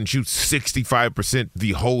Booker couldn't shoot 65%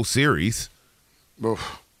 the whole series.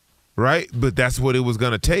 Oof. Right? But that's what it was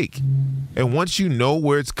going to take. And once you know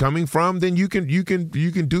where it's coming from, then you can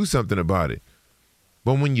do something about it.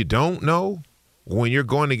 But when you don't know, when you're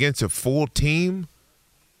going against a full team,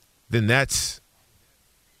 then that's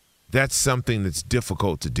something that's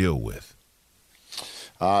difficult to deal with.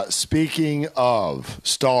 Speaking of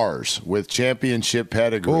stars with championship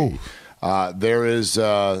pedigree, there is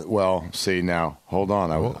see now. Hold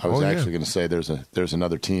on, I was actually going to say there's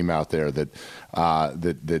another team out there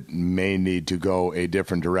that may need to go a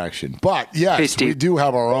different direction. But yes, we do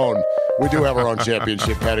have our own. We do have our own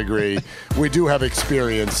championship pedigree. We do have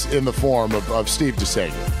experience in the form of Steve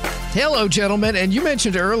DeSager. Hello, gentlemen. And you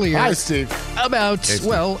mentioned earlier. Hi, Steve. I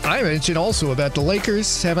mentioned also about the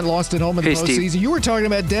Lakers haven't lost at home in the postseason. Steve. You were talking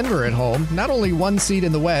about Denver at home. Not only one seed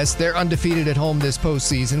in the West, they're undefeated at home this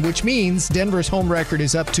postseason, which means Denver's home record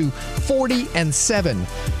is up to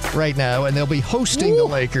 40-7 right now, and they'll be hosting the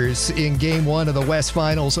Lakers in Game 1 of the West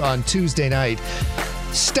Finals on Tuesday night.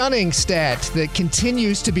 Stunning stat that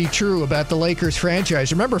continues to be true about the Lakers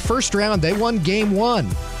franchise. Remember, first round, they won Game 1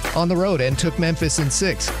 on the road and took Memphis in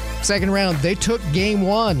 6. Second round, they took Game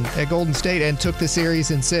 1 at Golden State and took the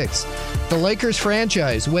series in 6. The Lakers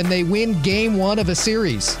franchise, when they win Game 1 of a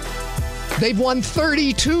series, they've won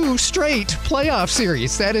 32 straight playoff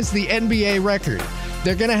series. That is the NBA record.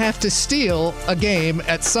 They're going to have to steal a game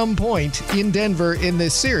at some point in Denver in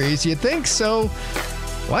this series. You'd think so.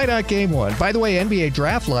 Why not Game 1? By the way, NBA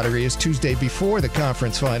Draft Lottery is Tuesday before the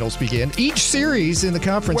conference finals begin. Each series in the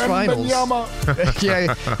conference finals.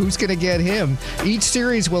 Yeah, who's going to get him? Each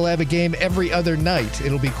series will have a game every other night.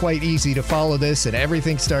 It'll be quite easy to follow this, and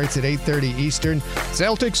everything starts at 8:30 Eastern.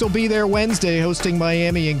 Celtics will be there Wednesday hosting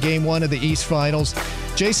Miami in Game 1 of the East Finals.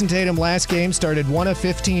 Jason Tatum last game started 1 of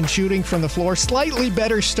 15 shooting from the floor. Slightly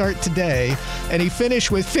better start today, and he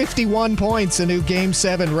finished with 51 points, a new Game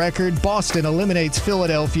 7 record. Boston eliminates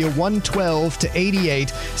Philadelphia 112-88.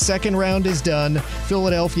 Second round is done.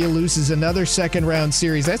 Philadelphia loses another second round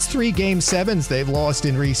series. That's 3 Game 7s they've lost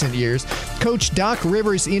in recent years. Coach Doc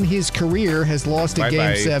Rivers in his career has lost a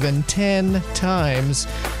Game 7 10 times.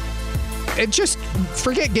 And just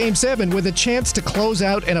forget Game 7 with a chance to close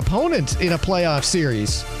out an opponent in a playoff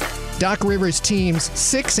series. Doc Rivers' teams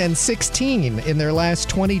 6-16 in their last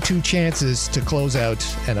 22 chances to close out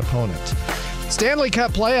an opponent. Stanley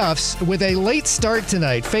Cup playoffs with a late start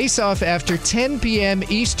tonight. Face-off after 10 p.m.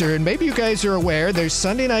 Eastern. Maybe you guys are aware there's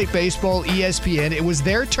Sunday Night Baseball, ESPN. It was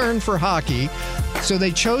their turn for hockey, so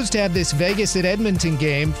they chose to have this Vegas at Edmonton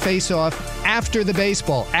game face-off after the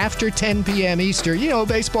baseball, after 10 p.m. Eastern. You know,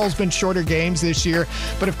 baseball's been shorter games this year,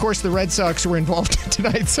 but of course the Red Sox were involved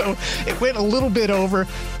tonight, so it went a little bit over.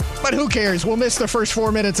 But who cares? We'll miss the first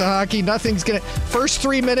 4 minutes of hockey. Nothing's going to... First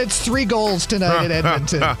 3 minutes, 3 goals tonight at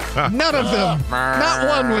Edmonton. None of them. Not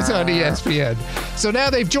one was on ESPN. So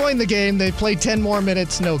now they've joined the game. They've played 10 more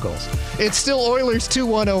minutes, no goals. It's still Oilers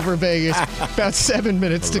 2-1 over Vegas. About 7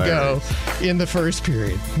 minutes to go in the first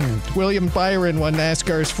period. William Byron won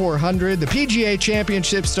NASCAR's 400. The PGA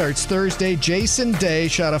Championship starts Thursday. Jason Day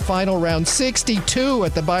shot a final round 62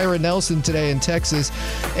 at the Byron Nelson today in Texas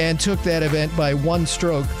and took that event by 1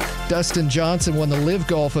 stroke. Dustin Johnson won the Live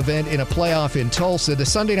Golf event in a playoff in Tulsa. The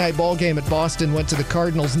Sunday night ball game at Boston went to the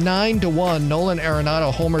Cardinals 9-1. Nolan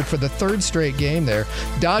Arenado homered for the 3rd straight game there.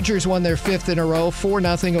 Dodgers won their 5th in a row,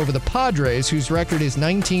 4-0 over the Padres, whose record is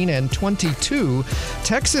 19-22.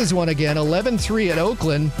 Texas won again, 11-3 at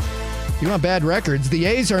Oakland. You want bad records? The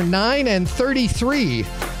A's are 9-33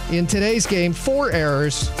 in today's game. 4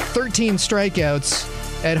 errors, 13 strikeouts.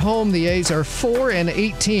 At home, the A's are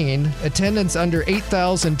 4-18. Attendance under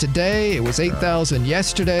 8,000 today. It was 8,000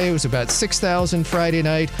 yesterday. It was about 6,000 Friday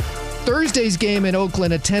night. Thursday's game in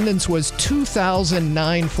Oakland, attendance was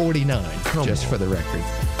 2,949, just for the record.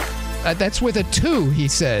 That's with a 2, he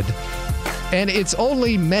said. And it's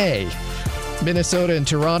only May. Minnesota and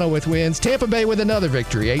Toronto with wins. Tampa Bay with another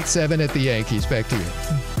victory, 8-7 at the Yankees. Back to you.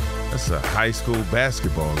 That's a high school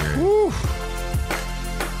basketball game. Woo.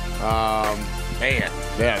 Man,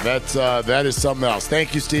 yeah, that is something else.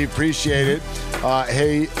 Thank you, Steve. Appreciate it.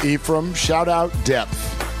 Hey, Ephraim, shout out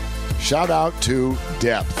depth. Shout out to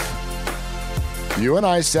depth. You and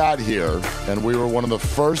I sat here, and we were one of the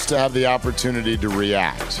first to have the opportunity to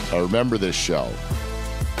react. I remember this show.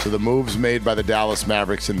 To the moves made by the Dallas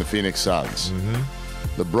Mavericks and the Phoenix Suns. Mm-hmm.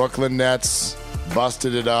 The Brooklyn Nets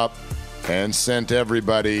busted it up, and sent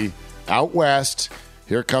everybody out west.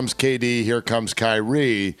 Here comes KD, here comes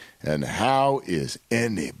Kyrie, and how is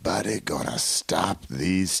anybody going to stop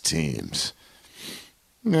these teams?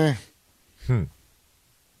 Yep.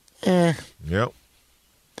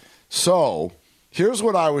 So, here's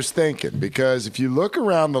what I was thinking, because if you look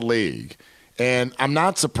around the league, and I'm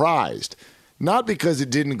not surprised, not because it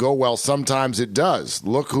didn't go well, sometimes it does.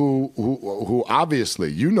 Look who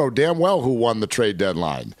obviously, you know damn well who won the trade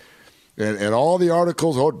deadline. And all the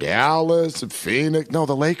articles, Dallas and Phoenix. No,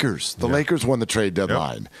 the Lakers. The Lakers won the trade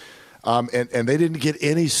deadline. And they didn't get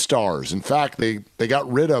any stars. In fact, they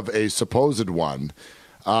got rid of a supposed one.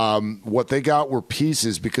 What they got were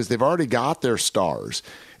pieces because they've already got their stars.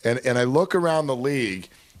 And I look around the league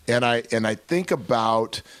and I think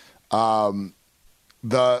about the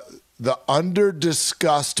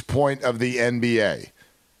under-discussed point of the NBA,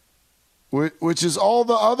 which is all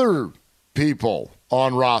the other people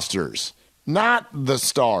on rosters, not the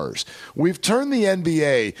stars. We've turned the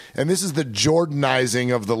NBA, and this is the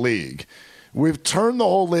Jordanizing of the league. We've turned the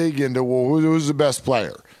whole league into, well, who's the best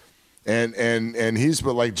player? And he's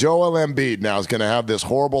like Joel Embiid now is going to have this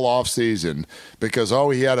horrible offseason because,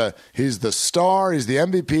 he's the star, he's the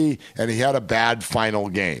MVP, and he had a bad final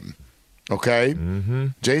game. Okay? Mm-hmm.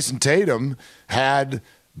 Jason Tatum had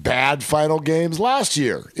bad final games last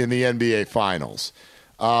year in the NBA Finals.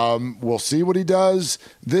 We'll see what he does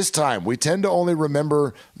this time. We tend to only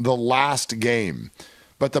remember the last game.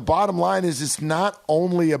 But the bottom line is it's not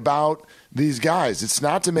only about these guys. It's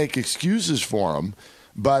not to make excuses for them.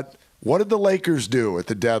 But what did the Lakers do at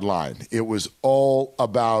the deadline? It was all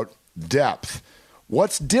about depth.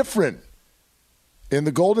 What's different in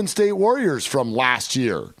the Golden State Warriors from last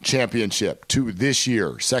year championship to this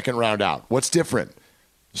year second round out? What's different?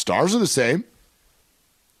 The stars are the same.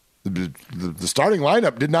 The starting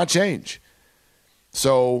lineup did not change.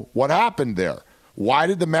 So what happened there? Why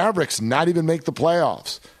did the Mavericks not even make the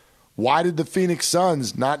playoffs? Why did the Phoenix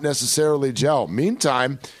Suns not necessarily gel?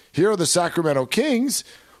 Meantime, here are the Sacramento Kings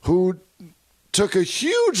who took a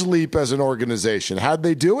huge leap as an organization. How'd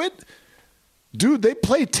they do it? Dude, they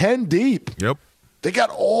play 10 deep. Yep. They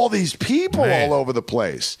got all these people all over the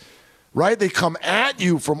place. Right? They come at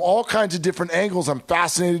you from all kinds of different angles. I'm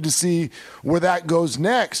fascinated to see where that goes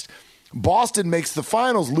next. Boston makes the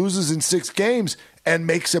finals, loses in 6 games, and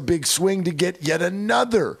makes a big swing to get yet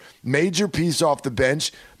another major piece off the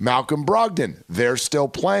bench, Malcolm Brogdon. They're still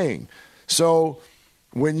playing. So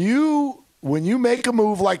when you make a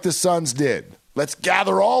move like the Suns did, let's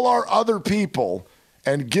gather all our other people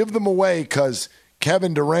and give them away because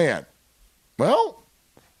Kevin Durant, well,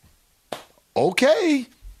 okay.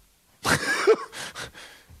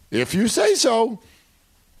 If you say so.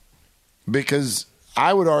 Because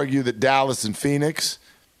I would argue that Dallas and Phoenix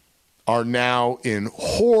are now in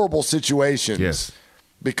horrible situations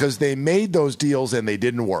because they made those deals and they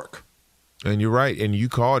didn't work. And you're right. And you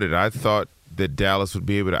called it. I thought that Dallas would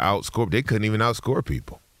be able to outscore. They couldn't even outscore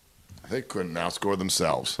people. They couldn't outscore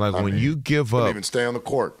themselves. When you give up. Couldn't even stay on the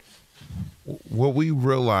court. What we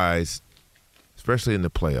realized, especially in the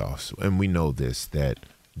playoffs, and we know this, that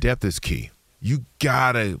depth is key. You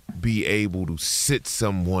got to be able to sit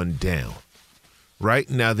someone down. Right?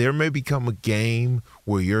 Now, there may become a game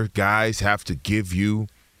where your guys have to give you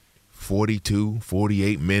 42,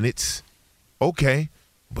 48 minutes. Okay,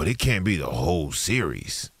 but it can't be the whole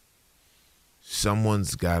series.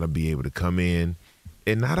 Someone's got to be able to come in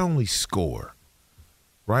and not only score,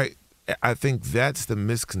 right? I think that's the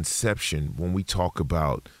misconception when we talk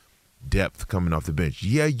about depth coming off the bench.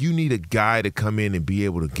 Yeah, you need a guy to come in and be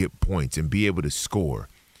able to get points and be able to score.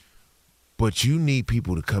 But you need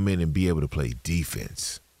people to come in and be able to play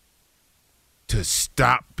defense to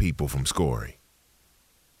stop people from scoring.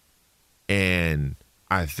 And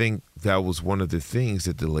I think that was one of the things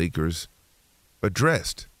that the Lakers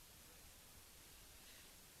addressed.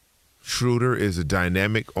 Schroeder is a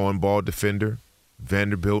dynamic on-ball defender.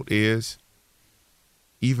 Vanderbilt is.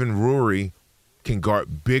 Even Rory can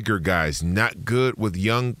guard bigger guys, not good with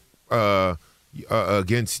young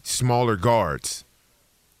against smaller guards.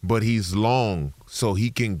 But he's long, so he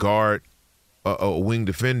can guard a wing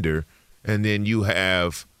defender. And then you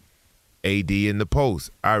have AD in the post.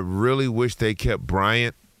 I really wish they kept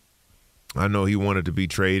Bryant. I know he wanted to be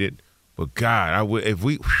traded. But, God, I would if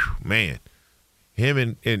we – man, him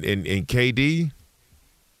and KD,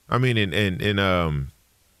 I mean, and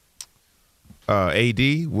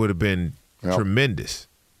AD would have been tremendous.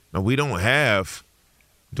 Now, we don't have –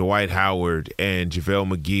 Dwight Howard and JaVale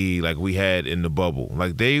McGee like we had in the bubble.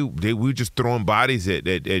 Like they were just throwing bodies at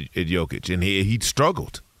Jokic, and he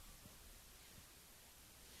struggled.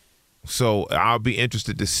 So I'll be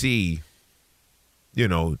interested to see,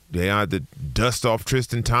 they had to dust off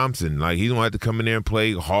Tristan Thompson. Like, he don't have to come in there and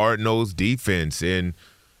play hard-nosed defense and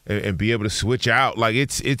be able to switch out. Like,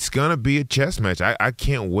 it's going to be a chess match. I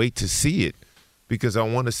can't wait to see it because I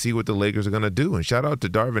want to see what the Lakers are going to do. And shout out to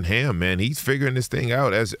Darvin Ham, man. He's figuring this thing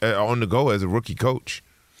out as on the go as a rookie coach.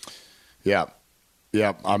 Yeah.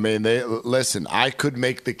 Yeah. I mean, listen, I could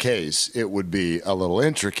make the case it would be a little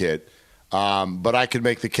intricate, but I could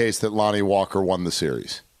make the case that Lonnie Walker won the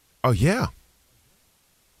series. Oh, yeah.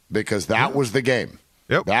 Because that was the game.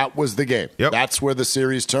 Yep. That was the game. Yep. That's where the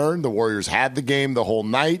series turned. The Warriors had the game the whole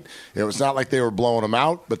night. It was not like they were blowing them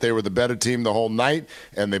out, but they were the better team the whole night,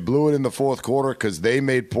 and they blew it in the fourth quarter because they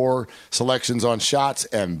made poor selections on shots,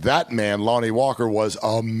 and that man, Lonnie Walker, was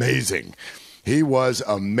amazing. He was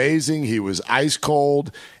amazing. He was ice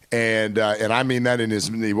cold, and I mean that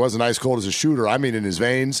he wasn't ice cold as a shooter. I mean in his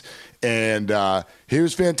veins, and he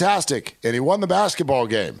was fantastic, and he won the basketball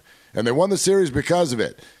game, and they won the series because of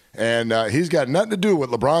it. And he's got nothing to do with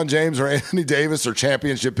LeBron James or Anthony Davis or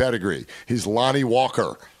championship pedigree. He's Lonnie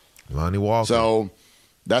Walker. Lonnie Walker. So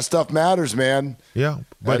that stuff matters, man. Yeah,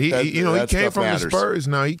 but he came from the Spurs.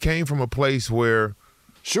 Now he came from a place where,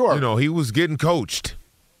 sure, he was getting coached.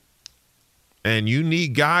 And you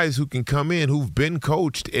need guys who can come in who've been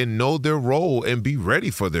coached and know their role and be ready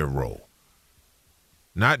for their role.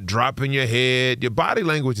 Not dropping your head. Your body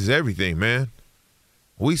language is everything, man.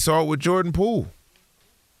 We saw it with Jordan Poole.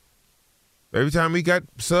 Every time he got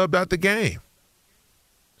subbed out the game,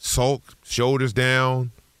 sulked, shoulders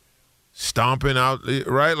down, stomping out,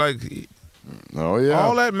 right? Like, oh yeah,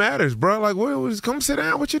 all that matters, bro. Like, come sit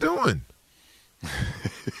down. What you doing?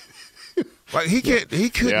 Like he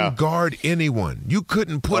couldn't guard anyone. You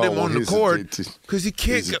couldn't put him on the court because he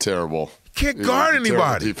can't. He's terrible. Can't guard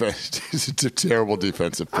anybody. He's a terrible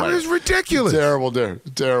defensive player. I mean, it's ridiculous.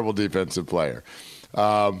 Terrible defensive player.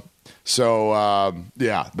 That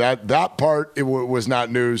part was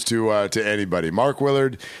not news to anybody. Mark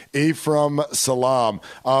Willard, Ephraim Salaam.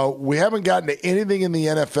 We haven't gotten to anything in the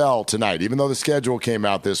NFL tonight, even though the schedule came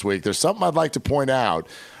out this week. There's something I'd like to point out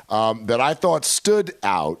that I thought stood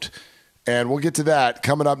out, and we'll get to that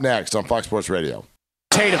coming up next on Fox Sports Radio.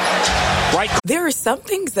 Tatum, right? There are some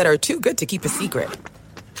things that are too good to keep a secret,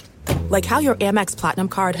 like how your Amex Platinum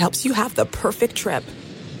card helps you have the perfect trip.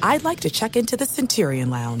 I'd like to check into the Centurion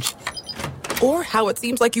Lounge. Or how it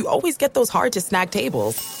seems like you always get those hard-to-snag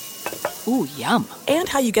tables. Ooh, yum. And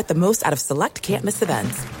how you get the most out of select can't-miss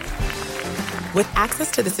events. With access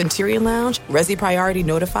to the Centurion Lounge, Resi Priority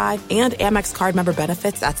Notified, and Amex card member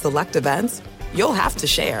benefits at select events, you'll have to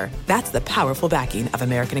share. That's the powerful backing of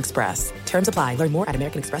American Express. Terms apply. Learn more at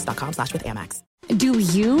americanexpress.com/withAmex. Do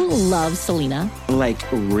you love Selena? Like,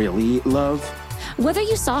 really love? Whether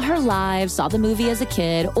you saw her live, saw the movie as a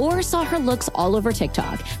kid, or saw her looks all over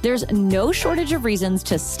TikTok, there's no shortage of reasons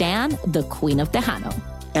to stan the Queen of Tejano.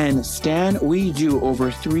 And Stan, we do over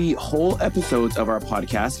 3 whole episodes of our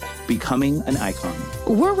podcast, Becoming an Icon.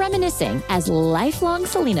 We're reminiscing as lifelong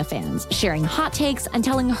Selena fans, sharing hot takes and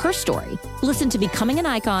telling her story. Listen to Becoming an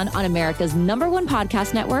Icon on America's #1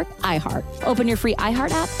 podcast network, iHeart. Open your free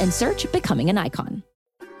iHeart app and search Becoming an Icon.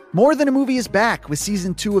 More Than a Movie is back with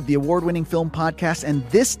season 2 of the award-winning film podcast, and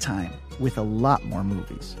this time with a lot more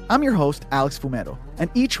movies. I'm your host, Alex Fumero, and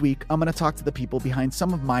each week I'm going to talk to the people behind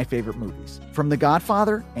some of my favorite movies. From The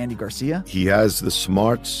Godfather, Andy Garcia. He has the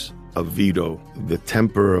smarts of Vito, the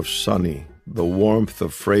temper of Sonny, the warmth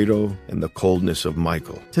of Fredo, and the coldness of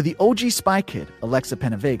Michael. To the OG Spy Kid, Alexa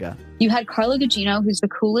Penavega. You had Carla Gugino, who's the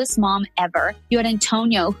coolest mom ever. You had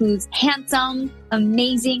Antonio, who's handsome,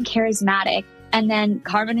 amazing, charismatic. And then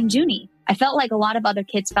Carmen and Junie. I felt like a lot of other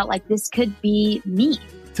kids felt like this could be me.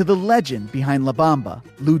 To the legend behind La Bamba,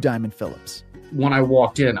 Lou Diamond Phillips. When I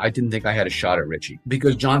walked in, I didn't think I had a shot at Richie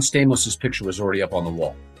because John Stamos' picture was already up on the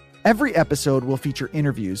wall. Every episode will feature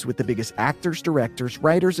interviews with the biggest actors, directors,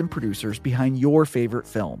 writers, and producers behind your favorite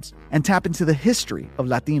films and tap into the history of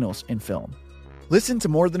Latinos in film. Listen to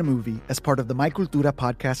More Than a Movie as part of the My Cultura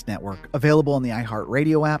Podcast Network, available on the iHeart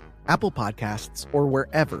Radio app, Apple Podcasts, or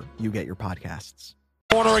wherever you get your podcasts.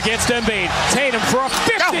 Corner against Embiid. Tatum for a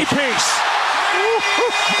 50-piece.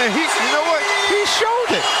 And you know what? He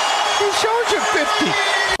showed it. He showed you 50.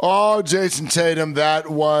 Oh, Jason Tatum, that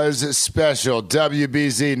was special.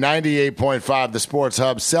 WBZ 98.5, the Sports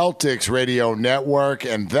Hub Celtics Radio Network,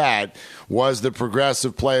 and that was the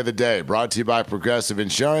Progressive Play of the Day, brought to you by Progressive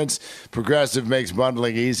Insurance. Progressive makes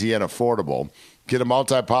bundling easy and affordable. Get a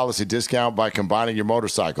multi-policy discount by combining your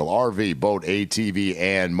motorcycle, RV, boat, ATV,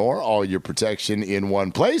 and more. All your protection in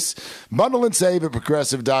one place. Bundle and save at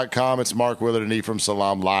Progressive.com. It's Mark Willard and Ephraim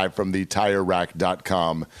Salaam live from the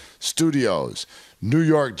TireRack.com studios. New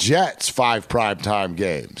York Jets, 5 primetime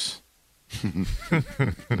games. You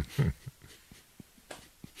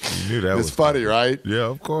knew that it's funny, right? Yeah,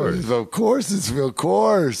 of course. Of course.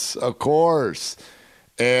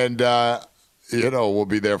 And, we'll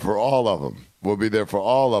be there for all of them.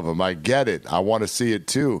 I get it. I want to see it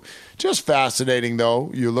too. Just fascinating,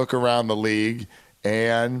 though. You look around the league,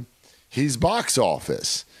 and he's box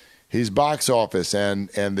office. And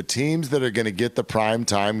the teams that are going to get the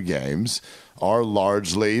primetime games are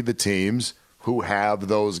largely the teams who have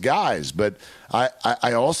those guys. But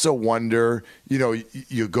I also wonder,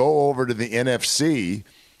 you go over to the NFC.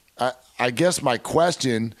 I guess my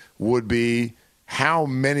question would be, how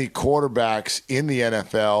many quarterbacks in the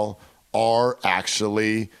NFL are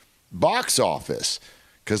actually box office?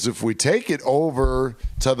 Because if we take it over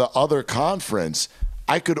to the other conference,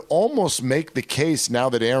 I could almost make the case now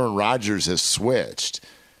that Aaron Rodgers has switched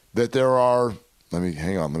that there are, let me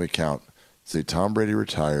count. See, Tom Brady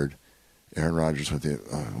retired. Aaron Rodgers with the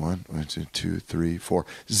 1, 2, 3, 4,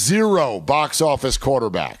 0 box office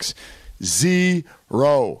quarterbacks.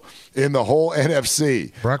 0 in the whole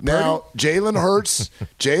NFC. Now, Jalen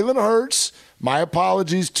Hurts, my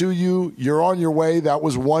apologies to you. You're on your way. That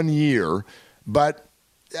was 1 year. But,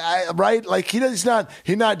 right? Like, he's not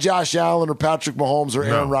Josh Allen or Patrick Mahomes or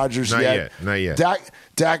Aaron Rodgers yet. Not yet.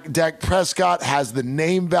 Dak Prescott has the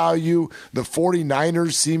name value. The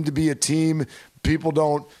 49ers seem to be a team people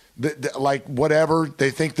don't like, whatever.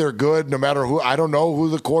 They think they're good no matter who. I don't know who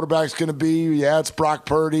the quarterback's going to be. Yeah, it's Brock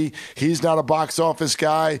Purdy. He's not a box office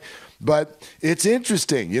guy. But it's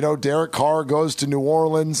interesting. Derek Carr goes to New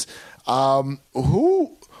Orleans.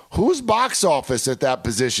 Who's box office at that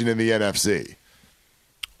position in the NFC?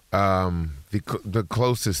 The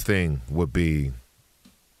closest thing would be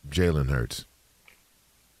Jalen Hurts.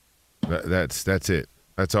 That's it.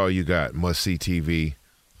 That's all you got. Must-see TV.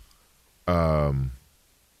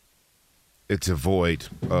 It's a void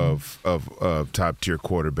of top-tier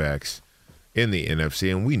quarterbacks in the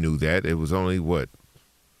NFC, and we knew that. It was only,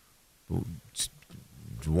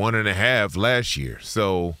 1.5 last year.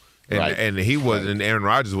 So, and he wasn't, Aaron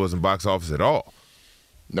Rodgers wasn't box office at all.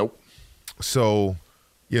 Nope. So,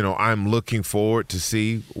 I'm looking forward to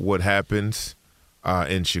see what happens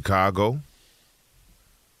in Chicago.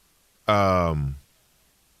 I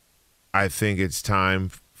think it's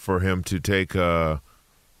time for him to take a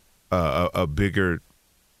bigger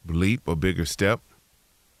leap, a bigger step.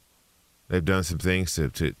 They've done some things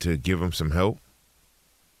to give him some help.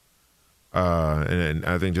 And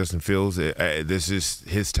I think Justin Fields, this is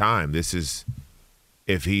his time. This is,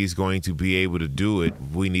 if he's going to be able to do it,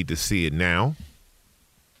 we need to see it now.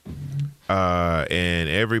 And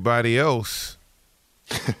everybody else,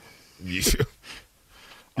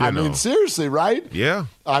 seriously, right? Yeah.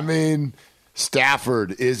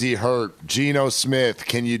 Stafford, is he hurt? Geno Smith,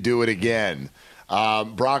 can you do it again?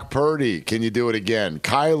 Brock Purdy, can you do it again?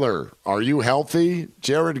 Kyler, are you healthy?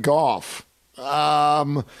 Jared Goff,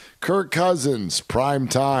 Kirk Cousins, prime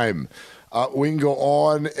time. We can go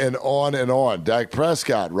on and on and on. Dak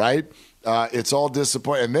Prescott, right? It's all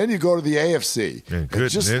disappointing. And then you go to the AFC. And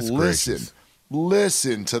just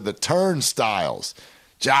listen to the turnstiles.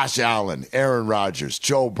 Josh Allen, Aaron Rodgers,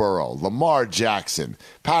 Joe Burrow, Lamar Jackson,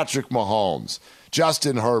 Patrick Mahomes,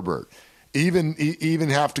 Justin Herbert. Even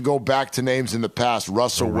have to go back to names in the past.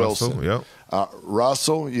 Russell Wilson. Yep.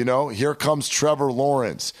 Russell, here comes Trevor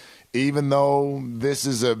Lawrence. Even though this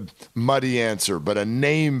is a muddy answer, but a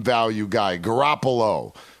name value guy.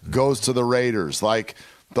 Garoppolo goes to the Raiders. Like,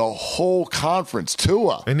 the whole conference.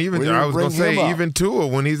 Tua. And even, I was going to say, even Tua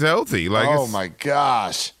when he's healthy. Like, oh, my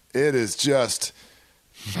gosh. It is just...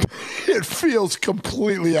 it feels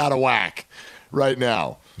completely out of whack right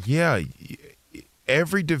now. Yeah.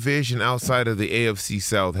 Every division outside of the AFC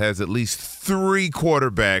South has at least 3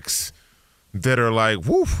 quarterbacks that are like,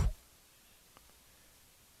 woof.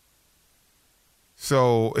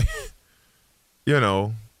 So,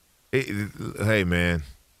 hey, man,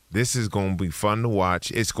 this is going to be fun to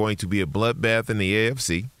watch. It's going to be a bloodbath in the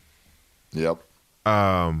AFC. Yep.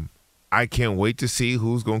 I can't wait to see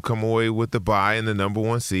who's going to come away with the bye and the number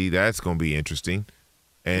 1 seed. That's going to be interesting.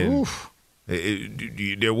 And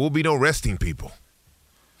there will be no resting people.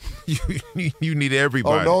 You need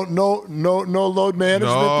everybody. Oh, no load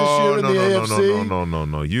management this year in the AFC?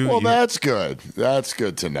 No. That's good. That's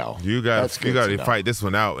good to know. You got to fight this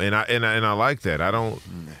one out, and I like that. I don't,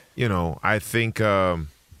 I think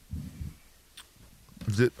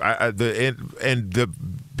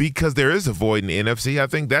because there is a void in the NFC, I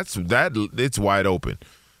think it's wide open.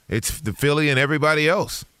 It's the Philly and everybody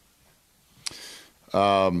else.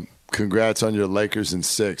 Congrats on your Lakers in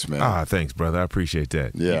 6, man. Thanks, brother. I appreciate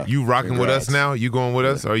that. Yeah. You rocking with us now? You going with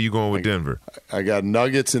us, or are you going with Denver? I got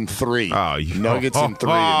Nuggets in 3. Nuggets in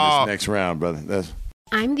 3 in this next round, brother.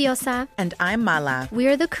 I'm Diosa. And I'm Mala. We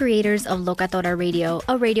are the creators of Locatora Radio,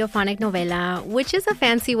 a radiophonic novela, which is a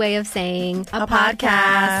fancy way of saying a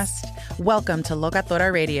podcast. Welcome to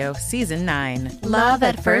Locatora Radio, Season 9. Love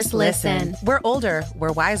at first listen. We're older,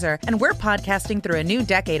 we're wiser, and we're podcasting through a new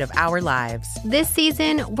decade of our lives. This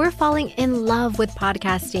season, we're falling in love with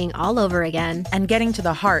podcasting all over again. And getting to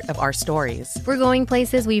the heart of our stories. We're going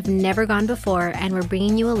places we've never gone before, and we're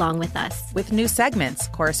bringing you along with us. With new segments,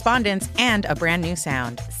 correspondence, and a brand new sound.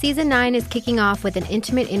 Season 9 is kicking off with an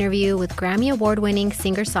intimate interview with Grammy Award-winning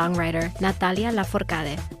singer-songwriter Natalia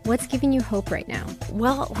Lafourcade. What's giving you hope right now?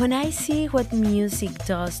 Well, when I see what music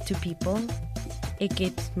does to people, it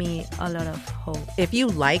gives me a lot of hope. If you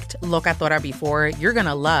liked Locatora before, you're going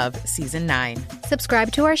to love Season 9.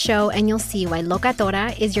 Subscribe to our show and you'll see why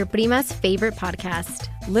Locatora is your prima's favorite podcast.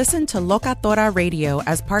 Listen to Locatora Radio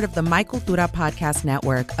as part of the My Cultura Podcast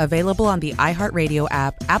Network, available on the iHeartRadio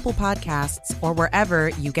app, Apple Podcasts, or wherever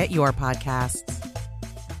you get your podcasts.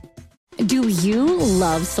 Do you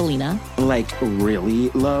love Selena? Like, really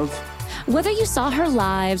love? Whether you saw her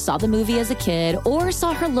live, saw the movie as a kid, or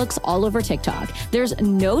saw her looks all over TikTok, there's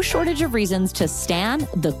no shortage of reasons to stan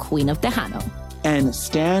the Queen of Tejano. And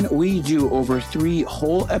Stan, we do over 3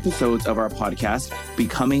 whole episodes of our podcast,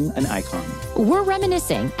 Becoming an Icon. We're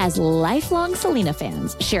reminiscing as lifelong Selena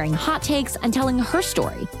fans, sharing hot takes and telling her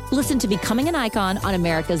story. Listen to Becoming an Icon on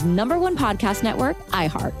America's #1 podcast network,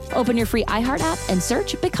 iHeart. Open your free iHeart app and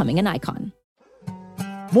search Becoming an Icon.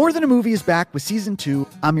 More Than a Movie is back with Season 2.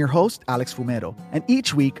 I'm your host, Alex Fumero. And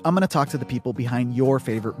each week, I'm going to talk to the people behind your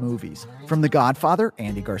favorite movies. From The Godfather,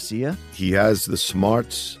 Andy Garcia. He has the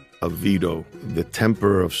smarts of Vito, the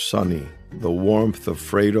temper of Sonny, the warmth of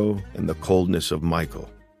Fredo, and the coldness of Michael.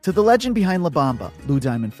 To the legend behind La Bamba, Lou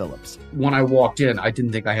Diamond Phillips. When I walked in, I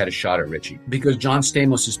didn't think I had a shot at Richie because John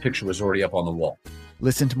Stamos' picture was already up on the wall.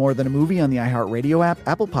 Listen to More Than a Movie on the iHeartRadio app,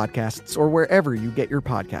 Apple Podcasts, or wherever you get your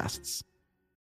podcasts.